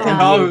have have an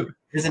NDA.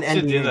 There's an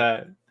should NDA. do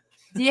that.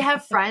 Do you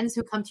have friends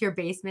who come to your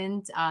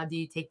basement? Do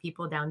you take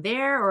people down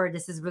there, or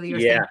this is really your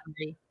Yeah.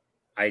 sanctuary?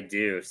 I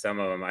do. Some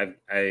of them.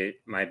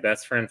 My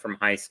best friend from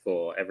high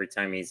school. Every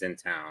time he's in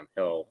town,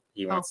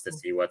 he wants to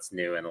see what's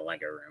new in the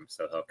Lego room,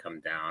 so he'll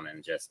come down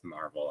and just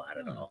marvel at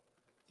it all.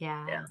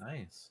 Yeah.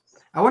 Nice.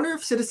 I wonder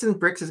if Citizen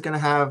Bricks is going to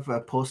have a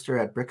poster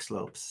at Brick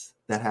Slopes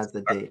that has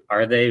the date.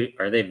 Are they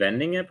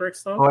vending at Brick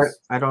Slopes? Or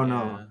I don't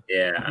know.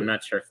 Yeah, I'm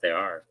not sure if they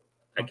are.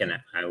 We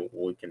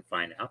can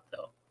find out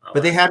though.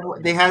 But they had.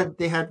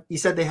 You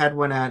said they had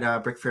one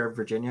at Brick Fair,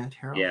 Virginia,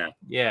 Harold.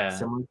 Yeah.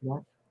 Similar to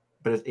that,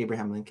 but it's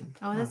Abraham Lincoln.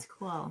 Oh, that's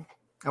cool.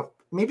 Oh,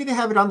 maybe they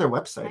have it on their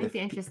website. I'd be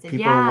interested.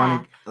 People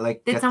want to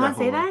like. Did someone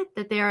say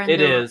that they are?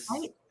 It is.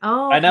 Website?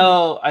 Oh, I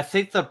know. I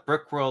think the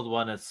Brick World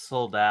one is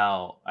sold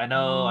out. I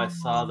know. I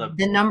saw the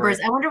numbers.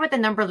 I wonder what the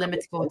number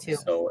limits go to.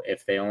 So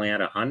if they only had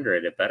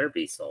 100, it better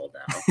be sold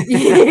out.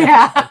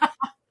 Yeah,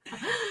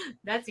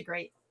 that's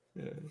great.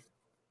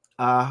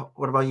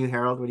 What about you,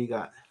 Harold? What do you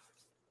got?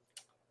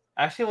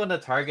 I actually went to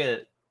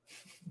Target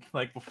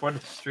like before the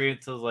stream,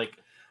 so I was like,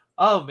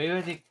 oh, maybe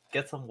I need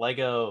get some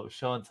Lego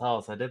show and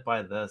tell. So I did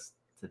buy this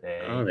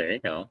today. Oh, there you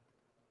go.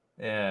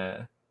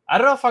 Yeah. I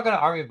don't know if I'm gonna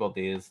army build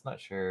these. Not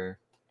sure.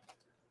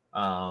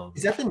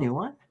 Is that the new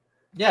one?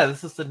 Yeah,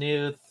 this is the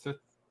new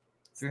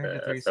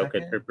 332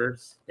 Ahsoka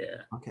Troopers.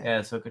 Yeah. Okay. Yeah,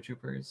 Ahsoka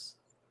Troopers.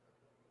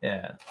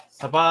 Yeah.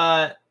 So I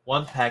bought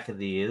one pack of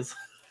these.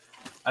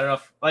 I don't know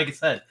if, like I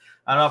said,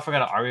 I don't know if we're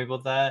gonna army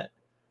build that.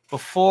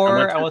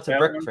 Before I went to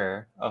Brick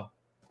Fair. Oh,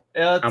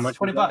 it's How much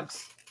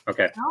 $20.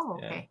 Okay. Oh,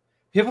 okay.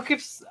 Yeah.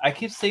 I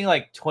keep seeing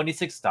like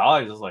 $26.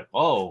 I was like,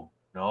 oh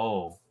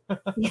no.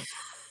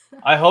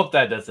 I hope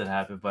that doesn't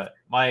happen, but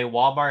my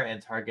Walmart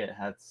and Target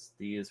has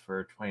these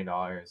for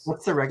 $20.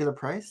 What's the regular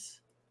price?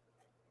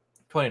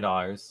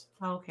 $20.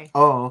 Oh, okay.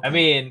 Oh, okay. I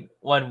mean,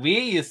 when we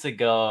used to I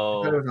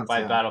thought it go was on buy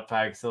sale. battle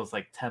packs, it was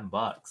like $10.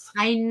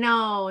 I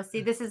know.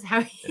 See, this is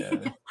how.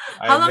 Yeah.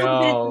 How long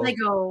know. did it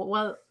go?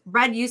 Well,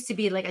 bread used to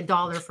be like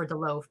 $1 for the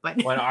loaf,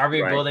 but When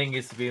army Right. building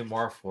used to be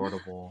more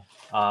affordable.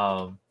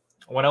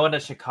 When I went to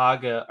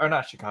Chicago, or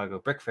not Chicago,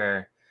 Brick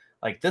Fair,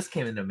 like this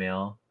came in the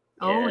mail.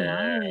 oh,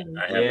 Yeah,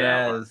 nice. I have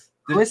that one.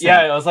 Who is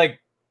Yeah, that? I was like,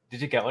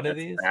 did you get one of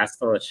these?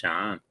 Bastila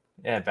Sean.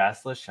 Yeah,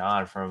 Bastila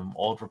Sean from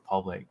Old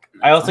Republic.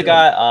 I also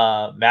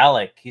got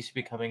Malik. He should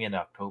be coming in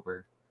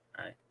October.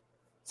 Right.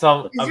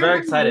 So Is I'm there very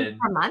one excited.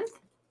 per month?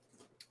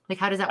 Like,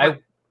 how does that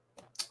work?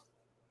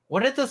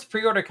 When did this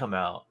pre-order come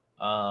out?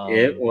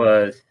 It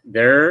was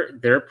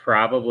they're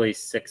probably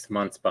 6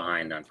 months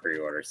behind on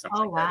pre-order.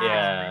 Something Oh, like wow. that.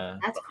 Yeah.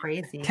 That's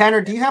crazy.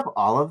 Tanner, do you have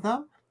all of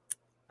them?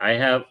 I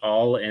have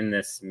all in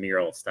this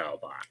mural style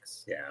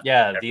box. Yeah.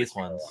 Yeah, every these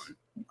single ones.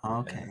 one.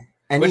 Okay.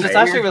 And Which each is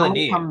actually year, really how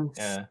many neat. comes-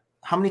 Yeah.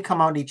 How many come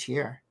out each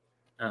year?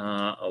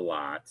 A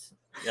lot.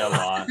 Yeah, a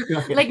lot.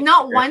 Like,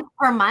 not once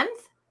per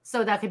month?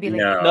 So that could be like,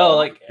 No,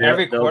 like They'll-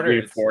 every they'll quarter. do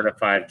it's- 4 to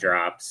 5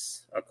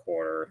 drops a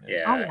quarter.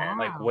 Yeah. Oh, and- wow.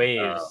 like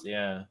waves. Um,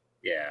 Yeah.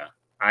 Yeah.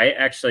 I've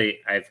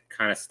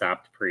kind of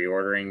stopped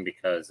pre-ordering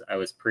because I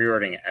was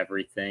pre-ordering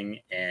everything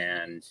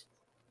and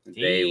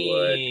they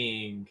would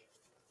Dang.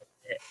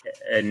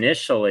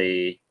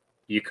 initially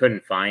you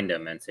couldn't find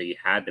them, and so you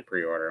had to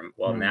pre-order them.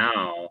 Well, Hmm.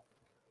 now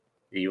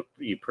you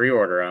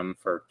pre-order them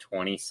for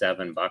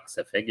 $27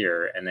 a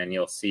figure, and then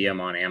you'll see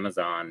them on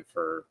Amazon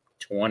for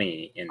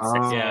 20 in 6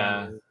 Oh.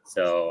 Yeah. months.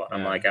 So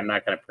I'm Yeah. like, I'm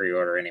not going to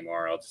pre-order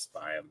anymore. I'll just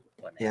buy them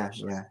when they Yeah,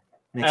 actually. yeah.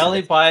 I Makes only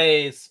sense.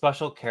 buy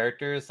special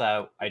characters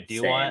that I do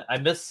Same. want. I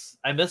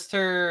missed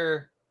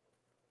her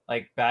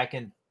like back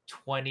in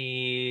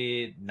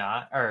 20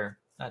 not or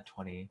not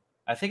 20.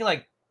 I think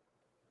like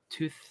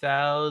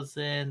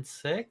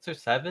 2006 or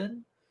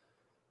 7.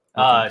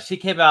 Okay. She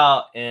came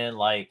out in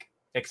like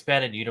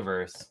expanded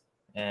universe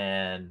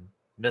and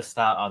missed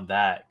out on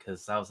that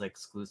because that was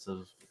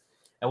exclusive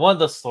at one of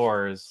the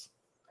stores.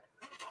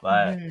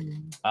 But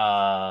Mhm.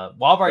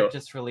 Walmart So-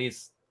 just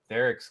released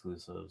their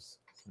exclusives,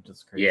 which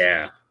is crazy.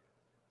 Yeah.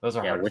 Those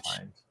are Yeah, hard which- to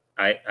find.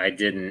 I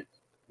didn't,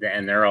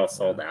 and they're all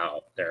sold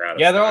out. They're out of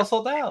Yeah, they're all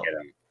stock. sold out. Get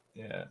 'em.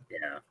 Yeah.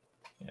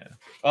 Yeah.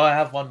 Oh, I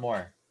have one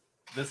more.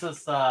 This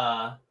is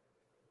a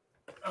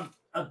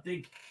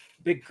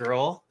big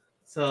girl.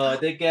 So I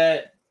did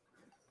get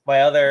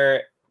my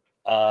other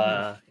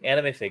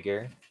anime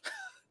figure.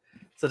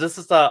 So this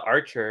is the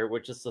Archer,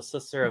 which is the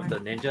sister of the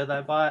ninja that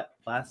I bought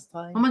last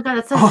time. Oh my god,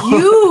 that's so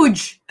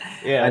huge.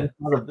 Yeah, I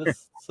saw the-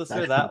 this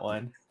sister, that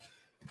one.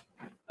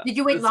 Did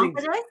you wait This long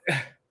for thing's- this?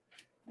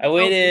 I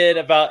waited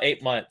about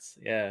 8 months.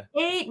 Yeah,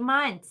 8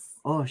 months.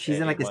 Oh, she's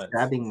Yeah, in like it a was.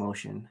 stabbing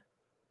motion.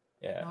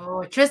 yeah.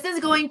 Oh, Tristan's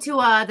going to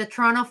the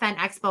Toronto Fan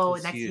Expo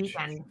It's next huge.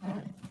 weekend.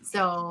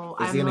 So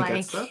Is he I'm gonna get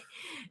like, stuff?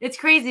 it's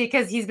crazy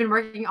because he's been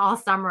working all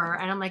summer,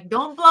 and I'm like,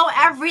 don't blow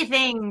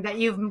everything that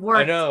you've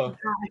worked I know.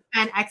 at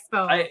Fan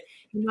Expo.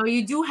 You know,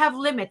 you do have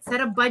limits. Set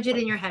a budget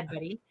in your head,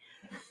 buddy.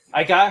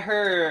 I got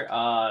her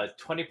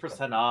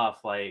 20%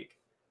 off. Like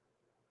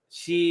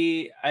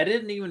I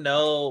didn't even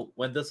know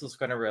when this was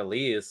going to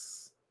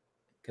release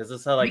because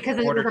it's like because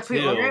it was a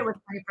pre-order, it was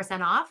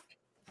 20% off.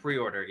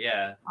 Pre-order,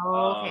 yeah.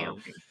 Oh, okay.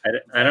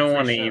 I don't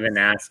want to even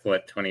ask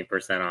what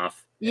 20%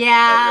 off.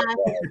 Yeah,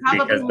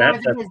 because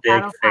that's a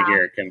big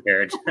figure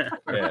compared to.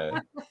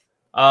 Yeah.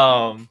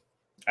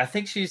 I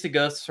think she used to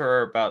go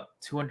for about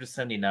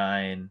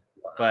 $279,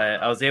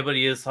 but I was able to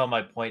use all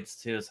my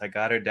points too, so I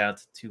got her down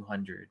to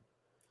 200.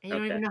 And you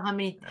don't even know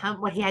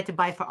what he had to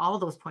buy for all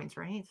those points,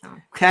 right? So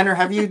Tanner,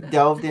 have you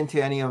delved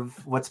into any of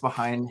what's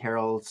behind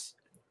Harold's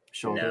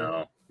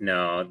shoulder?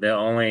 No. The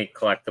only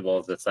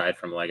collectibles aside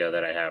from Lego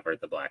that I have are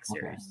the Black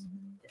Series.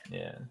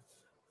 Yeah.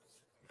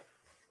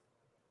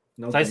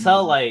 No, so I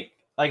sell like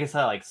I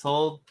said,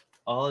 sold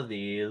all of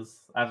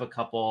these. I have a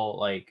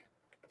couple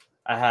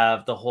I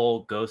have the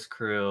whole Ghost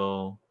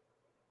Crew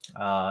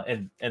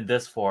in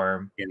this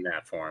form. In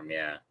that form,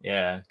 yeah.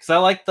 Yeah. Because I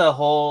like the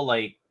whole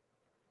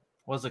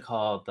what's it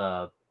called?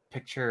 The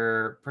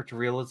picture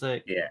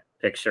realistic? Yeah,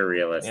 picture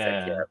realistic,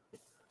 yeah.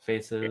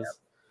 Faces. Yeah.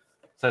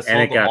 So I sold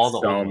and it got all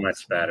the so old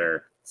much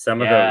better.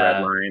 Some of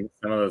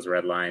those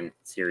red line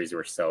series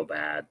were so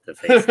bad. The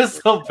faces were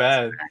so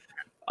bad.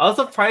 I was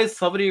surprised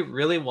somebody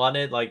really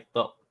wanted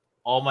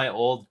all my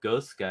old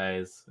Ghost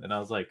guys, and I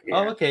was like,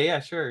 oh, okay, yeah,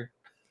 sure.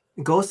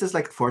 Ghost is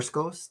like Force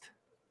Ghost?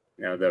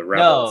 No, the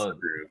Rebels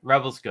crew.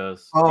 Rebels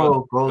Ghost.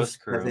 Oh,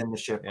 Ghost crew. In the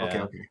ship.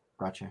 Yeah. Okay,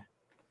 gotcha.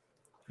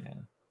 Yeah.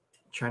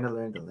 Trying to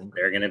learn the lingo.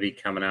 They're going to be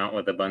coming out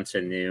with a bunch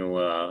of new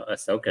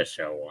Ahsoka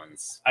show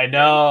ones. I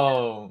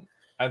know.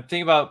 I'm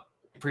thinking about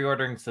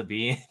pre-ordering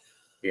Sabine.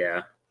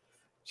 Yeah.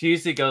 She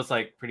usually goes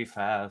pretty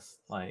fast.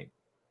 I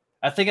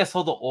think I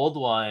sold the old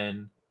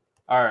one,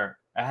 or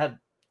I had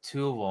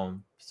two of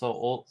them.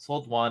 So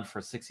sold one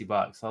for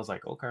 $60. I was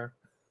like, okay. I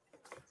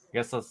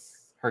guess that's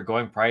her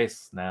going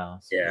price now.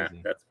 It's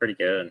crazy. That's pretty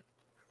good.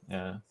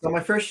 Yeah. So my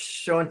first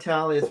show and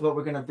tell is what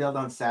we're gonna build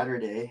on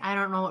Saturday. I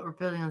don't know what we're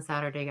building on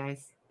Saturday,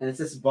 guys. And it's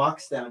this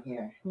box down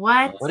here.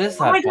 What? What is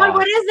that? Oh my god,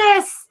 what is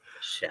this?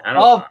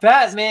 Oh,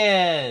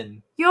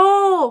 Batman!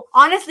 Yo,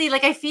 honestly,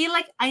 I feel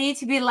like I need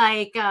to be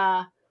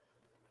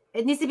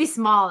it needs to be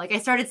small. I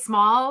started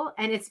small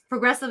and it's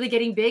progressively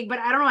getting big, but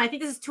I don't know. I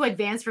think this is too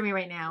advanced for me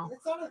right now.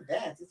 It's not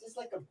advanced. It's just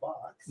like a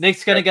box.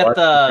 Nick's gonna get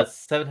the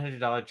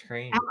 $700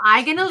 train. Am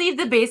I gonna leave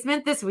the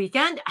basement this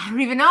weekend? I don't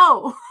even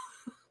know.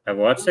 I've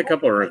watched a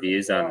couple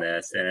reviews on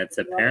this, and it's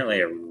apparently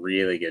a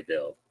really good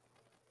build.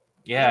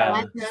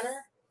 Yeah.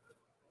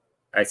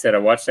 I said I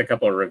watched a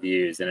couple of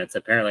reviews, and it's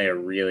apparently a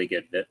really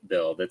good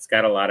build. It's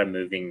got a lot of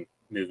moving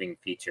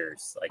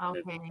features,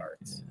 moving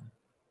parts. Yeah.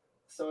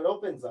 So it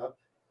opens up.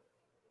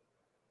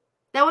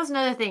 That was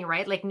another thing,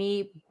 right?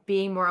 Me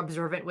being more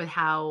observant with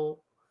how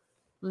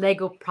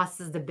Lego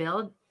processes the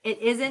build. It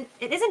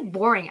isn't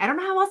boring. I don't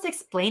know how else to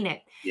explain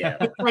it. Yeah.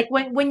 It's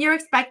when you're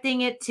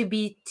expecting it to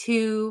be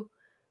too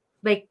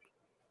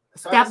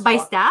step by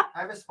step. I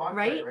have a spot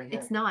right? here.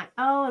 It's not.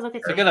 Oh, look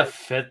at that. Is it gonna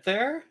fit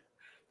there?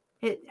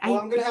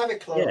 I'm gonna have it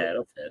closed. Yeah,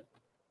 it'll fit.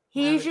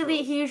 He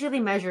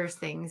usually measures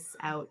things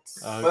out.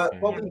 Okay.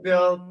 But what we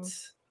built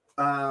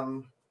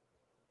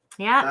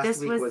this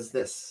was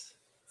this.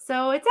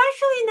 So it's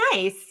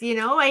actually nice,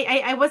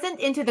 I wasn't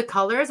into the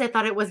colors. I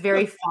thought it was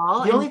very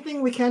fall. The only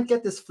thing we can't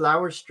get this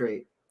flower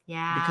straight.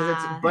 Yeah. Because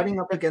it's butting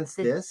up against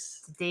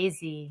this.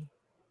 Daisy.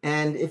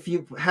 And if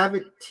you have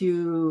it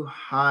too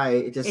high,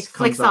 it just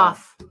flicks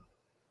off.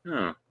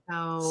 Oh.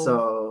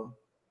 So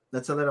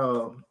that's a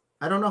little,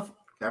 I don't know if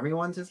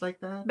everyone's is like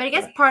that. But I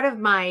guess part of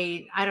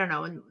my, I don't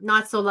know,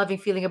 not so loving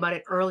feeling about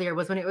it earlier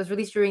was when it was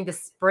released during the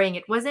spring.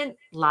 It wasn't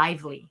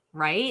lively,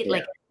 right?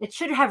 Yeah. It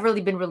should have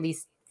really been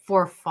released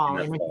for fall,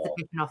 in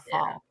anticipation of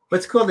fall. But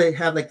it's cool. They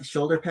have the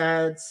shoulder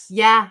pads.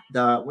 Yeah.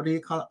 The, what do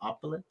you call it?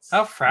 Opulets?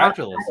 How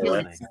fragile is this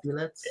thing?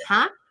 Opulets?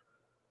 Huh?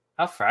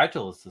 How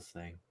fragile is this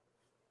thing?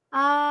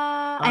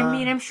 I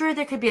mean, I'm sure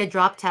there could be a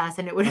drop test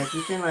and it would.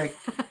 You can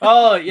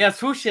oh, yeah,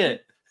 swoosh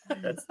it.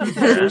 It's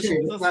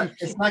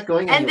not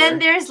going anywhere. And then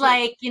there's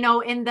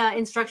in the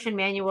instruction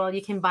manual,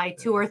 you can buy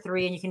 2 or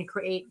 3 and you can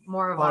create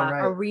more of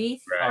a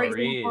wreath, for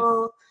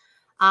example.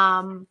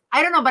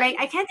 I don't know, but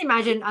I can't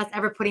imagine us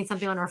ever putting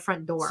something on our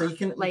front door. So you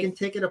can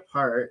take it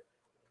apart,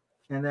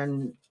 and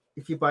then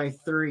if you buy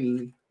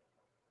 3,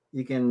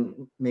 you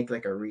can make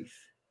a wreath.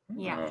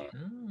 Yeah.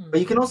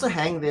 But you can also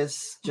hang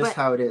this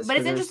how it is. But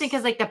it's interesting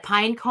because the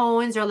pine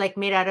cones are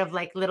made out of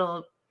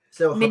little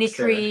so mini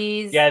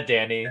trees. Yeah,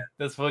 Danny,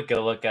 this would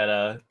go look at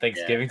a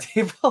Thanksgiving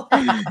table.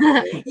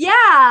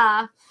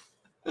 Yeah.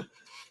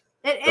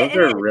 Those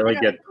are really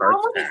good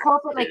parts.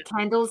 Almost put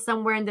candles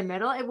somewhere in the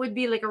middle. It would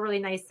be a really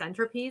nice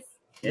centerpiece.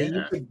 Yeah,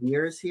 you put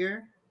gears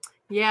here.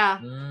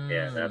 Yeah.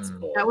 Yeah, that's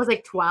cool. That was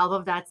 12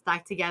 of that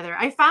stacked together.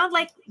 I found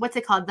what's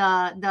it called?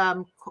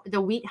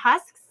 The wheat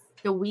husks.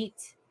 The wheat.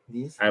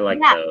 These? I like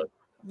those.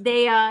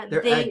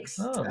 They're eggs.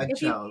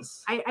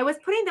 Eggshells. I was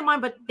putting them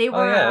on, but they were.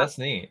 Oh yeah, that's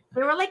neat.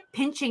 They were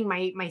pinching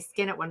my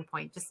skin at one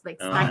point, just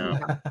stacking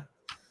them.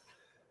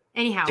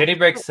 Anyhow, Jenny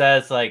Brick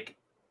says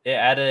it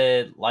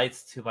added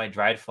lights to my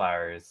dried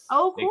flowers.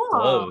 Oh, cool. It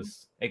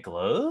glows. It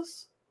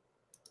glows?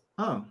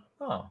 Oh.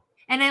 Oh.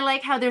 And I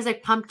like how there's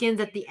like pumpkins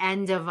at the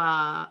end of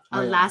a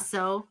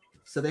lasso.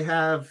 So they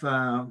have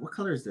what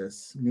color is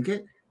this?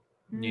 Nougat?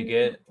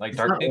 Nougat, like It's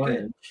dark not nougat.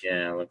 orange.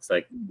 Yeah, it looks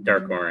like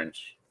dark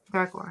orange.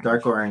 Dark orange.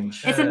 Dark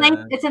orange.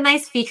 It's a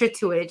nice feature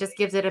to it. It just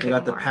gives it a bit They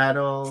got more. the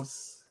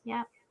paddles.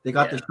 Yeah. They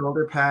got the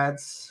shoulder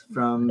pads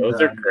from.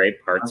 Those are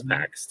great parts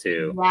packs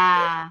too.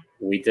 Yeah.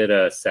 We did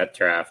a set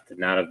draft,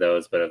 not of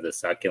those, but of the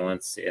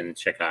succulents in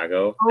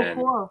Chicago. Oh, and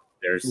cool.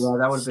 There's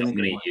that so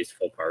many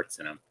useful parts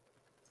in them.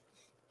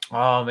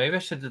 Oh, maybe I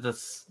should do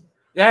this.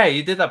 Yeah,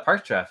 you did that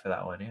park draft for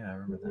that one. Yeah, I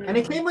remember that. And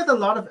it came with a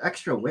lot of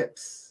extra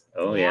whips.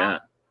 Oh yeah.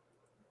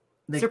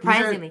 Like,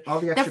 surprisingly, all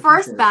the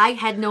first pieces. bag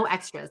had no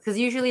extras because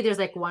usually there's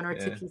like one or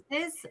two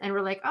pieces, and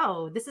we're like,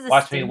 "Oh, this is a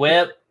watch me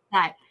whip."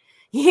 That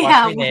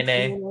yeah, watch me,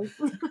 Nene.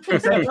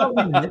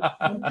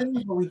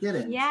 But we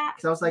didn't. Yeah,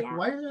 because I was like,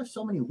 why are there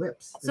so many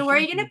whips? So where are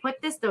you gonna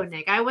put this though,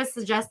 Nick? I was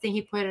suggesting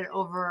he put it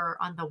over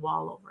on the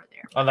wall over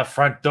there, on the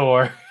front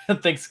door,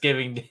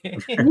 Thanksgiving Day.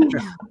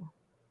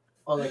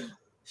 Oh, like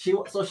she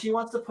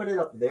wants to put it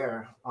up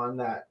there on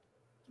that.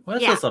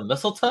 What is this? A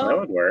mistletoe? That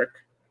would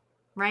work.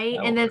 Right,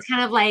 and then it's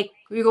kind of like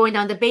we're going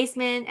down the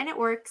basement, and it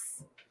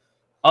works.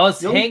 Oh,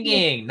 it's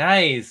hanging.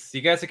 Nice.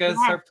 You guys are going to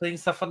start putting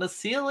stuff on the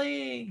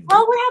ceiling.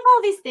 Well, we have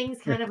all these things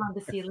kind of on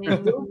the ceiling. I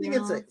don't think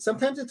it's like,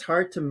 sometimes it's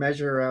hard to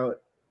measure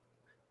out.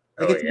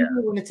 Like it's easy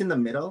when it's in the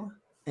middle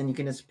and you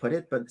can just put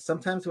it, but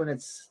sometimes when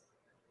it's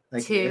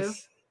like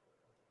this,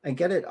 I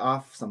get it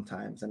off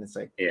sometimes, and it's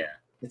like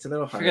it's a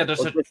little hard.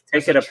 Just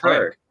take it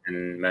apart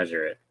and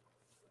measure it.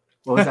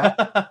 What was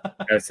that?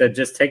 I said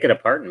just take it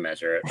apart and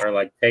measure it, or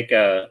like take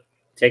a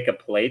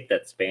plate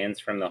that spans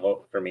from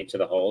each of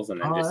the holes,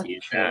 and then just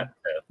use that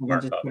to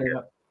mark up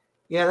here.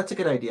 Yeah, that's a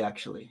good idea,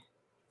 actually.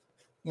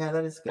 Yeah,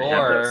 that is good.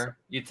 Or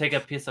you take a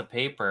piece of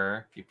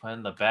paper, you put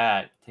in the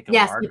back, take a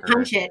marker. You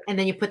punch it, and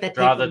then you put that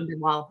paper on the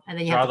wall, and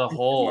then you draw have the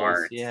holes.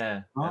 Smart.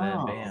 Yeah, and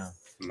then bam.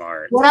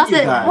 Smart. What else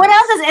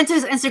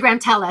does Instagram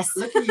tell us?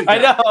 I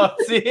know.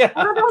 See, What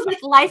are those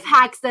like life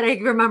hacks that I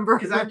remember?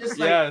 Because I'm just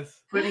like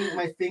putting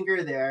my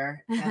finger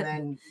there and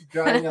then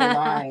drawing a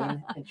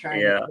line and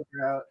trying to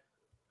figure out.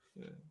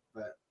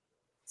 But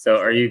so,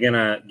 are you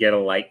gonna get a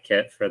light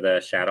kit for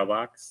the shadow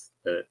box,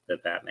 the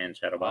Batman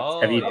shadow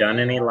box? Have you done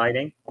any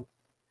lighting?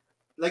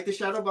 Like the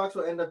shadow box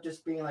will end up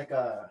just being like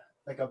a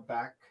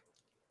back.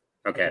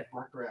 Okay.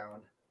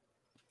 Background,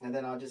 and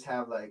then I'll just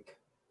have like.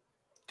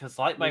 Because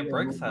Light My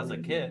Bricks has a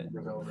kit.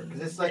 Because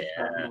it's like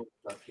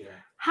stuff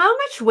here. How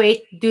much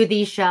weight do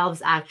these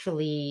shelves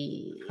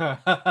actually?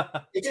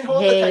 It can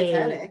hold the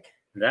Titanic.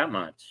 That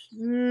much.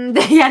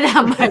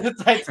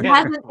 That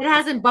much. It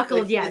hasn't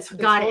buckled yet.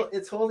 Got it.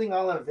 It's holding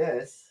all of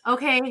this.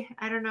 Okay.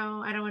 I don't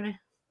know. I don't want to.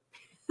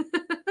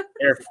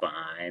 They're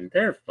fine.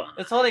 They're fine.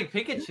 It's holding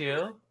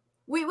Pikachu.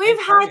 We've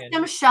had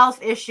some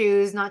shelf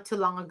issues not too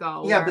long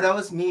ago. Yeah, but that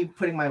was me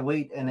putting my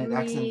weight and it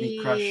accidentally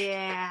crushed.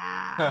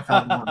 Yeah.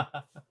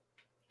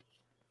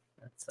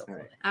 That's so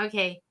funny.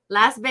 Okay.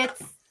 Last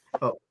bits.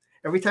 Oh,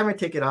 every time I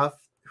take it off,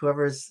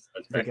 whoever's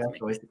the guest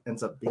always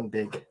ends up being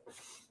big.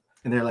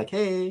 And they're like,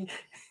 hey.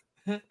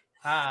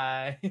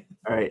 Hi.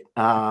 All right.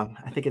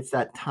 I think it's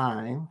that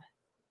time.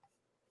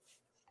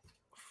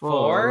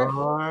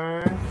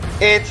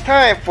 It's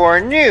time for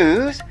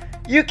news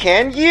you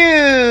can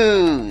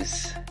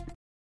use.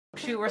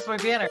 Shoot, where's my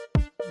banner?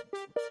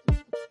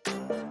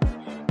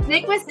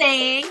 Nick was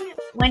saying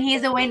when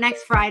he's away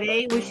next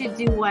Friday, we should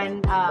do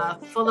one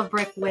full of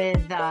brick with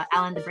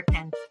Alan the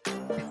Brickman.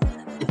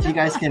 If you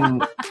guys can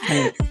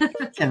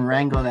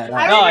wrangle that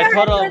out. No, I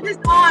told him.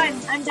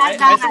 I'm that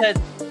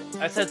bad.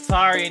 I said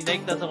sorry.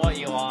 Nick doesn't want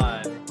you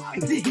on.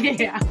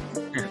 Yeah.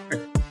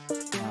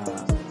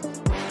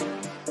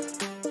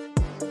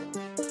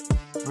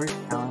 Where's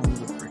Alan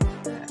the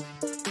Brickman?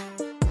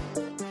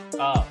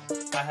 Oh,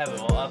 I have it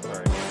all up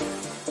already.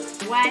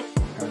 What?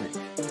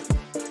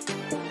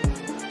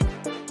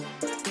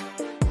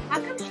 How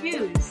come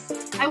shoes?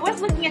 I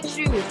was looking at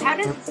shoes. How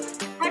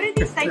do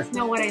these sites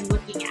know what I'm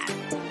looking at?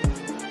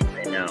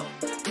 I know.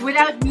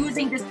 Without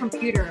using this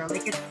computer,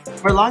 like it's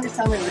for the longest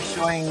time, it was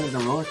showing the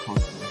roller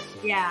coaster.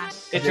 Yeah.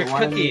 It's your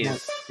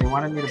cookies. They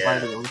wanted me to buy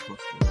the roller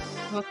coaster.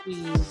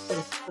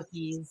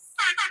 Cookies.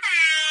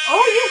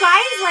 Oh, you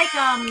guys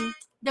like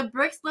the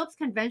Brick Slopes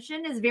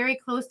convention is very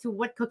close to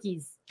what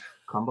cookies?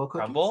 Crumble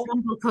cookies.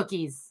 Crumble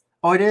Cookies.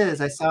 Oh, it is.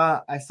 I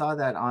saw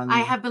that on. I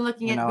have been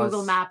looking at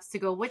Google Maps to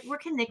go. Where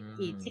can Nick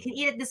eat? He can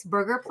eat at this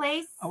burger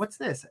place. Oh, what's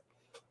this?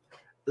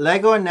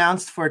 Lego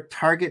announced for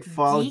Target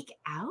Fall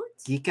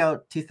Geek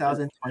Out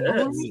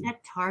 2023.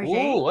 At Target.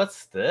 Ooh,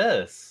 what's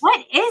this?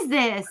 What is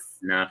this?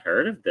 Not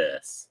heard of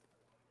this.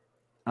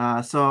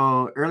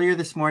 So earlier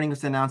this morning it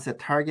was announced that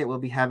Target will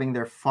be having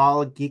their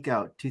Fall Geek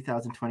Out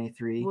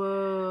 2023.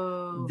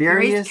 Whoa!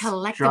 Various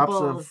drops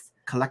of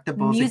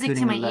collectibles, music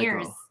to my Lego.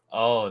 ears.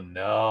 Oh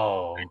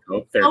no! I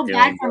hope they're so doing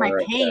bad for my more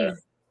of pain.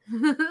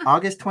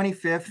 August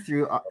 25th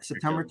through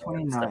September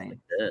 29th. Like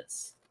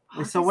this.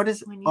 So what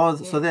is? Oh,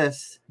 so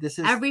this is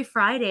every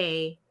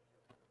Friday,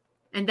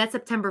 and that's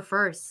September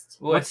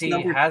 1st. What's he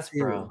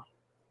Hasbro?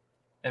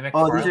 And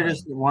Oh, these are McFarlane.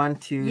 just 1,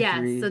 2, Yeah,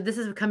 3. so this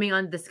is coming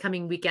on this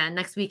coming weekend,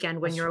 next weekend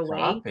when What's you're away.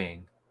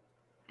 dropping?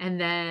 And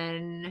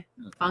then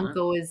Uh-huh.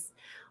 Funko is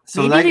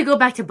So maybe we go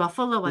back to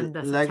Buffalo on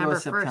the Lego September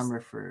 1st. September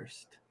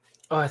 1st.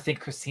 Oh, I think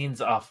Christine's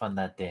off on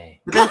that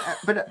day. But then,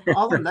 but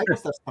all the Lego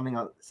stuff's coming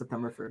out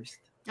September 1st.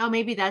 Oh,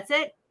 maybe that's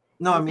it.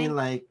 No, You I mean think?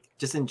 like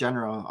just in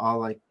general, all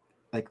like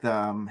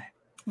the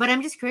But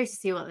I'm just curious to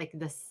see what like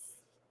this.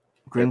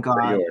 Gringotts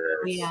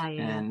Pre-orders. Yeah.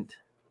 and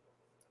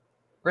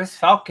Where's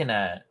Falcon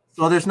at?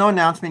 so there's no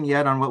announcement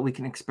yet on what we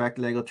can expect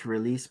Lego to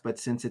release, but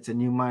since it's a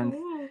new month,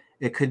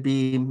 it could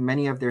be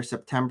many of their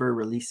September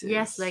releases.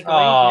 Yes, Lego.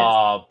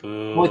 Oh,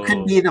 boo. Well, it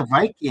could be the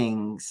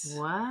Vikings.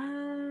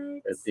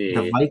 What?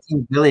 The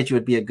Viking Village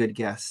would be a good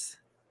guess.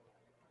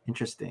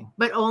 Interesting.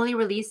 But only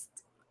released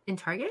in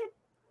Target?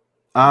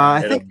 I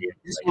It'll think be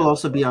this Lego. will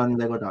also be on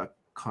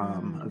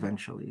Lego.com Hmm.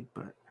 eventually,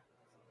 but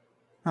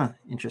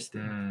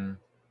interesting. Hmm.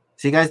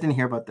 So you guys didn't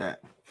hear about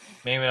that.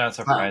 Maybe not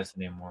surprised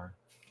anymore.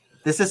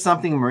 This is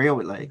something Maria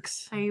would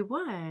likes. I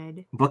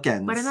would.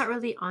 Bookends. But I'm not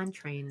really on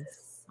trains.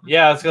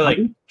 Yeah, let's go like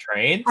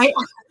trains.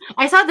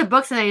 I saw the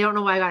books and I don't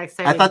know why I got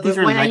excited. I thought these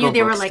were when I Lego knew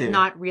they were books, like too.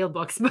 not real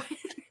books, but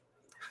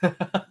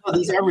Oh,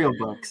 these are real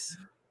books.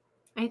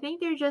 I think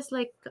they're just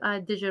like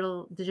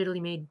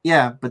digitally made.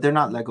 Yeah, but they're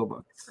not Lego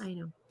books. I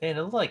know. They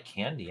look like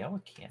candy. I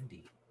want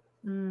candy.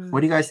 Mm.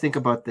 What do you guys think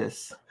about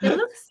this? It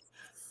looks.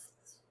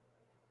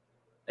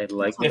 I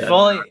like If that.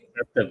 only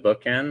The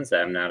bookends.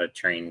 I'm not a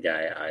train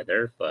guy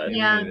either, but Yeah,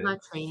 Yeah. I'm not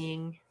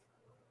training.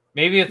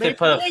 maybe if But they it's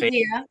put a a good face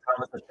idea.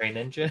 on the train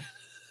engine.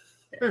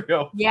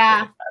 Real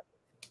Yeah.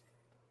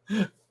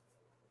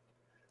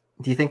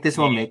 Do you think this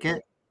will make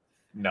it?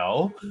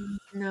 No,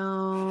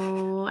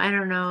 No, I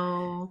don't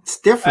know. It's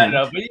I different.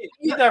 don't know, but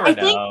you never I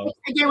think know.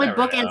 again with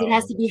Never bookends, it know.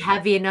 has to be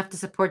heavy enough to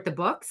support the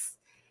books,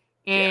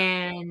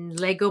 and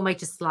Lego might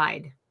just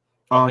slide,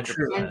 Oh, 100%.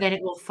 true. and then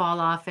it will fall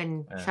off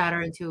and Yeah.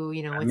 shatter into I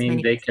its mean,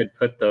 many they pieces. could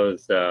put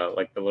those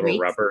like the little Rates?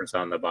 rubbers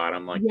on the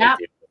bottom, like Yep.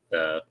 they do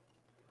with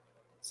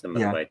some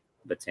of Yeah.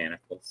 the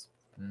botanicals.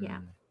 Yeah.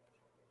 Mm.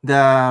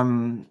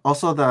 The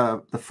also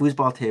the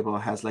foosball table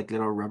has like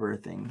little rubber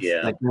things,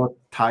 Yeah. like little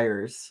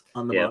tires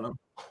on the Yeah. bottom.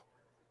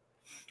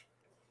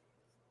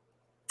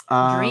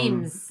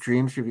 Dreams.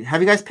 Dreams review.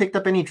 Have you guys picked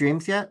up any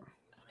dreams yet?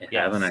 I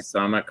Yes. haven't. I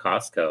saw them at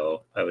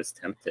Costco. I was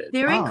tempted.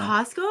 They're in Oh.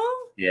 Costco.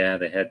 Yeah,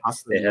 they had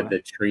Costco's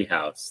the tree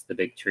house, the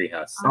big tree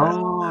house.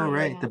 Oh, Oh,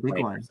 right, yeah. the big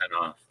one. 20%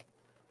 off.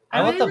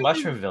 I want really the like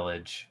Mushroom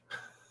Village.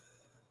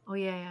 Oh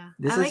yeah.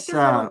 This I like is, those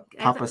little,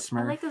 Papa I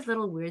Smurf. like those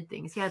little weird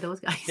things. Yeah, those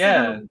guys.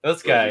 Yeah,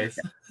 those guys.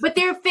 But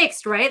they're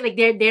fixed, right? Like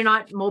they're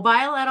not mobile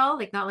at all.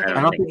 Like not like I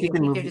I don't think you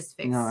can move. They're just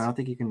fixed. No, I don't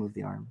think you can move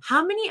the arms.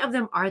 How many of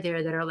them are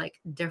there that are like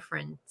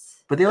different?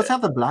 But they also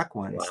have the black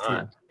ones too.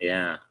 Lot.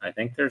 Yeah, I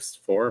think there's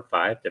 4 or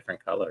 5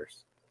 different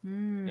colors. Yeah,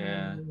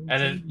 Mm.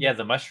 and then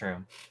the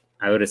mushroom.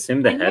 I would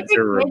assume the And heads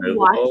every are kid removable.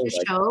 watch the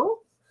like- show.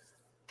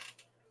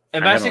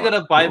 I'm I actually haven't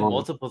gonna buy Oh.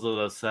 multiples of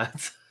those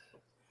sets.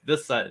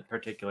 This set in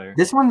particular.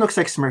 This one looks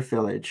like Smurf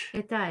Village.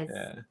 It does.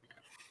 Yeah.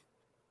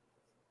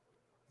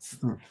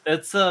 Hmm.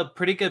 It's a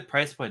pretty good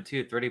price point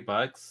too.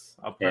 $30.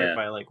 I'll probably Yeah.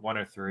 buy like 1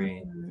 or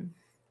 3. Mm.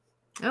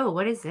 Oh,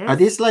 what is this? Are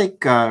these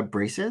like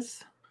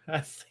braces?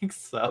 I think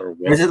so. or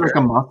Or is it like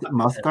a whisker.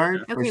 mouth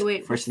guard for, Okay,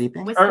 wait. for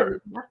sleeping? What's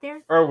Or- up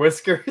there? Or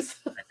whiskers.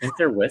 I think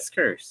they're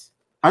whiskers.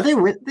 Are they?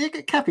 They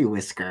can't be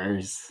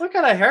whiskers. What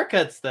kind of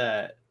haircut's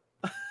that?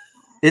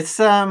 It's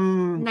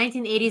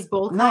 1980s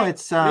bowl cut. no,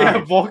 it's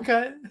Yeah, bowl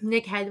cut.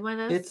 Nick had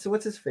one of those. it's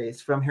what's his face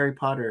from Harry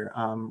Potter.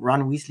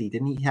 Ron Weasley.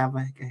 Didn't he have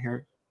like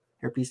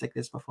a hairpiece like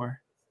this before,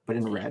 but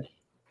in red?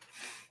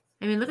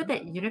 I mean, look at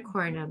that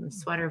unicorn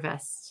sweater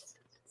vest.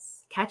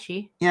 It's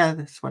catchy. Yeah,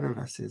 the sweater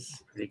vest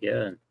is. Pretty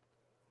good.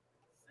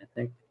 I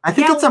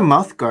think Yeah, it's a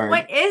mouth guard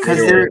What is because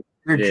it?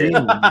 they're Yeah.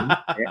 dreaming.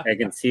 I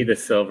can see the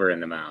silver in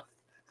the mouth.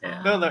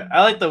 Yeah. No,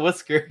 I like the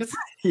whiskers.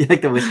 You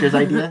like the whiskers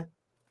idea?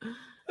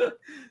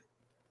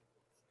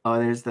 Oh,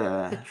 there's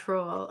The the.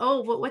 troll.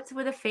 Oh, what's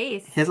with a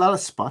face? He has a lot of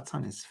spots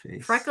on his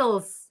face.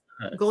 Freckles.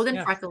 Golden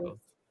Yeah. freckles.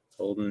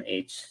 Golden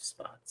H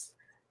spots.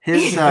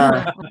 His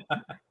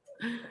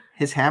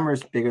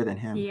hammer's bigger than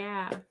him.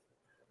 Yeah.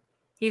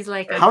 He's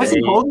like a How is he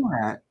Baby. holding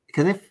that?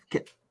 Can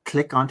it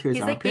click onto his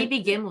He's like armpit?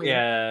 baby Gimli.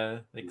 Yeah,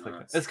 they click.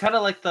 Nice. It's kind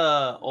of like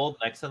the old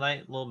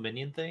Nexonite little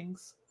minion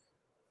things.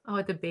 Oh,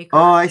 the baker.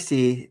 Oh, I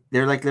see.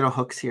 They're like little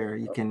hooks here.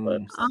 You can.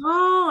 Clips.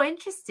 Oh,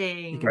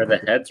 interesting. You can- Are the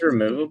heads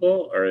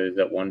removable or is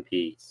it one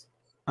piece?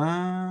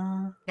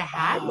 The The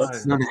hat. Oh,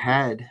 looks- no, the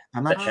head.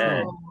 I'm not The sure.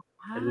 head.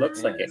 Oh, It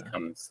looks like it Yeah.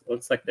 comes.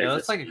 Looks like Yeah, there's. it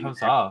looks a like it seam comes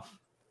there. off.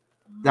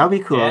 That would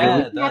be cool. Yeah,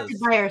 We- it We have to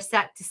does. buy our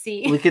set to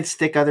see. we could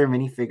stick other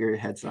minifigure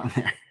heads on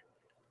there.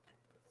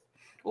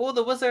 Oh,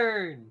 the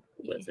wizard!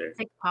 Wizard. It's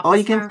like Papa Oh,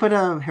 you can Smurf. put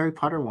a Harry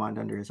Potter wand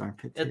under his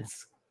armpit too.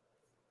 It's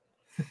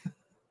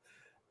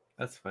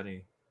that's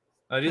funny.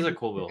 Oh, these are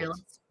cool builds.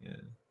 Builds.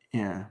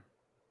 Yeah.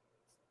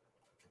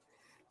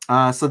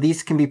 Yeah. So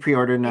these can be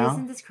pre-ordered now.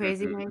 Isn't this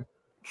crazy? Mhm.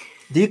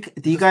 Right?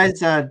 Do you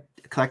guys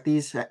collect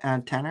these,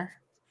 Tanner?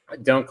 I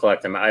don't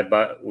collect them.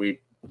 We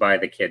buy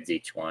the kids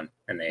each one,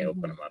 and they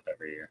open them up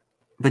every year.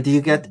 But do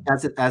you get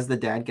as the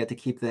dad get to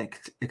keep the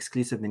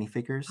exclusive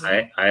minifigures?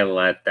 I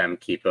let them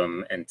keep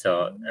them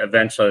until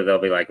eventually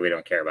they'll be like, we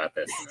don't care about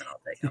this, and then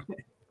I'll take them.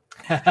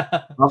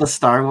 All the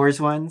Star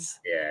Wars ones.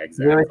 Yeah,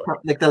 exactly.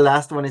 Like the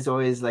last one is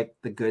always like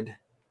the good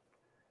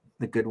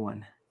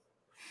one.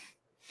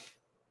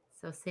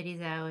 So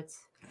City's out.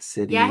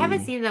 City. Yeah, I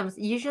haven't seen them.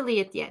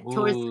 Usually,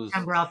 towards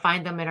September, I'll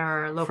find them in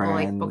our local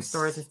like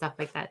bookstores and stuff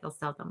like that. They'll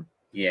sell them.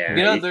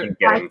 Yeah,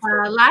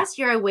 last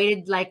year I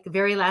waited like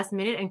very last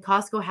minute, and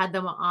Costco had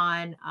them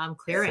on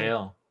clearance.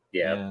 Sale.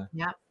 Yeah.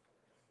 Yep.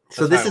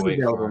 So this is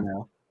available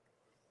now.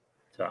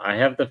 So I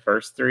have the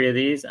first 3 of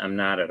these. I'm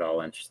not at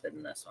all interested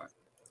in this one.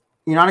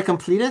 You're not a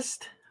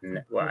completist?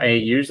 No, well, I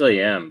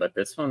usually am, but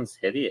this one's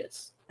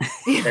hideous.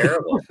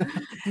 Terrible.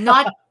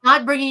 not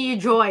bringing you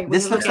joy.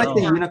 This looks like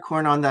the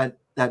unicorn on that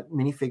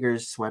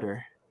minifigure's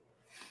sweater.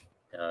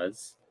 It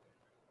does.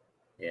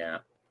 Yeah.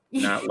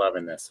 Not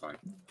loving this one.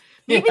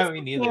 Maybe it's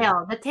the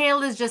tail. The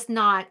tail is just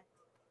not.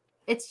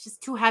 It's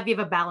just too heavy of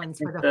a balance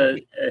for the whole.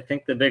 I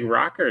think the big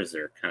rockers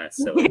are kind of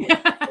silly.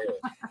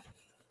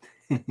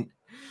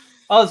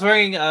 Oh, it's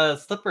wearing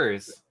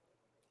slippers.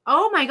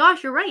 Oh my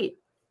gosh, you're right.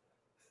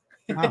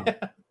 Oh.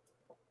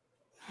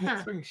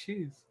 It's wearing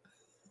shoes.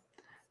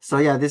 So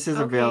yeah, this is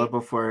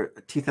available for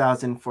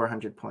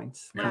 2,400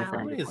 points. Wow.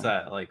 What is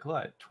that? Like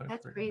what?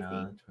 That's crazy.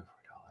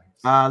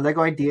 $24.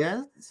 Lego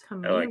Ideas. I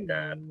like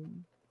that.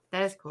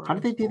 That is cool. How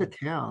did they do the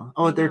tail?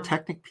 Oh, they're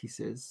Technic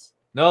pieces.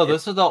 No,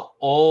 those are the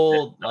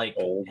old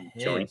old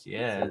joint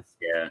yeah. pieces.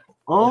 Yeah.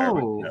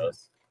 Oh,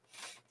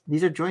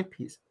 these are joint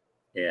pieces.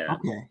 Yeah.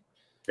 Okay.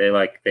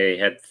 They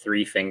had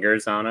 3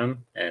 fingers on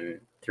them and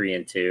 3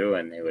 and 2,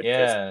 and they would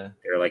they're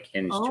like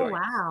hinge joints. Oh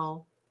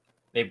wow.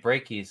 They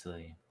break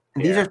easily.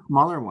 And these are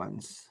smaller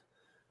ones.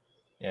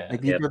 Yeah. Like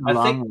these are the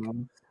long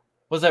ones.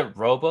 Was it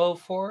Robo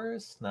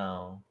Force?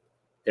 No.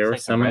 There were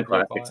some in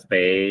Classic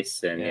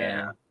Space, and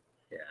yeah.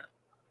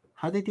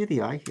 How'd they do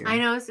the eye here? I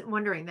know. I was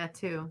wondering that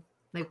too.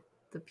 Like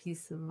the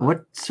piece of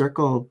what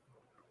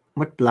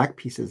black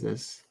piece is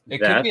this? It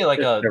could be like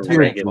a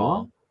regular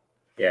ball.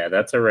 Yeah,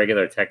 that's a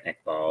regular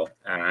Technic ball.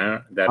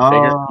 And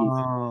bigger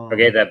piece.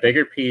 Okay, that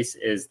bigger piece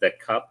is the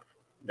cup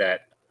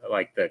that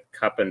like the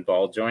cup and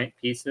ball joint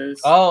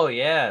pieces. Oh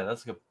yeah,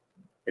 that's good.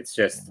 It's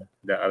just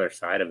the other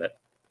side of it.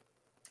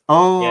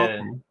 Oh yeah.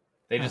 Okay.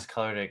 They just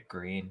colored it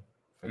green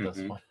for this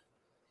one.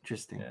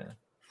 Interesting.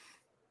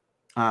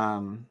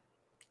 Yeah.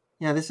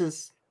 Yeah, this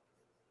is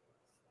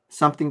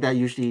something that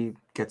usually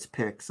gets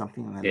picked.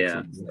 Something that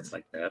stuff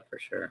like that for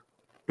sure.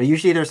 But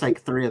usually there's like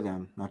 3 of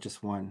them, not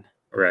just one.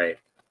 Right.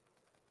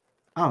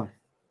 Oh.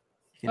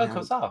 It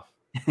comes off.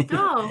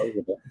 Oh.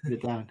 Put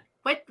it down.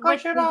 What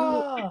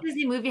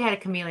Disney movie had a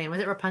chameleon? Was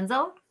it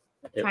Rapunzel?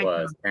 It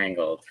was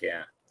Tangled.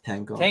 Yeah.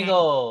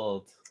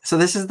 Tangled. So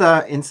this is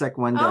the insect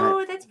one.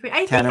 Oh, that's pretty.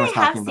 I think I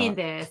have seen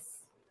this.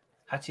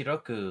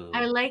 Hachiroku.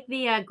 I like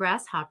the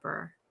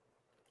grasshopper.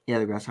 Yeah,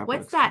 the grasshopper.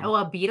 What's that? Oh,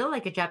 a beetle,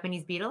 like a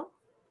Japanese beetle.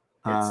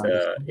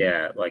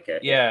 It's like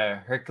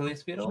a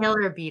Hercules beetle.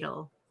 Killer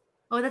beetle.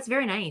 Oh, that's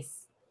very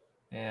nice.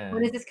 Yeah.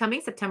 When is this coming?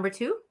 September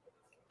 2?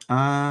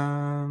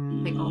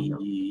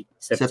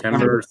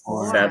 September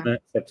 7th,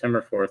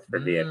 September 4th for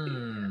VIP.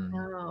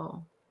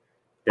 Oh.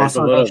 There's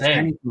also, a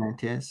little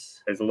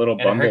mantis. There's a little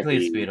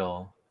Hercules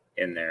beetle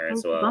in there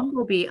as well.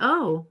 Bumblebee.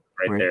 Oh.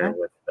 Right there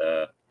with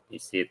the. You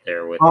see it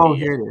there with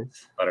here it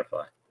is.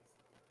 Butterfly.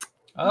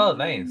 Oh,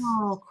 nice.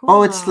 Oh, cool.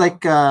 Oh, it's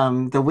like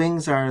the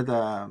wings are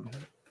the.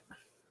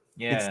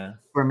 Yeah.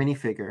 For a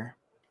minifigure.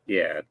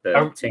 Yeah, the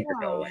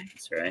Tinkerbell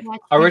wings, right?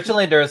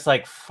 Originally, there was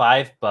like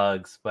 5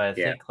 bugs, but I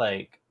think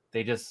like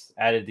they just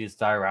added these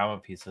diorama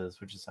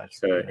pieces, which is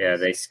actually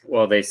nice.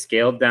 They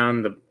scaled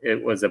down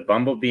it was a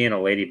bumblebee and a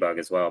ladybug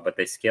as well, but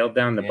they scaled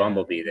down the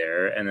bumblebee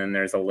there, and then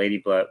there's a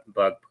ladybug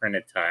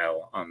printed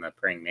tile on the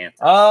praying mantis.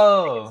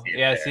 Oh,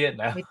 I see it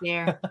now. Right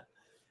there.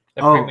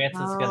 The praying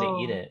mantis is gonna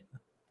eat it.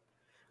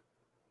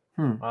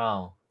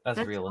 Wow, that's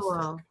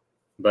realistic. Cool.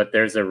 But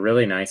there's a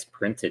really nice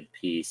printed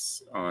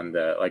piece on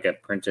a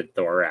printed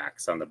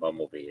thorax on the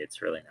bumblebee.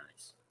 It's really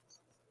nice.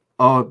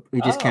 Oh,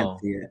 we just can't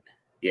see it.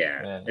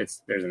 Yeah,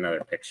 there's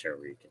another picture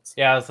where you can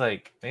see. Yeah, I was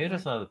like, maybe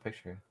there's another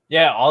picture.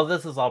 Yeah, all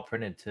this is all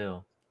printed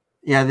too.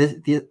 Yeah,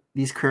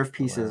 these curved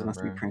pieces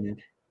must be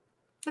printed.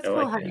 That's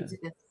cool how you do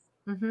this.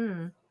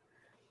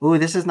 Mm-hmm. Ooh,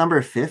 this is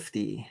number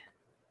 50.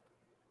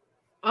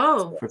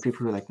 Oh, for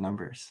people who like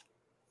numbers.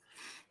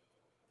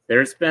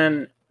 There's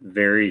been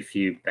very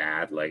few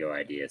bad Lego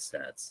idea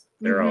sets.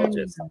 They're all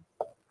just,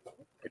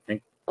 I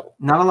think.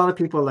 Not a lot of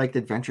people liked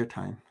Adventure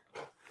Time.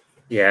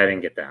 Yeah, I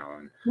didn't get that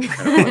one.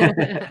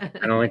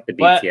 I don't like the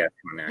BTS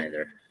one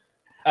either.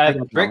 At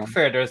Brick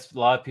Fair, there's a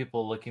lot of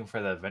people looking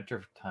for the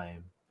Adventure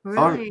Time.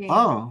 Really?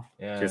 Oh.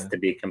 Yeah. Just to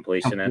be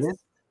completionist.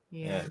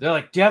 Yeah. They're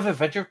like, do you have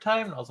Adventure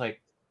Time? And I was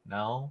like,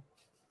 no.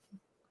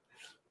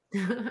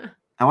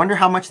 I wonder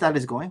how much that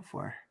is going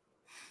for.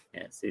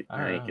 Yeah, see, you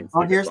can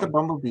see here's the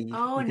bumblebee.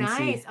 Oh,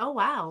 nice. Oh,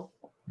 wow.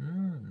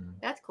 Mm.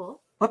 That's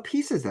cool. What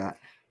piece is that?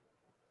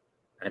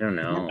 I don't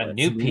know. A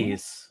new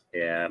piece.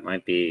 Yeah, it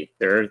might be.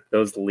 There are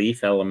those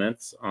leaf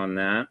elements on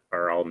that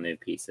are all new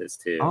pieces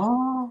too.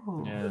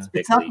 Oh, Yeah.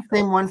 it's not the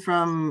same one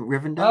from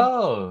Rivendell.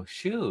 Oh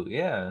shoot,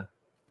 yeah.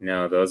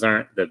 No, those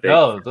aren't the big.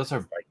 No, those are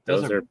like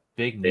those are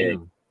big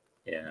new.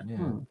 Yeah.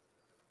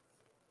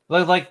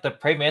 Look like the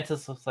praying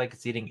mantis looks like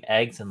it's eating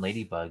eggs and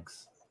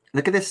ladybugs.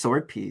 Look at this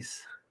sword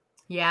piece.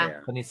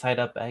 Yeah. When he tied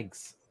up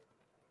eggs.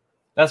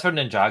 That's from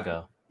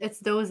Ninjago. It's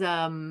those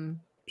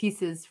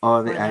pieces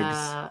Oh, for the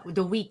eggs.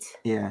 the wheat.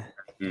 Yeah.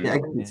 The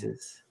egg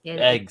pieces. Yeah,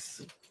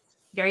 Eggs.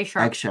 Very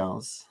sharp.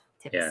 Eggshells.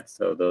 Tips. Yeah,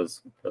 so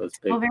those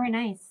big, very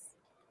nice.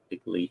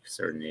 big leaves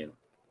are new.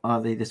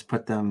 Oh, they just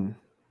put them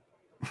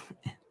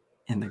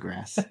in the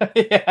grass.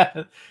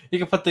 Yeah. You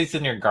can put these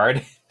in your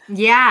garden.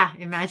 Yeah,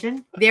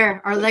 imagine.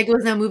 There, our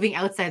Legos now moving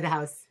outside the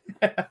house.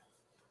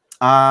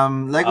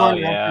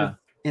 Lego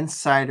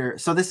Insider.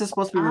 So this is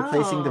supposed to be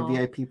replacing the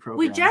VIP program.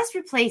 We just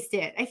replaced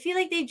it. I feel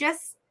like they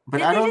just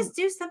did they just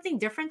do something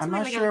different to it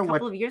like a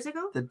couple of years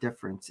ago? The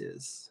difference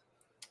is.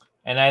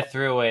 And I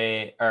threw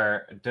away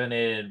or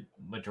donated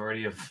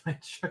majority of my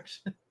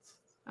instructions.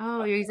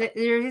 Oh,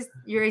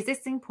 your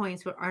existing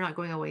points are not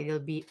going away. They'll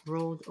be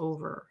rolled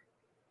over.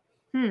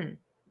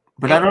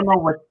 But I don't know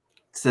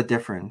what's the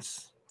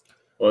difference.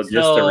 Well, just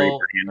the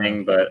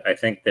rebranding, but I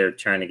think they're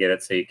trying to get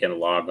it so you can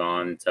log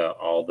on to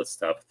all the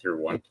stuff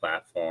through one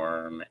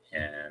platform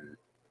and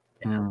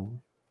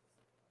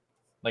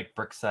like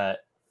Brickset.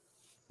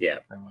 Yeah,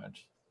 pretty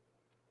much.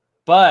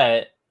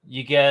 But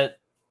you get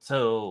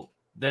the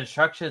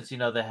instructions, they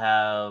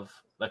have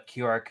a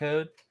QR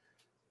code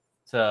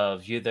to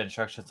view the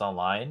instructions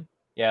online.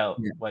 Yeah,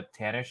 what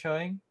Tanner's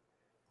showing.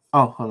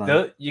 Oh, hold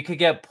on. You could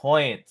get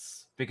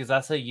points because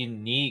that's a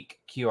unique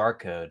QR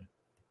code.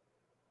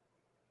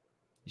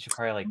 You should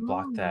probably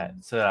block that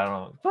so that I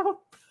don't.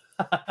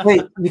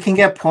 Wait, you can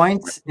get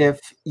points if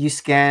you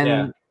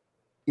scan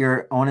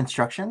your own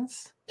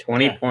instructions?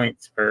 20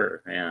 points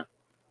per.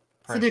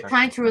 So they're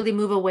trying to really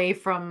move away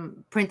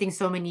from printing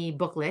so many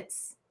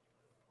booklets,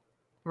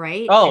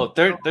 right? Oh,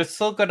 they're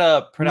still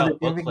gonna print out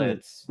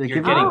booklets.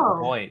 You're getting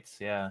points,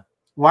 yeah.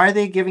 Why are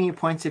they giving you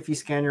points if you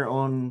scan your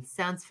own?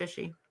 Sounds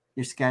fishy.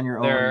 You scan your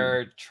own.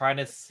 They're trying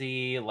to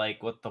see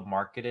what the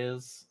market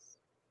is.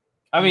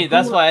 I mean,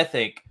 that's what I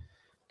think.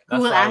 Who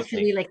will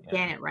actually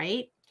scan it,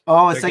 right?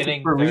 Oh, it's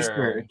like for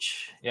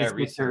research. Yeah,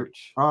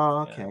 research. Oh,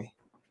 okay. Yeah.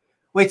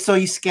 Wait, so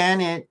you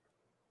scan it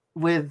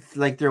with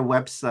their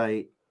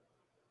website.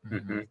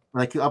 Mm-hmm.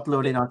 Like you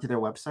upload it onto their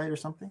website or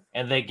something?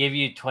 And they give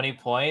you 20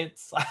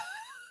 points.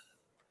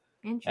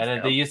 And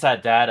then they use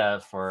that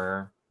data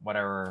for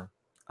whatever.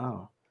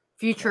 Oh.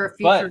 Future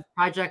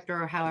project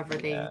or however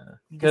they.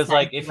 Because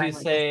if you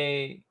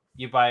say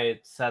you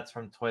buy sets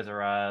from Toys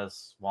R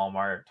Us,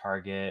 Walmart,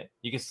 Target,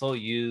 you can still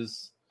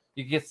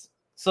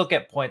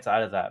get points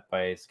out of that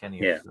by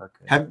scanning your QR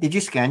code. Did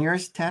you scan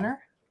yours, Tanner?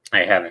 I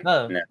haven't.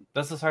 No.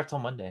 Doesn't start till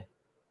Monday.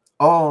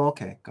 Oh,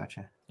 okay,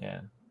 gotcha.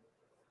 Yeah.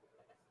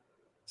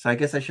 So I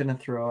guess I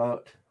shouldn't throw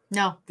out.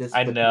 No, this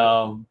I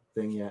know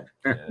thing yet.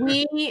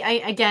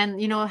 Again,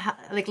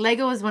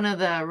 Lego is one of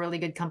the really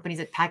good companies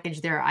that package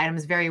their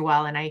items very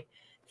well, and I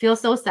feel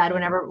so sad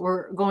whenever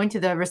we're going to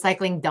the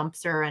recycling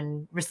dumpster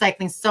and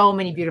recycling so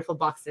many beautiful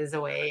boxes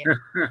away.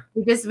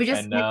 we just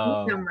can't keep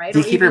them, right? Do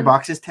you keep your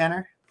boxes,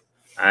 Tanner?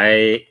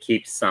 I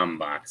keep some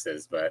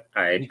boxes, but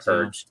I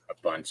purged a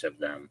bunch of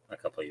them a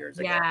couple years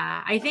ago.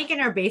 Yeah, I think in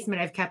our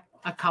basement I've kept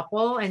a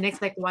couple, and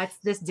Nick's like, "What's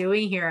this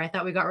doing here? I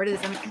thought we got rid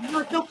of this." I'm like, "Oh,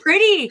 it's so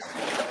pretty."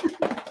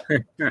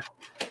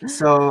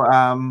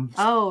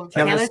 So,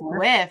 Taylor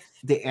Swift,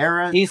 the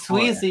era. He's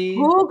Sweezy.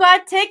 Who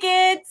got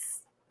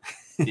tickets?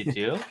 Did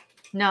you?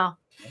 No.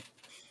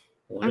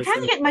 I'm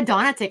trying to get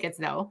Madonna tickets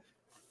though.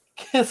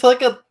 It's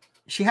like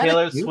she had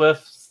Taylor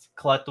Swift's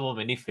collectible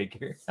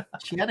minifigure.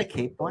 She had a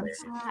cape once.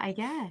 I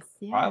guess.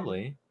 Yeah.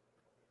 Probably.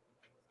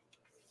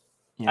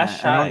 Yeah,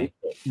 Shy. I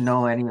don't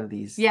know any of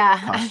these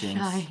costumes.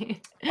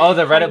 Shy. Oh,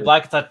 the red and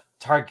black is a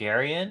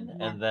Targaryen,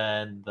 and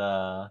then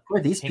the who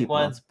are these pink people?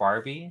 one's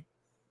Barbie.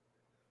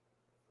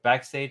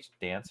 Backstage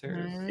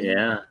dancers.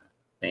 Yeah,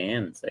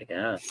 fans, I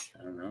guess.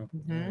 I don't know.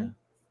 Mm-hmm.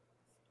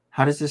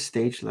 How does this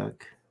stage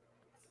look?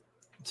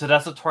 So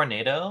that's a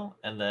tornado,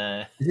 and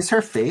then is this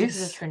her face?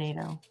 This is a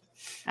tornado.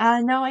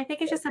 No, I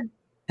think it's just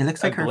It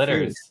looks like her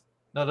glitters. Face.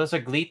 No, those are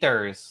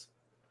glitters.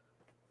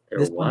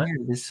 This one here,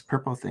 this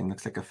purple thing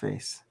looks like a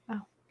face. Oh,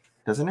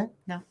 doesn't it?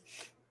 No.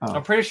 Oh.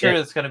 I'm pretty sure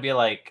it's gonna be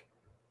like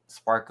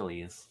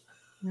sparklies.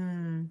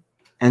 Hmm.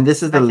 And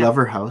this is the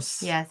Lover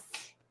House. Yes.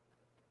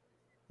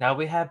 Now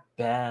we have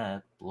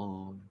Bad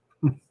Bloom.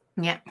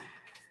 Yeah.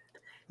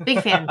 Big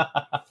fan.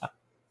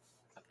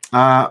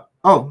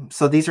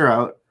 So these are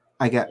out.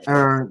 I get,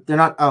 or they're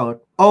not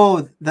out.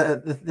 Oh,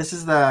 this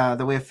is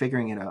the way of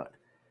figuring it out.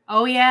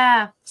 Oh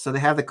yeah. So they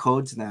have the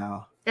codes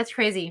now. That's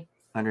crazy.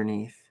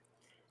 Underneath.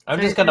 I'm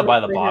just gonna buy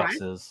the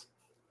boxes.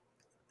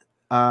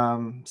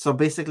 So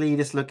basically, you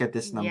just look at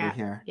this number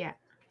here. Yeah.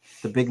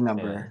 The big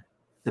number. Yeah.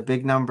 The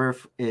big number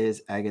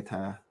is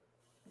Agatha.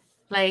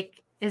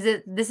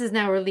 This is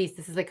now released.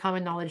 This is like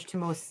common knowledge to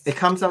most. It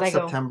comes out Lego.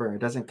 September.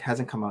 It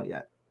hasn't come out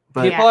yet.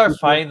 But people are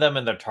finding them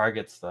in their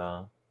Targets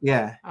though.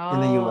 Yeah,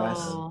 in the US.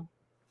 Oh.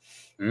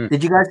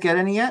 Did you guys get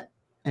any yet?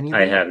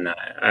 I have not.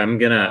 I'm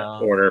gonna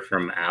No. order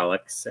from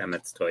Alex,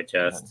 Emmett's Toy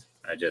Chest.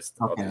 I'll just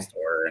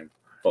order and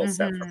full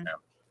set from him.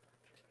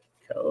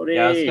 Cody.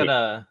 Yeah, I was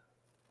gonna.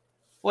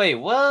 Wait,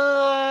 what?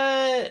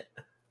 What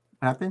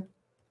happened?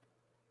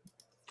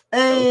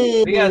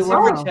 Hey, We got a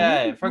wow. super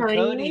chat from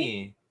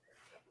Cody.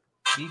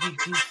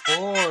 BBG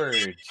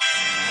Forge.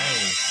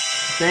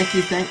 Nice. Thank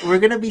you. We're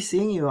gonna be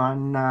seeing you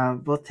on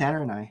both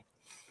Tanner and I.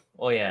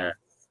 Oh yeah.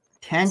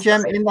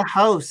 TannJam in the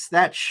house.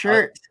 That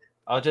shirt.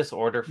 I'll just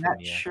order from that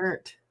you.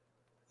 shirt.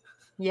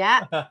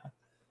 Yeah.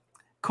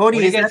 Cody,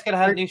 when are you is guys that gonna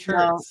have shirt new still-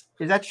 shirts?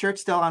 Is that shirt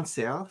still on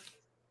sale?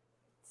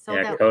 Sold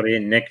Yeah, out. Cody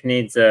and Nick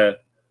needs a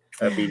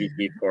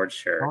BBG Forge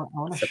shirt. I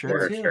want a Supporter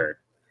shirt, too. shirt.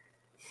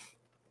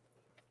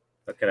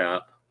 Look it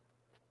up.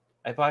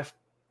 I buy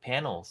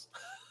panels.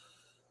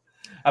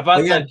 I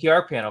bought the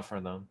PR panel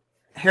from them.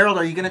 Harold,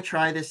 are you gonna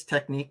try this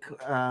technique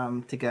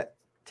to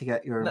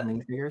get your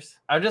minifigures?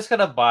 I'm just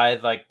gonna buy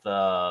like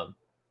the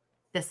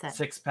set.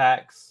 six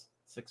packs.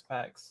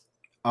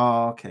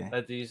 Oh, okay.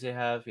 That they usually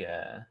have,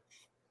 yeah.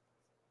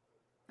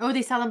 Oh,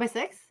 they sell them by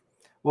 6?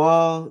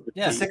 Well,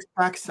 Yeah. the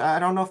 6-packs, I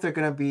don't know if they're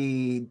gonna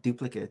be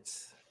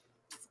duplicates.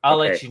 I'll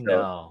let you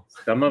know.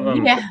 Some of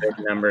them, Yeah. the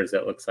big numbers,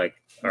 it looks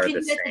like are You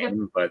the can get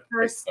same, but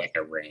first it's like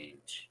a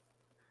range.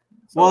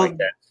 So Well- like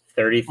that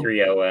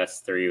 33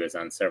 OS3 was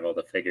on several of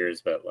the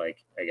figures, but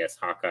like I guess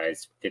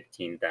Hawkeye's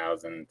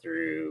 15,000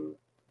 through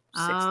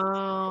 60.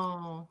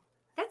 Oh,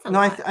 that's a No,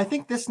 lot. I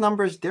think this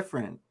number is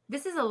different.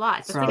 This is a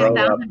lot. So it's like Scroll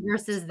 1,000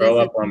 versus this. Scroll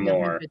is up one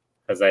more 300.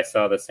 because I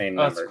saw the same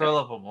Oh, number. scroll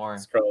up one more.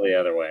 Scroll the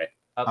other way.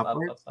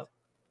 Up.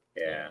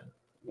 Yeah,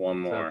 one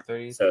more.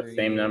 33. So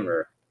same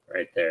number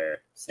right there.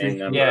 Same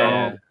number.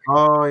 Yeah.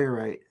 Oh, you're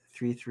right.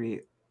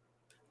 33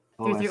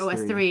 33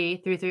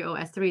 OS3, 33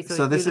 OS3.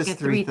 So this is 3,000.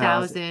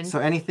 3,000. So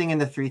anything in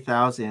the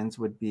 3,000s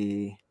would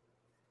be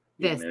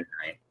This. Moon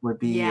Knight. would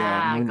be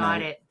Yeah, Moon got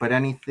Knight. it. But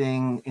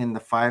anything in the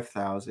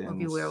 5,000s Would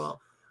be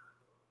werewolf.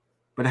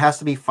 But it has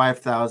to be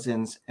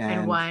 5,000s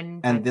and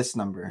one. and this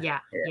number. Yeah.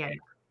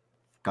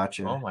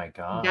 Gotcha. Oh my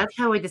god. That's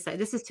how we decide.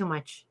 This is too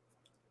much.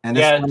 And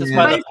this Yeah, one just is-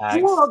 by But the it's packs.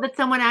 cool that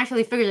someone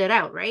actually figured it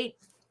out, right?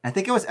 I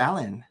think it was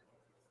Alan.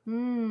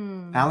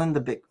 Hmm. Alan the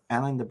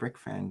Brick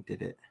fan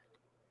did it.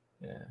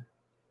 Yeah.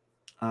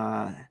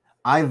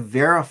 I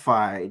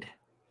verified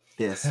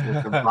this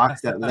with the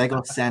box that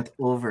Lego sent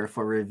over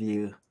for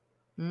review.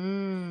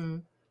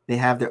 Mm. They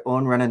have their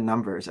own run-in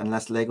numbers.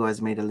 Unless Lego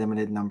has made a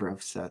limited number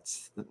of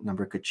sets, the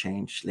number could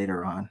change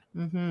later on.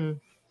 Mm-hmm.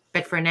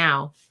 But for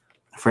now,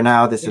 For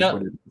now, this is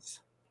what it is.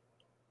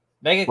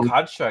 Mega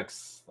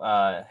Constructs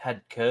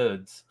had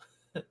codes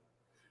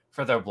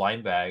for their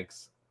blind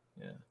bags.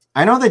 Yeah.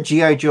 I know the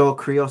G.I. Joe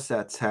Creo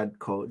sets had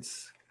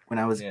codes when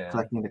I was Yeah.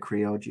 collecting the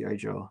Creo G.I.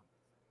 Joe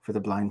for the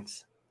blind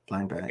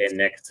bags. Okay,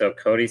 Nick. So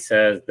Cody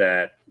says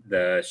that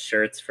the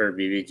shirts for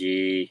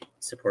BBG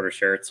supporter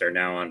shirts are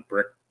now on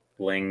Brick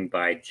Bling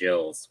by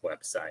Jill's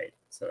website.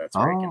 So that's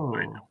where you can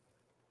find them.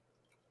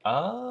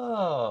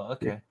 Oh,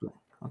 okay.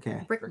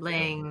 Okay. Brick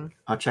Bling.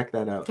 I'll check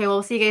that out. Okay, well,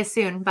 we'll see you guys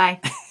soon. Bye.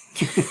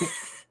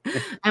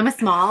 I'm a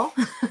small.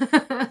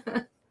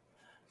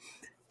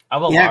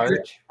 I'm a Yeah,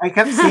 large. I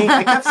kept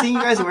seeing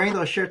you guys wearing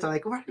those shirts. I'm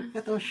like, where did you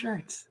get those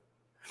shirts?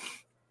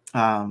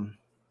 All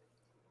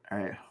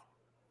right.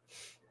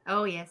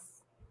 Oh, yes.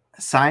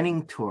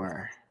 Signing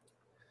tour.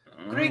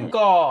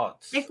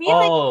 Gringotts. I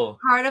feel like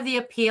part of the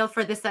appeal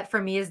for this set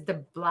for me is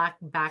the black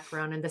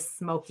background and the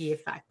smoky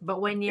effect. But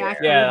when you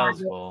actually that have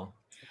was it, cool.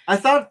 I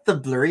thought the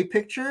blurry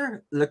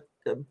picture looked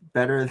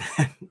better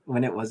than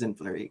when it wasn't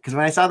blurry. Because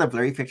when I saw the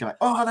blurry picture, I'm like,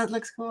 oh, that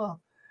looks cool.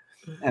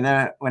 And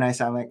then when I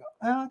saw, I'm like,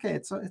 oh, okay,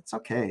 it's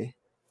okay.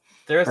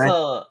 There's But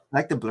I a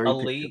like the blurry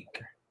picture leak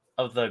better.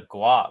 of the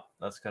guap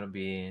that's gonna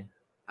be.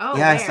 oh,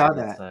 Yeah, I where? saw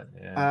What's that.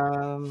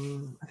 Yeah.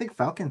 I think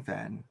Falcon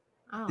Fan.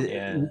 Oh,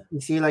 Yeah. You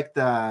see, like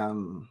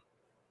the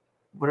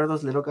what are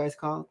those little guys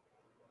called?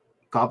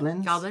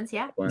 Goblins. Goblins,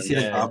 yeah. You see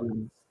the Yeah.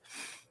 goblins.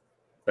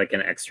 Like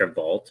an extra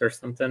vault or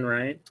something,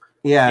 right?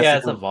 Yeah,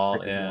 It's a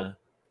vault. Yeah.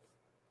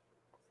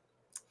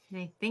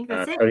 I think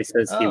that's it. Cody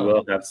says he Oh.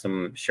 will have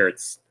some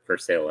shirts for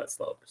sale at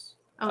Slopes.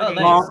 Oh, Oh, there you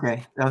nice. go.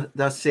 Oh, okay.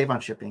 They'll save on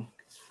shipping.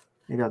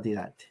 Maybe I'll do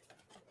that.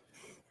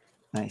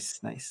 Nice.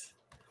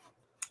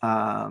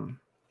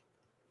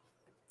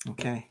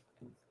 Okay.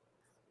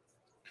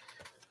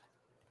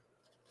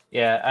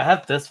 Yeah, I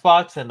have this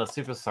box and the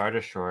Super Star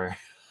Destroyer.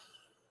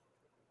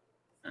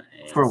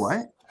 Nice. For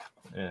what?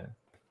 Yeah.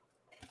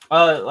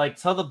 Like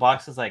some of the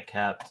boxes I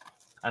kept.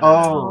 I don't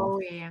know. Oh,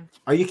 yeah.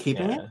 Are you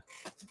keeping Yeah.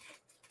 it?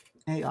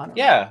 Hey, Otto.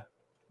 Yeah.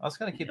 I was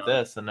gonna keep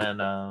this and then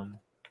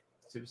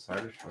Super Star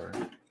Destroyer.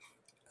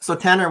 So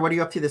Tanner, what are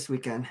you up to this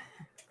weekend?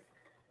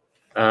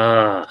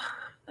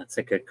 That's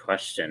a good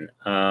question.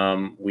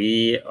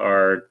 We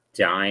are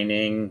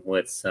dining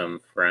with some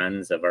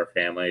friends of our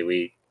family.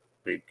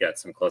 We've got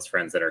some close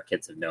friends that our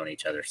kids have known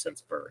each other since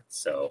birth.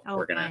 So Oh,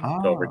 we're gonna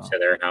fun. go over Oh. to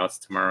their house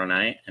tomorrow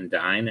night and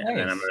dine, and then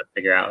I'm Nice. gonna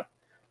figure out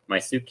my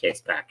suitcase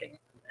packing.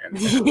 And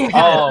Yeah.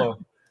 Oh,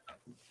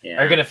 yeah,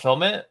 are you gonna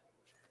film it?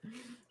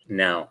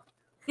 No.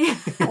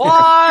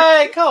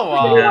 Why? Come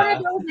One of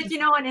on. those,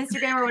 like, on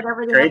Instagram or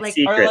whatever. They Trade have, like,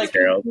 secrets, like-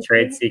 Harold.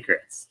 Trade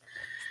secrets.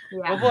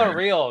 What yeah. about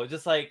real?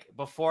 Just like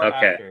before,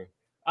 Okay. after.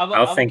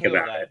 I'll think okay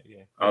with about that. it.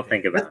 Yeah. I'll Okay.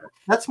 think about it.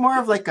 That's more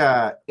of like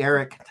a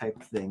Eric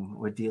type thing.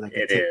 Would be like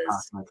a It TikTok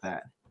is. like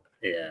that.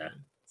 Yeah.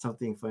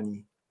 Something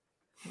funny.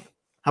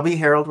 How about you,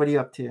 Harold? What are you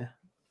up to?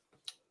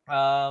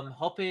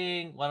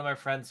 Helping one of my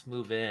friends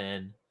move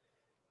in,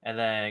 and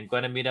then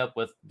going to meet up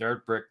with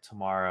Nerd Brick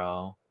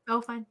tomorrow.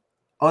 Oh, fine.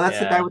 Oh, that's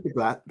the guy Yeah. with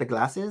the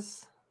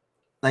glasses?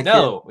 Like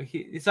No,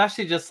 he's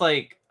actually just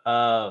like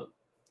a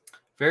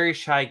very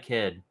shy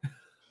kid.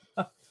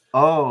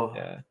 Oh,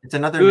 Yeah. it's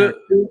another Who-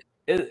 nerd.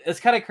 It's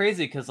kind of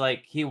crazy because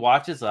like he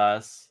watches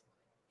us.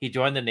 He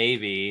joined the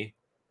Navy,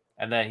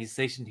 and then he's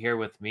stationed here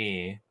with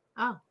me.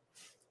 Oh.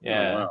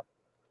 Yeah. Oh, wow.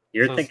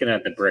 You're So thinking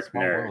of the brick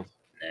small nerd. world.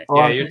 Nick. Oh,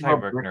 Yeah, I'm you're thinking talking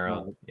about Brick Brick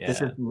Nerd. Nerd. Yeah.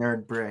 This is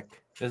Nerd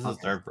Brick. This is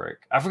Okay. Nerd Brick.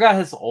 I forgot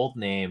his old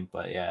name,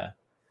 but yeah.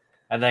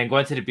 And then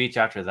going to the beach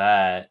after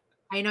that.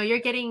 I know you're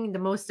getting the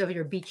most of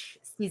your beach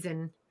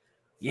season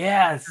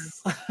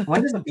Yes.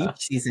 When does beach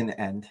season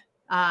end?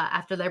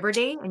 after Labor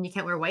Day, and you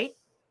can't wear white.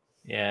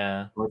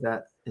 Yeah. Or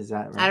is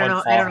that I right? don't When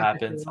know. fall I don't know.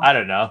 happens. I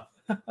don't know.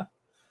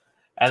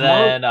 And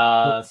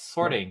Tomorrow- then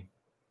sorting.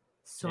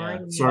 Sorry. A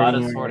lot of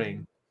Sorting.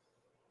 sorting.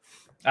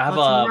 I have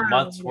Well, a tomorrow,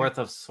 month's yeah. worth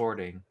of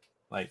sorting.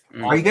 Like,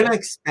 Are you gonna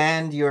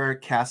expand your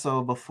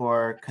castle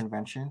before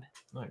convention?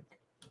 Like,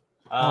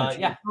 Oh,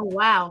 yeah. Oh,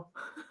 wow.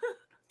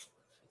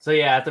 So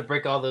yeah, I have to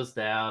break all those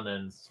down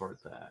and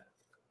sort that.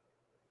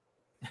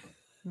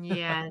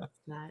 Yeah, it's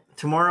that.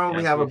 Tomorrow Yeah, we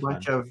it's have a gonna be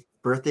bunch of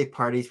birthday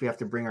parties we have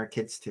to bring our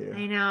kids to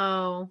I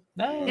know.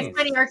 Nice. It's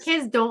funny. Our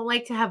kids don't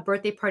like to have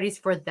birthday parties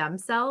for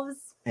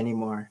themselves,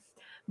 anymore.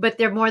 but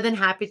they're more than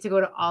happy to go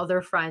to all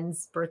their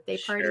friends' birthday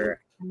parties. Sure.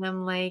 And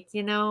I'm like,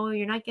 you're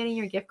not getting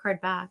your gift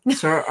card back.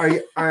 So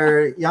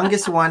our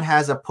youngest one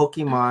has a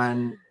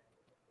Pokemon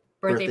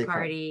birthday Birthday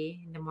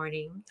party in the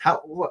morning.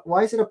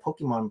 Why is it a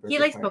Pokemon birthday He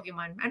likes party?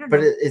 Pokemon. I don't But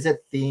know. is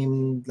it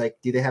themed? Like,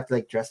 do they have to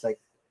like dress like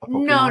a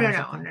Pokemon? No. or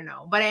something?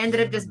 But I ended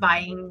up just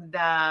buying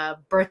the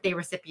birthday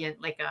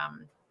recipient like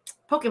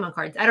Pokemon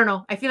cards. I don't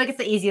know. I feel like it's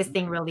the easiest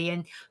thing really.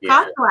 And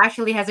Yeah. Costco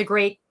actually has a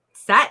great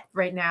set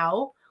right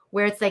now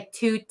where it's like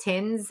 2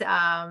 tins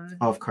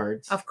Of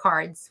cards.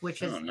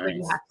 which is Oh, pretty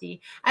nice. hefty.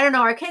 I don't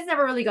know. Our kids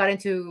never really got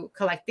into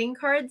collecting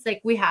cards.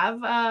 Like we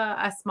have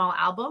a small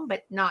album,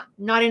 but not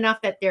enough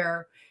that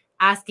they're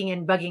asking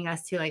and bugging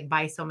us to like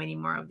buy so many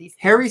more of these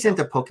things. Harry's So-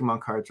 into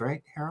Pokemon cards,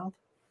 right, Harold?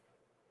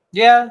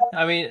 Yeah,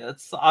 I mean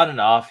it's on and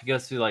off. He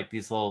goes through like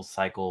these little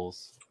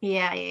cycles.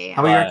 Yeah.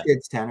 How about your But-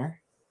 kids, Tanner?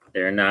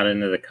 They're not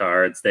into the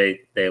cards. They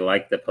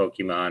like the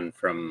Pokemon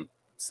from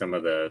some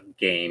of the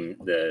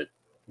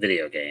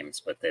video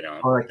games, but they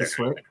don't. Oh, like the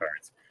they're not into Switch?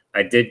 cards.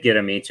 I did get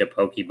them each a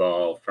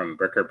Pokeball from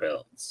Bricker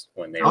Builds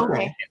when they were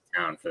Okay. in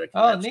town for the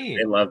Oh, convention. neat.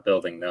 They love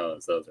building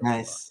those. Those are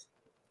Nice.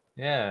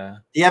 Yeah.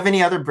 Do you have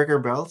any other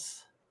Bricker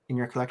Bells in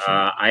your collection?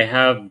 fun. I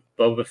have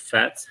Boba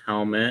Fett's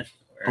helmet.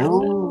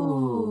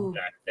 Ooh.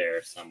 Back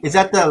there somewhere. Is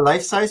that the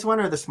life-size one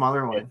or the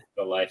smaller one? It's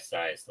the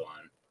life-sized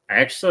one.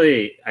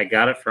 I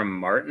got it from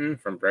Martin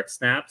from Brick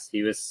Snaps.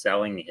 He was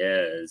selling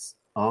his,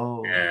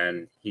 Oh.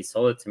 and he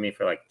sold it to me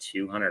for like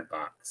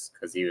 $200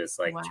 because he was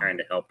like Wow. trying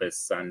to help his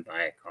son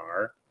buy a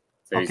car.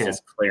 So he's Okay.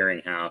 just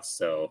clearing house.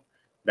 So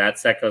that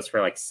set goes for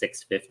like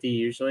 $650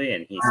 usually,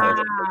 and he sold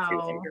it Wow. for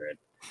 $200.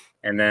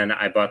 And then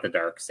I bought the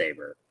Dark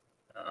Saber.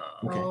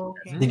 Okay.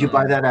 Okay. Did you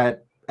buy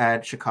that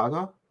at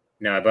Chicago?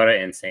 No, I bought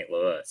it in St.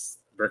 Louis.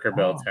 Bricker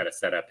Builds Oh. had a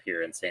setup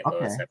here in St. Okay.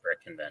 Louis at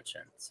Brick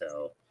Convention.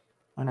 So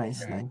Oh,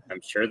 nice. and nice.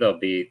 I'm sure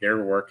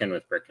they're working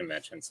with Brick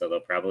Convention, so they'll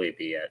probably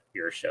be at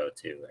your show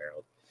too,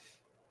 Harold.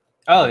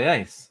 Oh,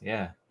 nice.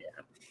 Yeah.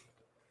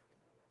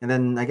 And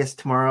then I guess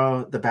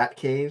tomorrow the Bat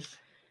Cave.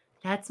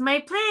 That's my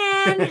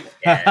plan.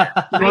 Yeah.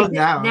 Well,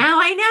 now Now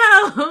I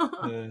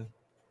know. Yeah.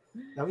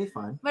 that'll be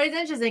fun. But it's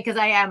interesting because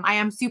I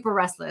am super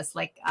restless.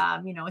 Like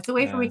it's a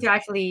way for me to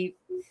actually,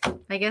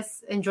 I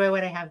guess, enjoy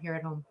what I have here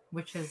at home,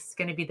 which is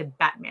going to be the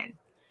Batman.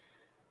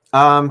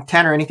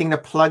 Tanner, anything to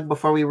plug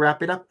before we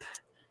wrap it up?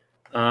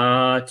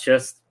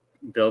 Just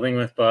building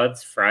with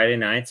buds Friday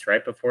nights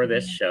right before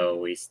this Mhm. show.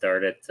 We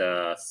start at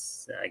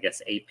I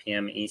guess 8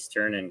 p.m.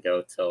 Eastern and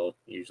go till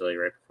usually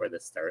right before the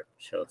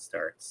show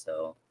starts.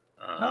 So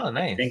Oh,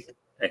 nice.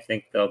 I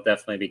think they'll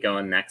definitely be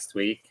going next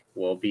week.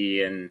 We'll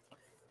be in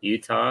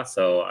Utah,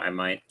 so I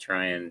might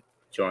try and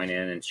join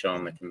in and show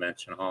them the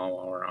convention hall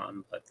while we're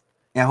on. But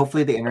Yeah,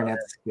 hopefully the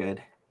internet's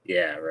good.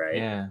 yeah, right.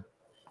 Yeah.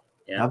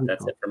 Yeah, That'd be that's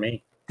cool. it for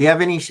me. Do you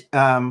have any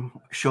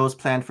shows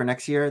planned for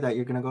next year that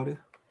you're gonna go to?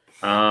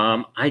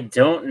 I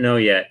don't know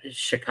yet.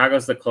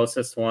 Chicago's the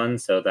closest one,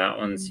 so that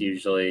one's Mhm.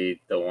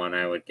 usually the one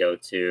I would go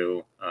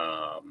to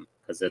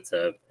because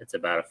it's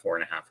about a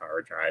 4.5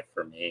 hour drive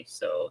for me.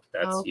 So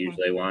that's Okay.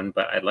 usually one.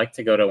 But I'd like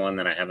to go to one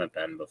that I haven't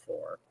been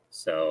before.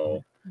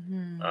 So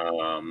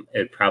Mhm.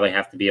 it'd probably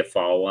have to be a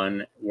fall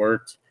one.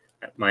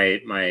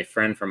 My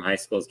friend from high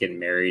school is getting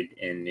married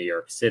in New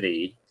York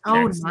City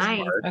Oh, next nice.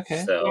 March.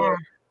 Okay. So Yeah.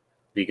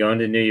 be going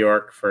to New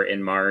York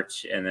in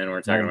March, and then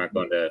we're talking Nice. about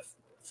going to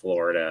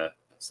Florida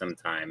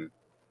sometime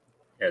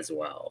as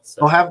well.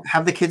 So,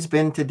 have the kids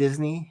been to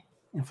Disney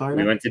in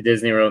Florida? We went to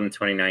Disney World in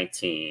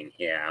 2019.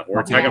 Yeah,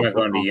 we're talking about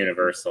going to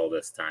Universal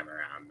this time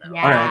around, though.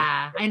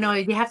 Yeah, I know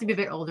you have to be a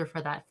bit older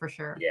for that, for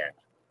sure. Yeah.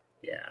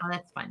 Oh,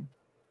 that's fun.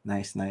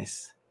 Nice.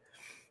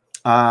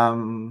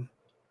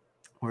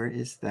 Where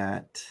is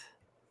that?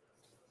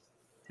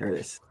 There it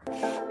is.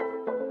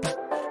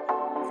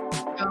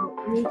 So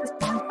we just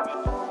want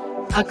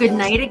to say a good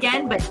night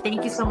again, but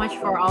thank you so much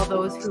for all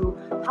those who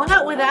hung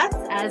out with us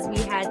as we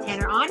had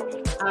Tanner on,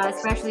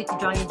 especially to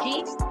Johnny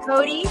G,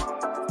 Cody,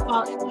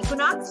 Paul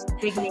Equinox,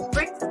 Big Nick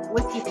Bricks,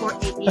 Whiskey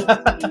 488,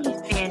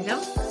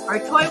 Fandom, Our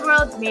Toy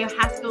World, Mayo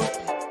Haskell,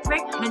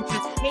 Brick,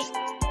 Huntress Cake,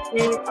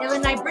 the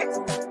Illinois Bricks,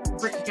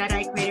 Brick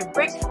Jedi Creative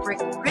Brick, Brick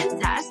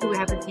Princess, who we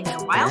haven't seen in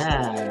a while,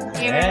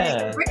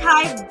 Brick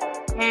Hive,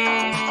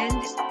 and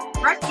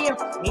Archie of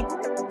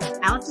Paper,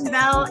 Allison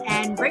Bell,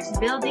 and Brick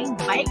Building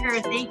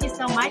Biker. Thank you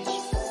so much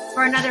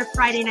for another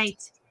Friday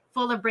night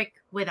full of brick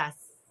with us.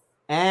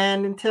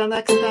 And until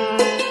next time.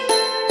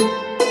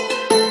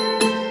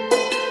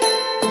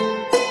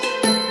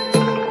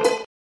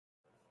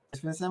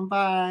 Christmas and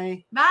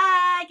bye.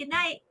 Bye. Good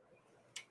night.